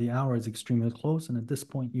split, now the hour is extremely close, and at this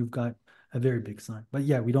point you've got a very big sign. But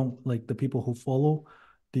yeah, we don't, like the people who follow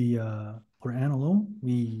the Quran alone,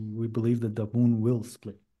 we believe that the moon will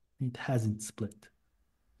split. It hasn't split.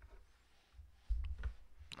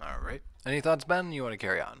 All right. Any thoughts, Ben? You want to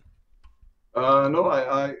carry on? No,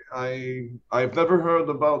 I've never heard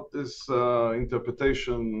about this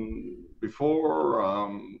interpretation before.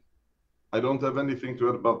 I don't have anything to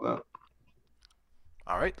add about that.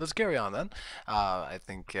 All right, let's carry on then. I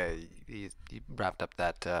think you wrapped up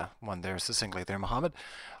that one there succinctly there, Muhammad.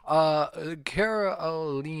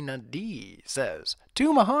 Carolina D says,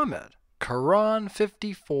 to Muhammad, Quran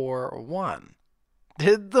 54:1.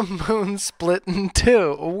 Did the moon split in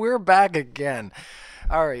two? We're back again.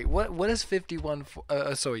 All right, what is 51?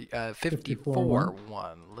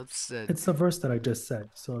 54:1. Let's. It's the verse that I just said.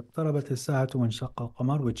 So,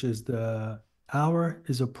 which is the hour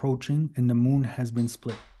is approaching and the moon has been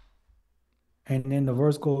split. And then the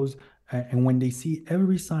verse goes, and when they see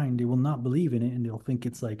every sign, they will not believe in it, and they'll think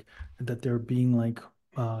it's like that they're being like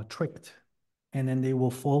tricked. And then they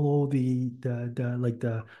will follow the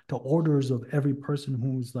orders of every person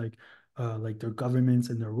who's like their governments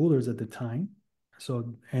and their rulers at the time.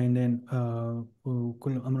 So and then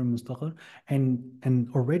and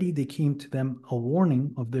already they came to them a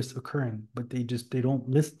warning of this occurring, but they don't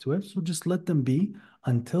listen to it. So just let them be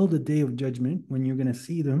until the Day of Judgment, when you're gonna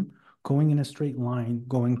see them going in a straight line,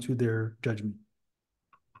 going to their judgment.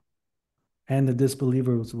 And the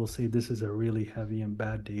disbelievers will say, this is a really heavy and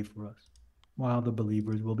bad day for us, while the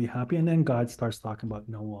believers will be happy. And then God starts talking about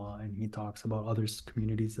Noah, and he talks about other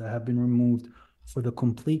communities that have been removed for the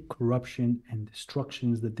complete corruption and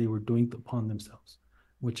destructions that they were doing upon themselves,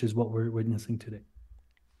 which is what we're witnessing today.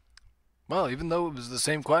 Well, even though it was the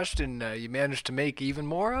same question, you managed to make even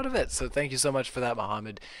more out of it. So thank you so much for that,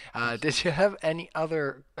 Muhammad. Did you have any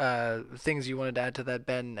other things you wanted to add to that,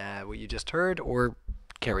 Ben, what you just heard, or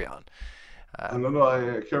carry on? No,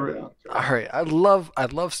 I carry on. All right, I'd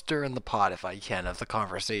love stirring the pot if I can of the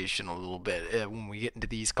conversation a little bit when we get into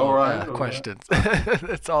these questions.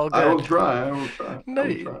 It's all good. I will try. No,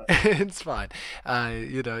 it's fine.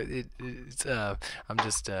 It's I'm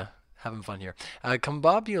just Having fun here.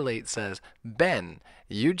 Combobulate says, Ben,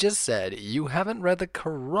 you just said you haven't read the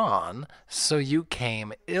Quran, so you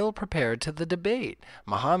came ill prepared to the debate.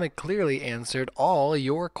 Muhammad clearly answered all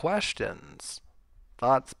your questions.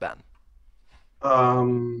 Thoughts, Ben?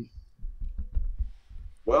 Um,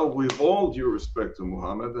 well, with all due respect to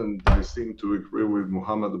Muhammad, and I seem to agree with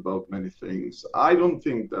Muhammad about many things, I don't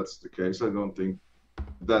think that's the case. I don't think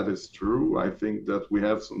that is true. I think that we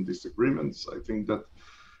have some disagreements. I think that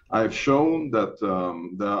I've shown that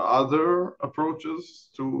there are other approaches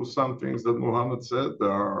to some things that Muhammad said.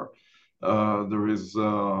 There is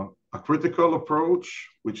a critical approach,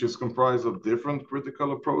 which is comprised of different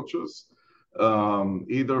critical approaches,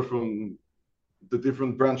 either from the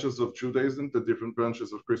different branches of Judaism, the different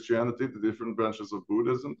branches of Christianity, the different branches of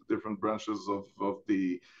Buddhism, the different branches of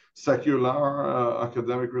the secular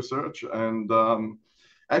academic research. And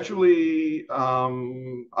actually,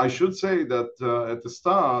 I should say that at the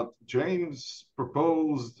start, James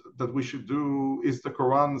proposed that we should do, is the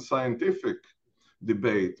Quran scientific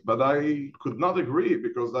debate? But I could not agree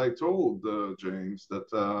because I told James that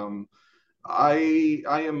I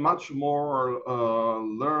am much more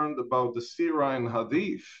learned about the Sirah and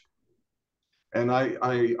Hadith. And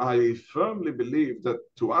I firmly believe that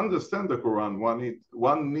to understand the Quran,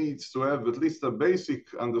 one needs to have at least a basic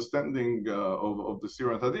understanding of the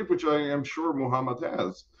Sirah and Hadith, which I am sure Muhammad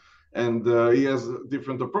has. And he has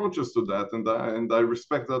different approaches to that, and I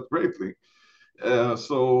respect that greatly.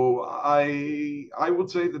 So I would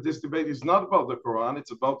say that this debate is not about the Quran,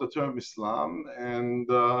 it's about the term Islam. And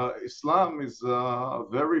Islam is a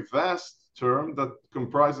very vast term that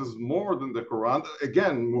comprises more than the Quran.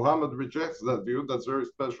 Again, Muhammad rejects that view. That's very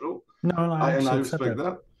special. No, I And I accept respect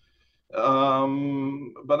that.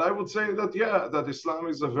 But I would say that, yeah, that Islam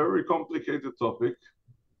is a very complicated topic.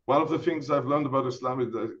 One of the things I've learned about Islam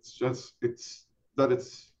is that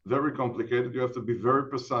it's very complicated. You have to be very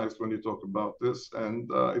precise when you talk about this. And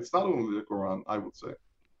it's not only the Quran, I would say.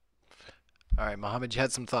 All right, Muhammad, you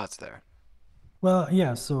had some thoughts there. Well,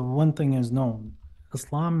 yeah, so one thing is known.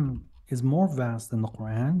 Islam is more vast than the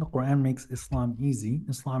Quran. The Quran makes Islam easy.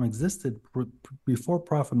 Islam existed before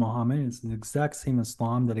Prophet Muhammad. It's the exact same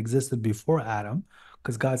Islam that existed before Adam,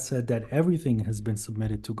 because God said that everything has been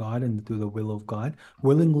submitted to God and through the will of God,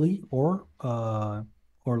 willingly or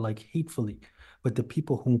like hatefully. But the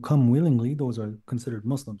people who come willingly, those are considered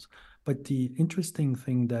Muslims. But the interesting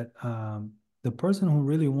thing that the person who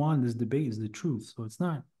really won this debate is the truth. So it's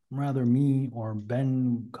not rather me or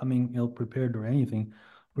Ben coming ill-prepared or anything.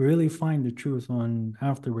 We really find the truth on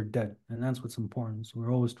after we're dead, and that's what's important. So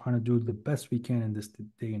we're always trying to do the best we can in this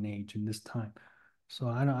day and age, in this time. So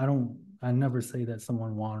I never say that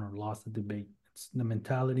someone won or lost the debate. It's the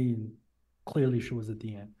mentality clearly shows at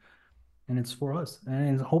the end. And it's for us.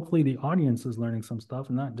 And hopefully the audience is learning some stuff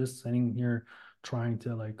and not just sitting here trying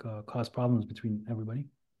to like cause problems between everybody.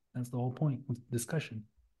 That's the whole point with discussion.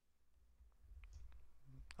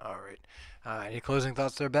 All right. Any closing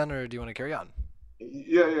thoughts there, Ben, or do you want to carry on?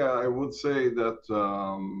 Yeah, I would say that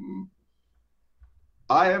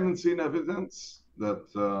I haven't seen evidence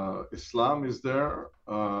that Islam is there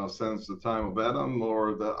since the time of Adam,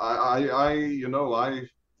 or that I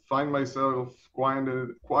find myself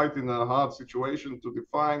quite in a hard situation to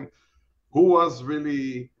define who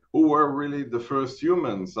were really the first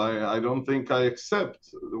humans. I don't think I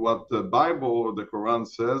accept what the Bible or the Quran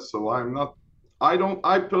says, so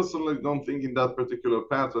I personally don't think in that particular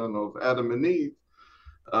pattern of Adam and Eve.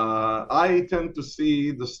 I tend to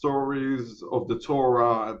see the stories of the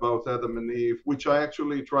Torah about Adam and Eve, which I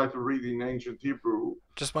actually try to read in ancient Hebrew.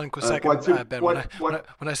 Just one quick second, Ben. When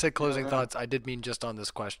I said closing thoughts, I did mean just on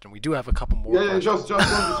this question. We do have a couple more. Yeah, just on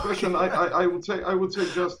this question, I would say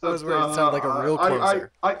just that. That was where it sounded like a real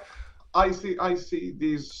closer. I see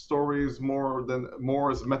these stories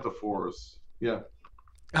more as metaphors. Yeah.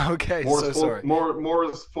 Okay, sorry. More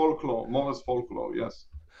as folklore. Yes.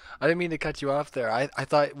 I didn't mean to cut you off there. I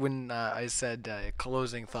thought when I said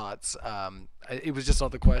closing thoughts, it was just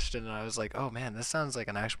on the question, and I was like, oh man, this sounds like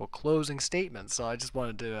an actual closing statement. So I just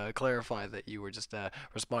wanted to clarify that you were just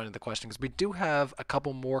responding to the question, because we do have a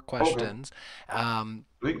couple more questions. Okay.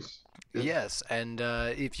 Please. Yes, and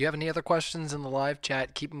if you have any other questions in the live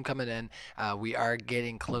chat, keep them coming in. We are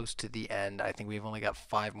getting close to the end. I think we've only got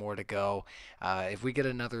 5 more to go. If we get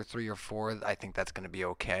another 3 or 4, I think that's going to be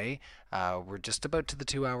okay. We're just about to the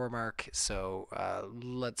 2-hour mark, so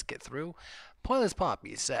let's get through. Pointless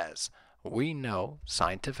Poppy says, we know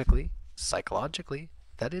scientifically, psychologically,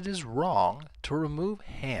 that it is wrong to remove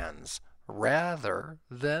hands rather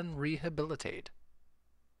than rehabilitate.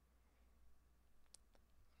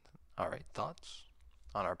 All right, thoughts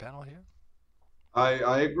on our panel here?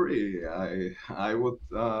 I agree. I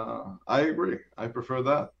agree. I prefer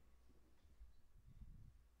that.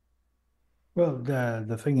 Well,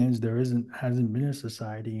 the thing is, there hasn't been a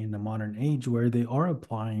society in the modern age where they are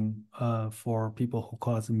applying for people who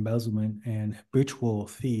cause embezzlement and habitual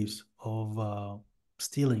thieves of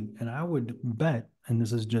stealing. And I would bet, and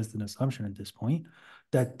this is just an assumption at this point,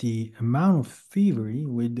 that the amount of thievery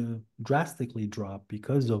would drastically drop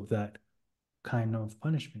because of that kind of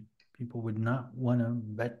punishment. People would not want to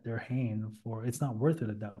bet their hand for it's not worth it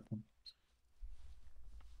at that point.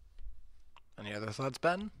 Any other thoughts,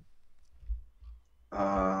 Ben?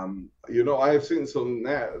 I have seen some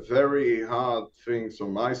very hard things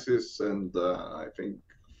from ISIS and I think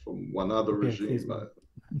from one other Okay, please, regime.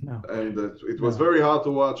 no, And it was no. very hard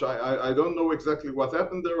to watch. I don't know exactly what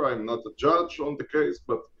happened there. I'm not a judge on the case,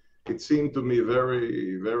 but it seemed to me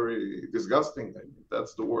very, very disgusting.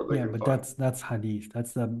 That's the word I Yeah, can but find. that's hadith.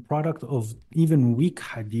 That's the product of even weak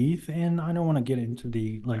hadith. And I don't want to get into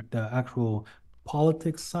the actual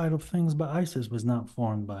politics side of things, but ISIS was not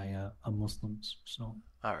formed by Muslims. So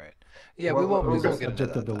All right. Yeah, we Well, won't it we was a won't okay. get into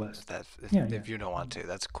subject of that the then. West. If Yeah, yeah. if you don't want to,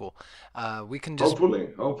 that's cool. We can just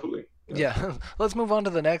Hopefully. Yeah. yeah. Let's move on to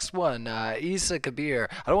the next one. Isa Kabir.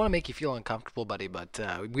 I don't want to make you feel uncomfortable, buddy, but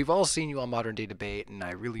we've all seen you on Modern Day Debate, and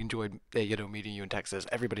I really enjoyed meeting you in Texas.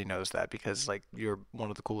 Everybody knows that because like you're one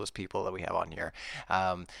of the coolest people that we have on here.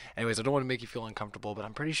 Anyways, I don't want to make you feel uncomfortable, but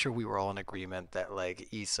I'm pretty sure we were all in agreement that like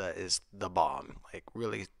Isa is the bomb. Like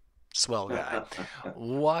really swell guy.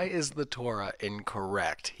 Why is the Torah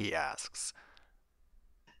incorrect? He asks.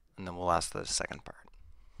 And then we'll ask the second part.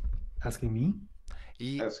 Asking me?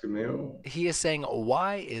 He, Ask Emil. he is saying,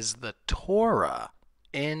 why is the Torah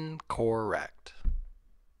incorrect?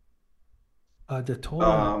 The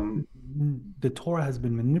Um, Torah has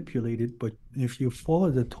been manipulated, but if you follow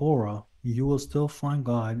the Torah, you will still find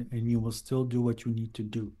God and you will still do what you need to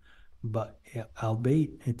do. But albeit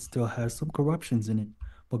it still has some corruptions in it.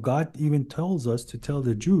 But God even tells us to tell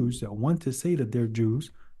the Jews that want to say that they're Jews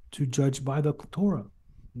to judge by the Torah.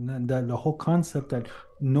 And that the whole concept that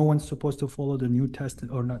no one's supposed to follow the New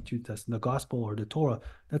Testament or not New Testament, the Gospel or the Torah,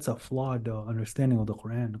 that's a flawed understanding of the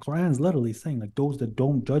Quran. The Quran is literally saying like those that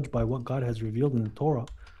don't judge by what God has revealed in the Torah,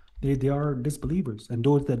 they are disbelievers. And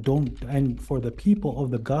those that don't, and for the people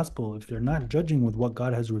of the gospel, if they're not judging with what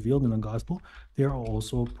God has revealed in the gospel, they are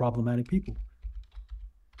also problematic people.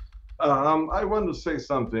 I want to say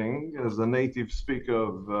something as a native speaker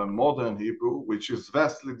of modern Hebrew, which is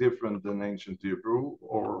vastly different than ancient Hebrew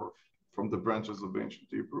or from the branches of ancient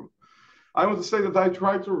Hebrew. I want to say that I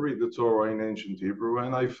try to read the Torah in ancient Hebrew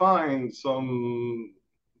and I find some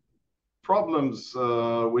problems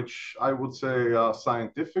which I would say are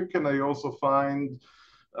scientific, and I also find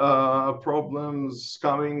problems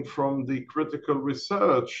coming from the critical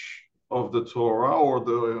research of the Torah or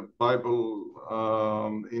the Bible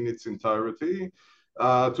in its entirety.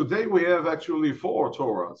 Today we have actually four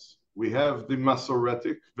Torahs. We have the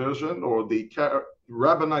Masoretic version or the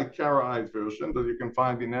Rabbinite Karaite version that you can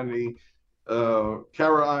find in any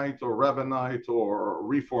Karaite or Rabbinite or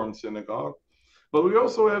Reformed synagogue. But we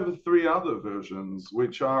also have three other versions,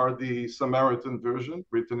 which are the Samaritan version,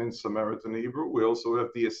 written in Samaritan Hebrew. We also have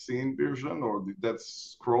the Essene version, or the Dead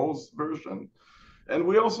Scrolls version. And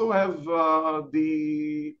we also have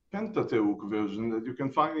the Pentateuch version that you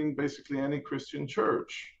can find in basically any Christian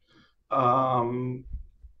church. All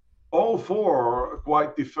four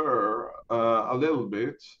quite differ a little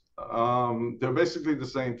bit. They're basically the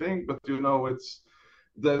same thing, but it's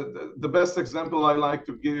the best example I like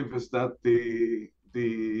to give is that the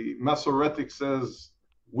Masoretic says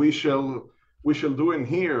we shall do in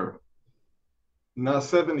here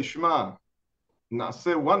Naaseh v'nishma,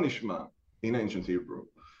 Naaseh one nishma in ancient Hebrew,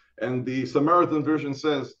 and the Samaritan version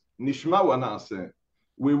says Nishma wa Naaseh,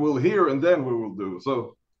 we will hear and then we will do.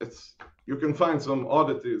 So you can find some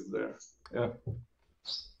oddities there. Yeah.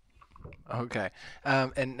 Okay.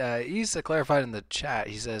 And Isa clarified in the chat.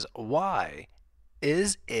 He says, why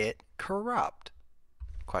is it corrupt?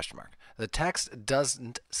 Question mark. The text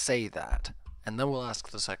doesn't say that. And then we'll ask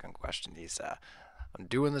the second question, Isa. I'm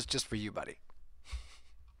doing this just for you, buddy.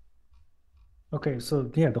 Okay, so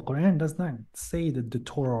yeah, the Quran does not say that the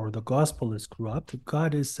Torah or the gospel is corrupt.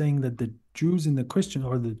 God is saying that the Jews and the Christians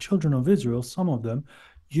or the children of Israel, some of them,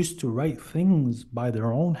 used to write things by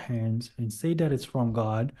their own hands and say that it's from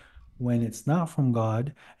God when it's not from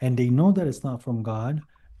God, and they know that it's not from God,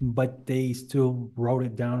 but they still wrote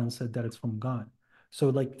it down and said that it's from God. So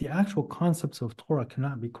like the actual concepts of Torah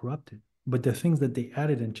cannot be corrupted, but the things that they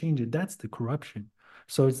added and changed it, that's the corruption.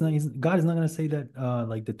 So it's not God is not going to say that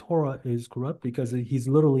like the Torah is corrupt because he's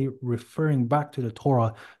literally referring back to the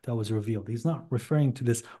Torah that was revealed. He's not referring to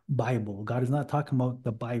this Bible. God is not talking about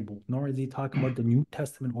the Bible, nor is he talking about the New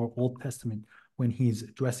Testament or Old Testament when he's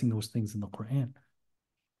addressing those things in the Quran.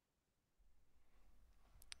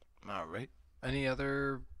 All right. Any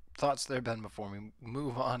other thoughts there, Ben, before we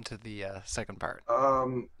move on to the second part?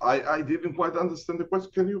 I didn't quite understand the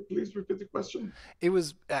question. Can you please repeat the question? It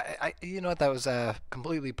was, you know what, that was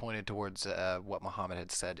completely pointed towards what Muhammad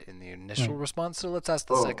had said in the initial Right. response. So let's ask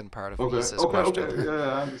the Oh, second part of okay, Isa's okay, question. okay. Yeah,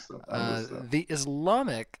 I understand. I understand. The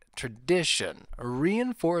Islamic tradition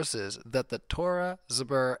reinforces that the Torah,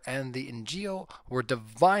 Zabur, and the Injil were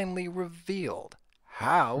divinely revealed.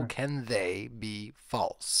 How Right. can they be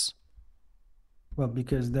false? Well,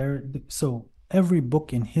 because so every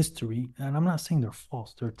book in history, and I'm not saying they're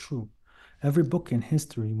false, they're true. Every book in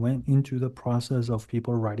history went into the process of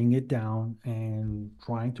people writing it down and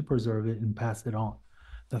trying to preserve it and pass it on.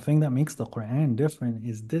 The thing that makes the Quran different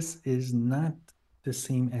is this is not the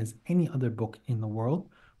same as any other book in the world,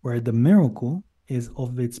 where the miracle is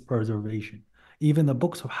of its preservation. Even the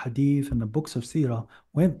books of Hadith and the books of Sirah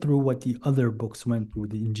went through what the other books went through,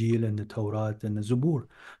 the Injil and the Torah and the Zabur.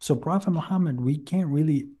 So Prophet Muhammad, we can't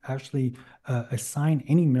really actually assign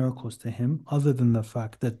any miracles to him other than the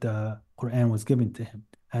fact that the Quran was given to him.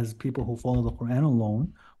 As people who follow the Quran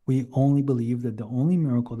alone, we only believe that the only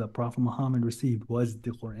miracle that Prophet Muhammad received was the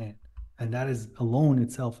Quran. And that is alone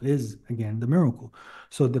itself is, again, the miracle.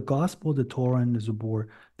 So the gospel, the Torah, and the Zabur,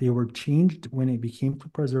 they were changed when it became to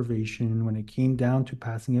preservation, when it came down to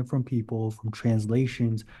passing it from people, from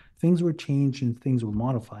translations. Things were changed and things were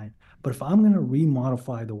modified. But if I'm going to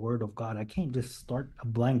remodify the word of God, I can't just start a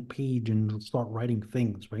blank page and start writing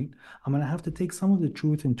things, right? I'm going to have to take some of the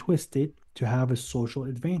truth and twist it to have a social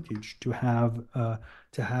advantage, to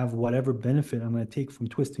have whatever benefit I'm going to take from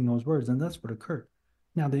twisting those words, and that's what occurred.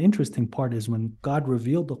 Now, the interesting part is when God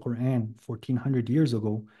revealed the Quran 1400 years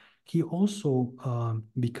ago, he also,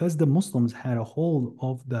 because the Muslims had a hold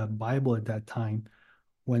of the Bible at that time,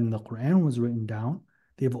 when the Quran was written down,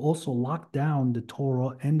 they've also locked down the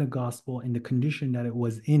Torah and the Gospel in the condition that it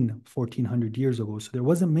was in 1400 years ago. So there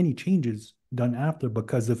wasn't many changes done after,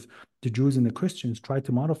 because if the Jews and the Christians tried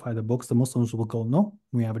to modify the books, the Muslims will go, no,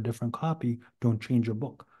 we have a different copy, don't change your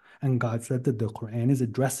book. And God said that the Quran is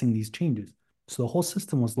addressing these changes. So the whole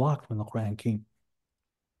system was locked when the Quran came.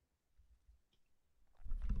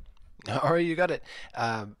 All right, you got it.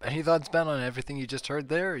 Any thoughts, Ben, on everything you just heard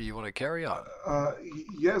there, or you want to carry on?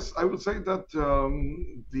 Yes, I would say that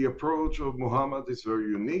the approach of Muhammad is very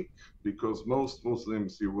unique because most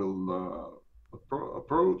Muslims you will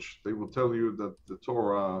approach, they will tell you that the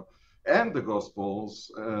Torah and the Gospels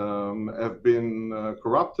have been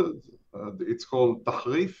corrupted. It's called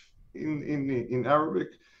tahrif in Arabic,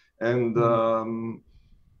 and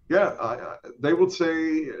they would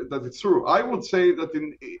say that it's true. I would say that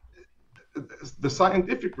the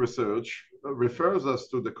scientific research refers us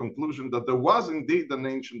to the conclusion that there was indeed an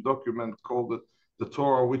ancient document called the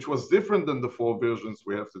Torah, which was different than the four versions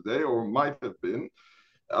we have today, or might have been.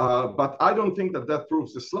 But I don't think that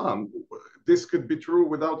proves Islam. This could be true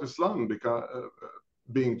without Islam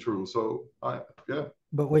being true. So,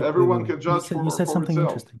 But wait, everyone can You judge said for something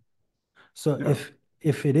itself. interesting. So Yeah.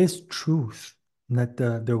 if it is truth that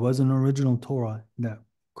there was an original Torah that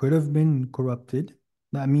could have been corrupted,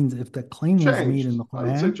 that means if that claim was made in Changed. the I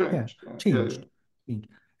would say Quran, changed. changed.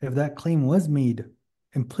 If that claim was made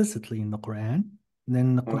implicitly in the Quran,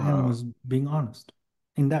 then the Quran was being honest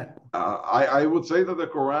in that. I would say that the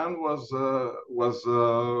Quran was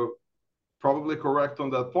probably correct on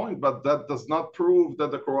that point, but that does not prove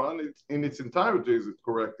that the Quran in its entirety is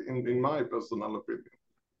correct, in my personal opinion.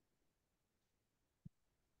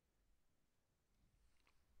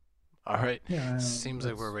 All right. Yeah, Seems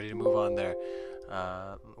like we're ready to move on there.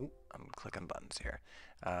 I'm clicking buttons here.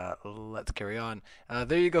 Let's carry on.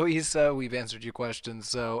 There you go, Issa. We've answered your questions.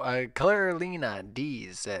 So, Carolina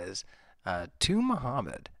D says, to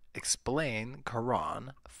Muhammad, explain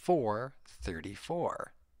Quran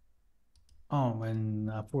 434. Oh, and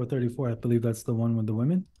 434, I believe that's the one with the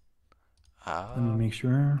women. Let me make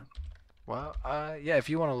sure. Well, yeah, if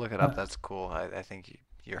you want to look it up, that's cool. I think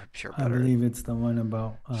you're better. I believe it's the one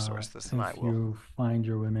about source this than I if will. you find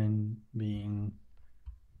your women being,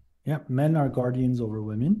 men are guardians over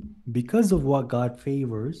women because of what God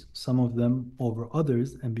favors some of them over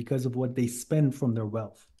others, and because of what they spend from their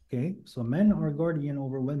wealth. Okay, so men are guardian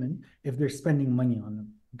over women if they're spending money on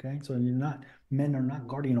them. Okay, so men are not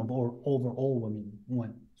guardian over all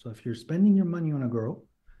women. So if you're spending your money on a girl,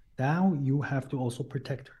 now you have to also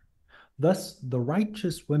protect her. Thus, the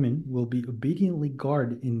righteous women will be obediently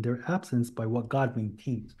guarded in their absence by what God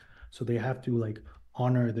maintains. So they have to like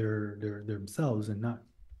honor their themselves and not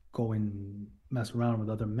go and mess around with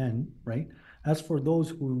other men, right? As for those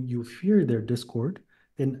who you fear their discord,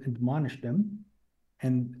 then admonish them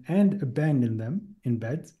and abandon them in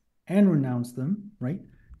beds and renounce them, right?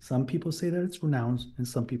 Some people say that it's renounced, and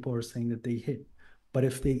some people are saying that they hit. But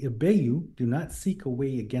if they obey you, do not seek a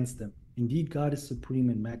way against them. Indeed, God is supreme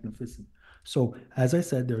and magnificent. So, as I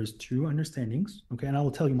said, there's two understandings, okay? And I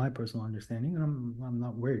will tell you my personal understanding, and I'm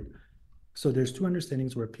not worried. So there's two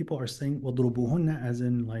understandings where people are saying وَضْرُبُوهُنَّ, as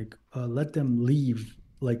in like let them leave,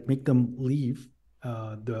 like make them leave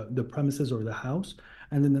the premises or the house.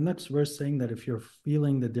 And then the next verse saying that if you're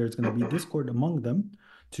feeling that there's going to be discord among them,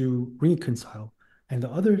 to reconcile. And the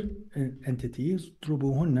other entity is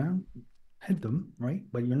ضْرُبُوهُنَّ, hit them, right?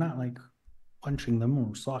 But you're not like punching them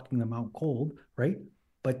or socking them out cold, right?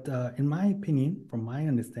 But in my opinion, from my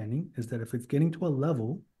understanding, is that if it's getting to a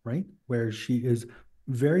level, right, where she is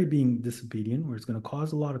very being disobedient, where it's going to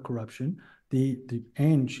cause a lot of corruption,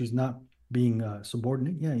 and she's not being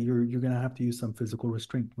subordinate, yeah, you're going to have to use some physical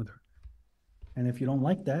restraint with her. And if you don't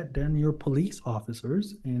like that, then your police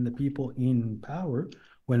officers and the people in power,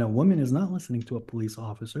 when a woman is not listening to a police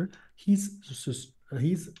officer, he's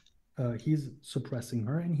suppressing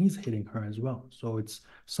her and he's hitting her as well. So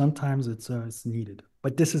sometimes it's needed.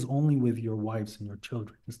 But this is only with your wives and your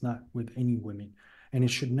children. It's not with any women. And it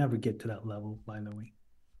should never get to that level, by the way.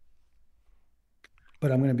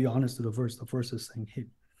 But I'm going to be honest to the verse. The verse is saying hit.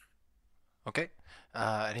 Okay.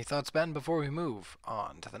 Any thoughts, Ben, before we move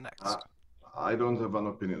on to the next? I don't have an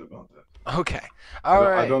opinion about that. Okay. All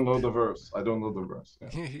right. I don't know the verse.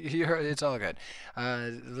 Yeah. It's all good.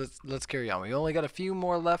 Let's carry on. We only got a few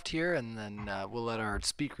more left here, and then we'll let our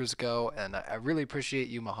speakers go. And I really appreciate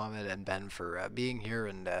you, Mohammed and Ben, for being here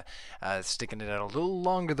and sticking it out a little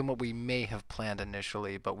longer than what we may have planned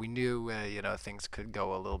initially. But we knew, things could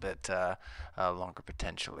go a little bit longer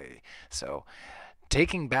potentially. So,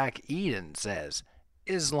 Taking Back Eden says,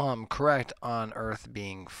 Islam correct on Earth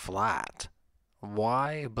being flat?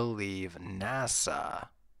 Why believe NASA?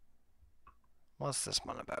 What's this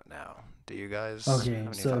one about now? Do you guys have Okay,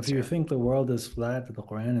 any so thoughts if you here? think the world is flat, that the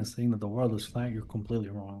Quran is saying that the world is flat, you're completely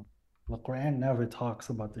wrong. The Quran never talks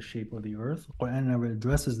about the shape of the earth. The Quran never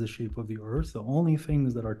addresses the shape of the earth. The only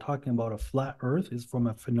things that are talking about a flat earth is from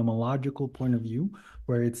a phenomenological point of view,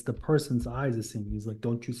 where it's the person's eyes is seeing. He's like,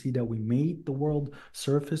 don't you see that we made the world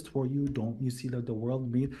surfaced for you? Don't you see that the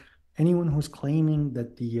world made? Anyone who's claiming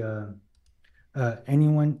that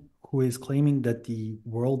anyone who is claiming that the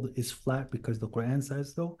world is flat because the Quran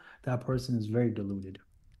says so, that person is very deluded.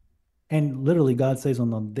 And literally, God says on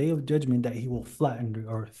the day of judgment that he will flatten the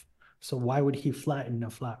earth. So why would he flatten a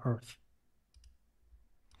flat earth?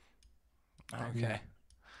 Okay.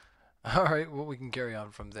 All right. Well, we can carry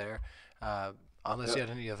on from there. Unless you had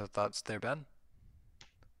any other thoughts there, Ben?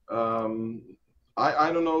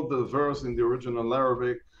 I don't know the verse in the original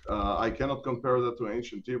Arabic. I cannot compare that to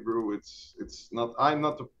ancient Hebrew. It's not. I'm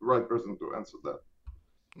not the right person to answer that.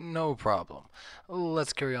 No problem.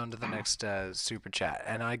 Let's carry on to the next super chat.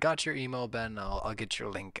 And I got your email, Ben. I'll get your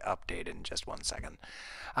link updated in just 1 second.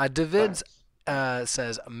 David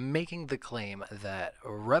says, making the claim that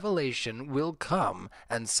revelation will come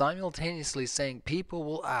and simultaneously saying people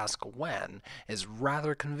will ask when is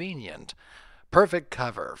rather convenient. Perfect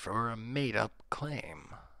cover for a made-up claim.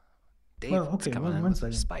 David's Well, okay, coming in one with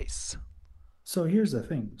second. spice. So here's the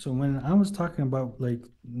thing. So when I was talking about like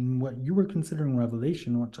what you were considering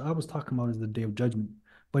revelation, what I was talking about is the day of judgment.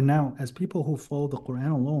 But now, as people who follow the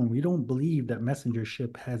Quran alone, we don't believe that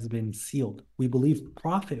messengership has been sealed. We believe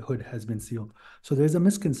prophethood has been sealed. So there's a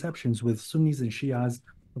misconceptions with Sunnis and Shias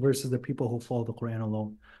versus the people who follow the Quran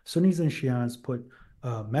alone. Sunnis and Shias put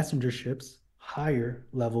messengerships higher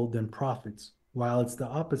level than prophets, while it's the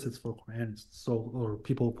opposites for Quranists, or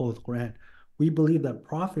people who follow the Quran. We believe that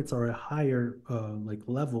prophets are a higher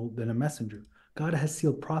level than a messenger. God has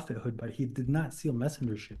sealed prophethood, but he did not seal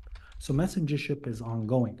messengership. So messengership is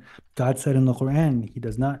ongoing. God said in the Quran, he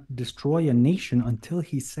does not destroy a nation until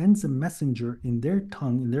he sends a messenger in their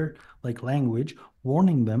tongue, in their language,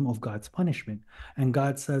 warning them of God's punishment. And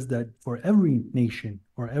God says that for every nation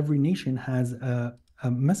has a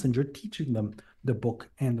messenger teaching them the book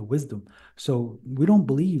and the wisdom. So we don't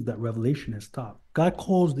believe that revelation has stopped. God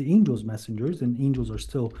calls the angels messengers, and angels are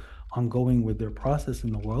still ongoing with their process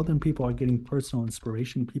in the world, and people are getting personal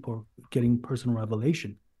inspiration, people are getting personal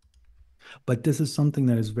revelation. But this is something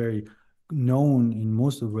that is very known in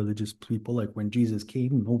most of religious people, like when Jesus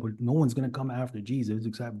came, no one's going to come after Jesus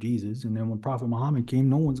except Jesus. And then when Prophet Muhammad came,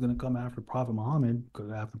 no one's going to come after Prophet Muhammad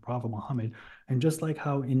after Prophet Muhammad. And just like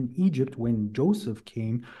how in Egypt, when Joseph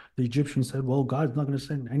came, the Egyptians said, well, God's not going to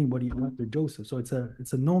send anybody after Joseph. So it's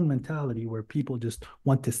a known mentality where people just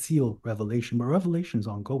want to seal revelation, but revelation is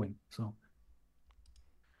ongoing. So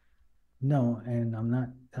no, and I'm not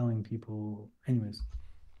telling people anyways.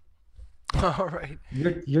 All right.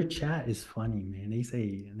 Your chat is funny, man. They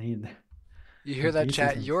say You hear that,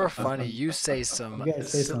 chat? You're funny. You say some you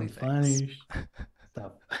guys say silly some things. funny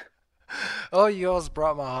stuff. Oh, you almost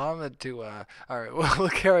brought Muhammad to. All right, we'll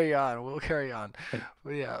carry on.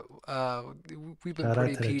 But yeah, we've been Shout out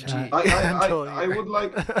pretty to the PG chat. until I would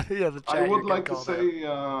like yeah, the chat. I would you're like getting to called out. say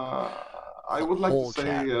I would like to Whole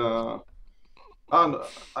chat. say and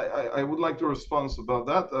I would like to respond about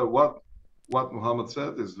that. What Muhammad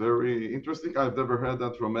said is very interesting. I've never heard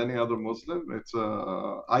that from any other Muslim. It's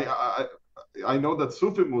I know that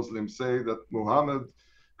Sufi Muslims say that Muhammad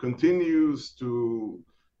continues to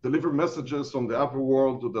deliver messages from the upper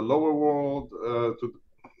world to the lower world,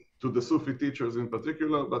 to the Sufi teachers in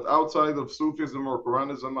particular. But outside of Sufism or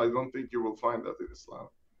Quranism, I don't think you will find that in Islam.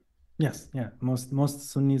 Yes, yeah. Most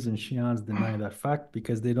Sunnis and Shias deny that fact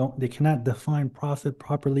because they cannot define prophet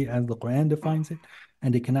properly as the Quran defines it,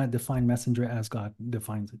 and they cannot define messenger as God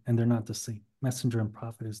defines it, and they're not the same. Messenger and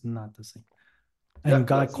prophet is not the same. And Yeah,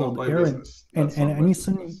 God that's not called my Aaron, business. and That's not my any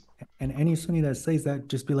Sunni business. and any Sunni that says that,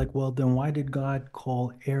 just be like, well, then why did God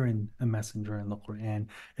call Aaron a messenger in the Quran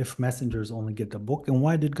if messengers only get the book? And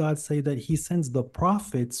why did God say that he sends the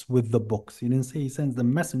prophets with the books? He didn't say he sends the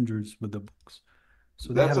messengers with the books.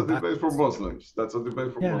 So they That's have a it debate for backwards. Muslims. That's a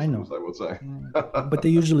debate for Yeah, I Muslims, know. I would say. But they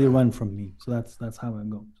usually run from me. So that's how it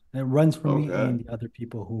goes. It runs from me Okay. and the other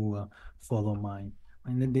people who follow mine.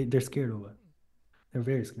 And they're scared of it. They're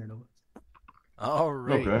very scared of it. All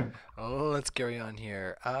right. Okay. Oh, let's carry on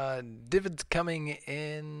here. David's coming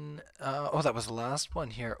in. Oh, that was the last one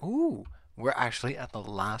here. Ooh, we're actually at the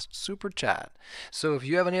last super chat. So if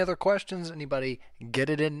you have any other questions, anybody, get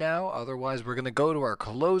it in now. Otherwise, we're going to go to our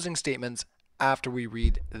closing statements after we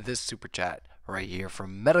read this super chat right here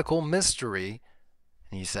from Medical Mystery.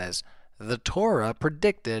 And he says, the Torah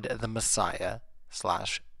predicted the Messiah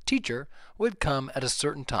 / teacher would come at a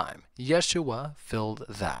certain time. Yeshua filled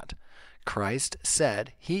that. Christ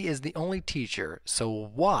said he is the only teacher, so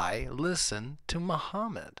why listen to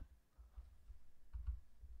Muhammad?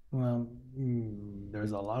 Well,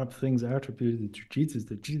 there's a lot of things attributed to Jesus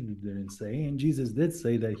that Jesus didn't say. And Jesus did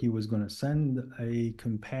say that he was going to send a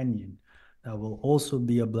companion that will also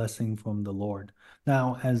be a blessing from the Lord.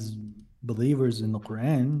 Now, as believers in the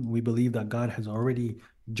Quran, we believe that God has already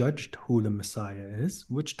judged who the Messiah is,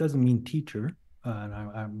 which doesn't mean teacher. And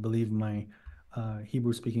I believe my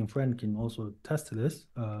Hebrew-speaking friend can also attest to this.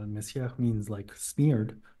 Messiah means like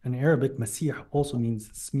smeared. In Arabic, Messiah also means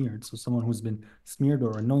smeared, so someone who's been smeared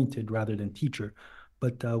or anointed rather than teacher.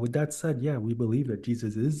 But with that said, yeah, we believe that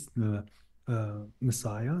Jesus is the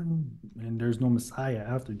Messiah, and there's no Messiah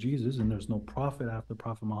after Jesus, and there's no prophet after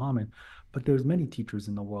Prophet Muhammad. But there's many teachers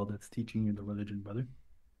in the world that's teaching you the religion, brother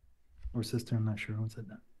or sister. I'm not sure who said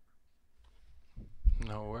that.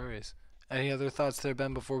 No worries. Any other thoughts there,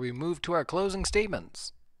 Ben, before we move to our closing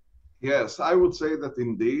statements? Yes, I would say that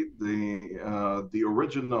indeed the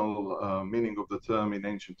original meaning of the term in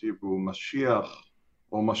ancient Hebrew, Mashiach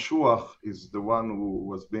or Mashuach, is the one who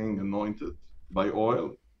was being anointed by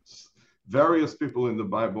oil. Various people in the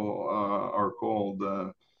Bible are called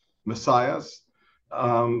messiahs.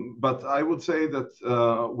 But I would say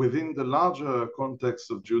that within the larger context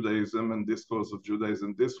of Judaism and discourse of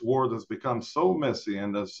Judaism, this word has become so messy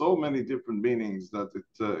and there's so many different meanings that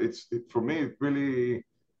for me,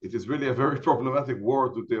 it is really a very problematic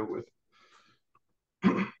word to deal with.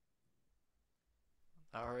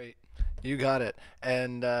 All right. You got it.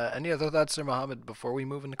 And any other thoughts there, Muhammad, before we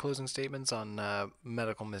move into closing statements on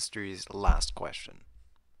Medical Mystery's last question?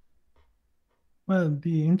 Well,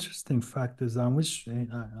 the interesting fact is, which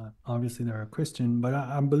obviously they're a Christian, but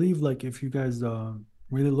I believe like if you guys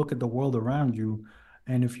really look at the world around you,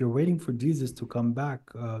 and if you're waiting for Jesus to come back,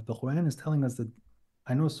 the Quran is telling us that.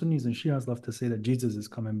 I know Sunnis and Shias love to say that Jesus is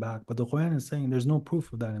coming back, but the Quran is saying there's no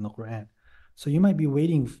proof of that in the Quran. So you might be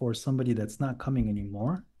waiting for somebody that's not coming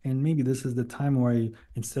anymore, and maybe this is the time where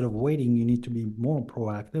instead of waiting, you need to be more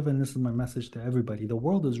proactive. And this is my message to everybody: the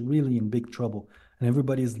world is really in big trouble, and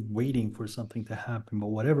everybody's waiting for something to happen. But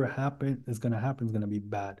whatever is going to be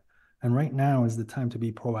bad. And right now is the time to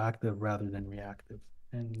be proactive rather than reactive.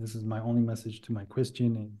 And this is my only message to my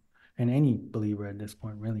Christian and any believer at this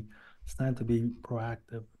point, really. It's time to be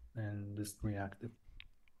proactive and just reactive.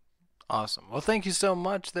 Awesome. Well, thank you so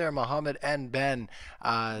much there, Mohammed and Ben.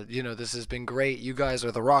 This has been great. You guys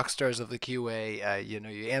are the rock stars of the QA.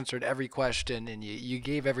 You answered every question, and you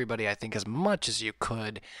gave everybody, I think, as much as you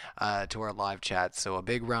could to our live chat. So a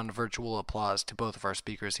big round of virtual applause to both of our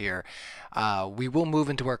speakers here. We will move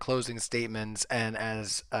into our closing statements, and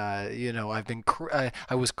as I've been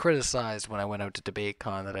I was criticized when I went out to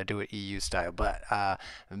DebateCon that I do it EU style, but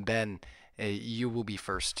Ben, you will be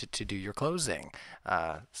first to do your closing.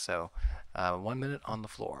 1 minute on the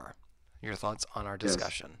floor. Your thoughts on our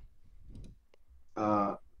discussion?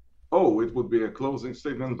 Yes. It would be a closing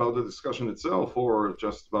statement about the discussion itself, or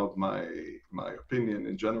just about my opinion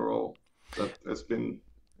in general that has been.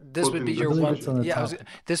 This would be your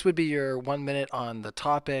this would be your 1 minute on the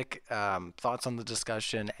topic, thoughts on the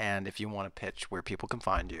discussion, and if you want to pitch where people can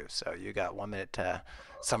find you. So you got 1 minute to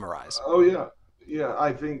summarize. Oh yeah. Yeah,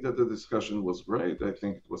 I think that the discussion was great. I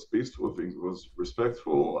think it was peaceful. I think it was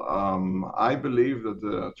respectful. I believe that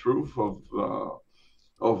the truth of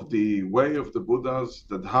the way of the Buddhas,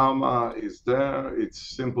 the Dharma, is there. It's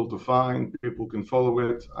simple to find. People can follow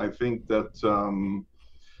it. I think that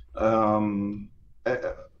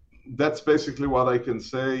that's basically what I can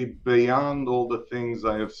say beyond all the things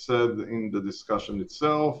I have said in the discussion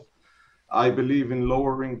itself. I believe in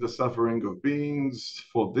lowering the suffering of beings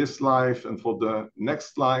for this life and for the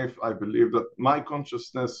next life. I believe that my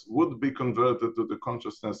consciousness would be converted to the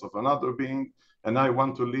consciousness of another being, and I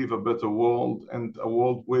want to live a better world, and a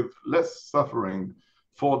world with less suffering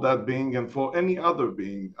for that being and for any other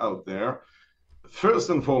being out there. First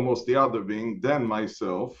and foremost, the other being, then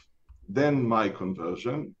myself, then my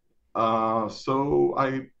conversion. So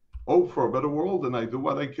I hope for a better world, and I do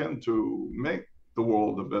what I can to make the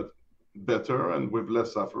world a better and with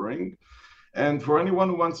less suffering. And for anyone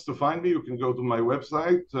who wants to find me, you can go to my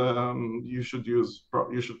website. You should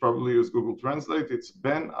probably use Google Translate. It's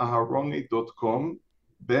benaharoni.com.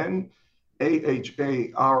 Ben,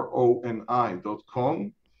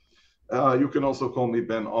 AHARONI.com. You can also call me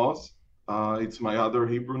Ben Oz. It's my other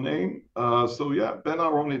Hebrew name.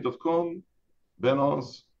 benaharoni.com. Ben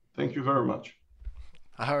Oz. Thank you very much.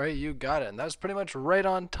 All right, you got it. And that was pretty much right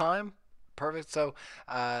on time. Perfect. So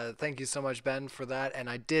thank you so much, Ben, for that. And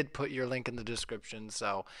I did put your link in the description,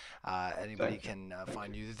 so anybody can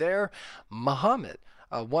find you there. Mohammed,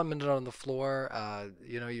 1 minute on the floor.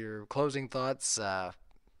 Your closing thoughts,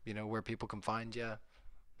 where people can find you.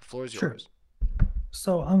 The floor is yours.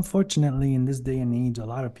 So unfortunately, in this day and age, a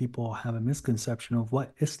lot of people have a misconception of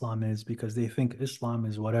what Islam is because they think Islam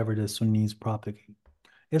is whatever the Sunnis propagate.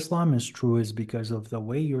 Islam is true is because of the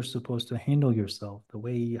way you're supposed to handle yourself, the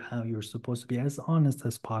way how you're supposed to be as honest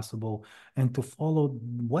as possible, and to follow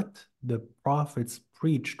what the prophets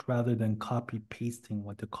preached rather than copy pasting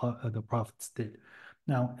what the prophets did.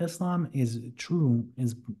 Now, Islam is true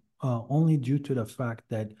is only due to the fact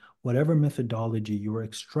that whatever methodology you are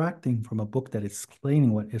extracting from a book that is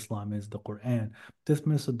explaining what Islam is, the Quran, this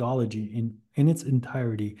methodology in its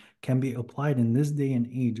entirety can be applied in this day and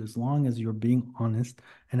age as long as you're being honest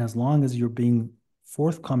and as long as you're being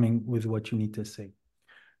forthcoming with what you need to say.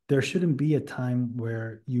 There shouldn't be a time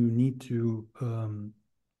where you need to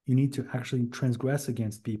actually transgress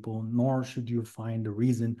against people, nor should you find a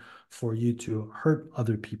reason for you to hurt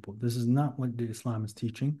other people. This is not what the Islam is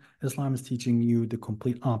teaching. Islam is teaching you the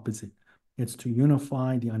complete opposite. It's to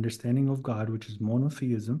unify the understanding of God, which is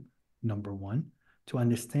monotheism, number one, to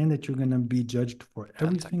understand that you're going to be judged for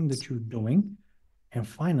everything that you're doing. And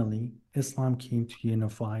finally, Islam came to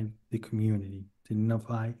unify the community, to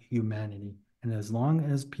unify humanity. And as long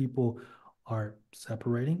as people are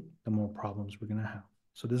separating, the more problems we're going to have.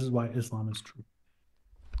 So this is why Islam is true.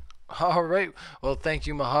 All right. Well, thank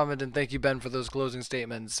you, Mohammed, and thank you, Ben, for those closing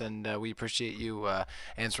statements. And we appreciate you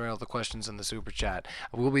answering all the questions in the super chat.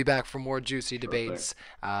 We'll be back for more juicy debates,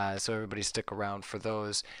 so everybody stick around for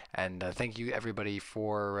those. And thank you, everybody,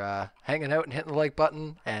 for hanging out and hitting the like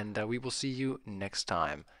button. And we will see you next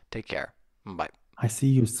time. Take care. Bye. I see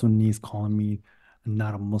you Sunnis calling me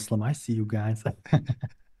not a Muslim. I see you guys.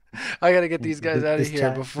 I gotta get these guys out of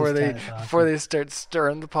here before they start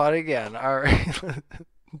stirring the pot again. All right.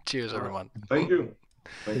 Cheers, everyone. Thank you.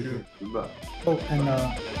 Thank you. Goodbye. Oh, and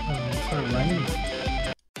sorry, Ryan.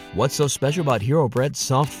 What's so special about Hero Bread's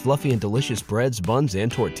soft, fluffy, and delicious breads, buns, and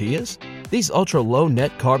tortillas? These ultra-low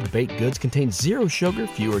net-carb baked goods contain zero sugar,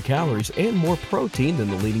 fewer calories, and more protein than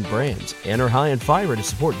the leading brands, and are high in fiber to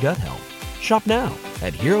support gut health. Shop now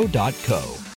at Hero.co.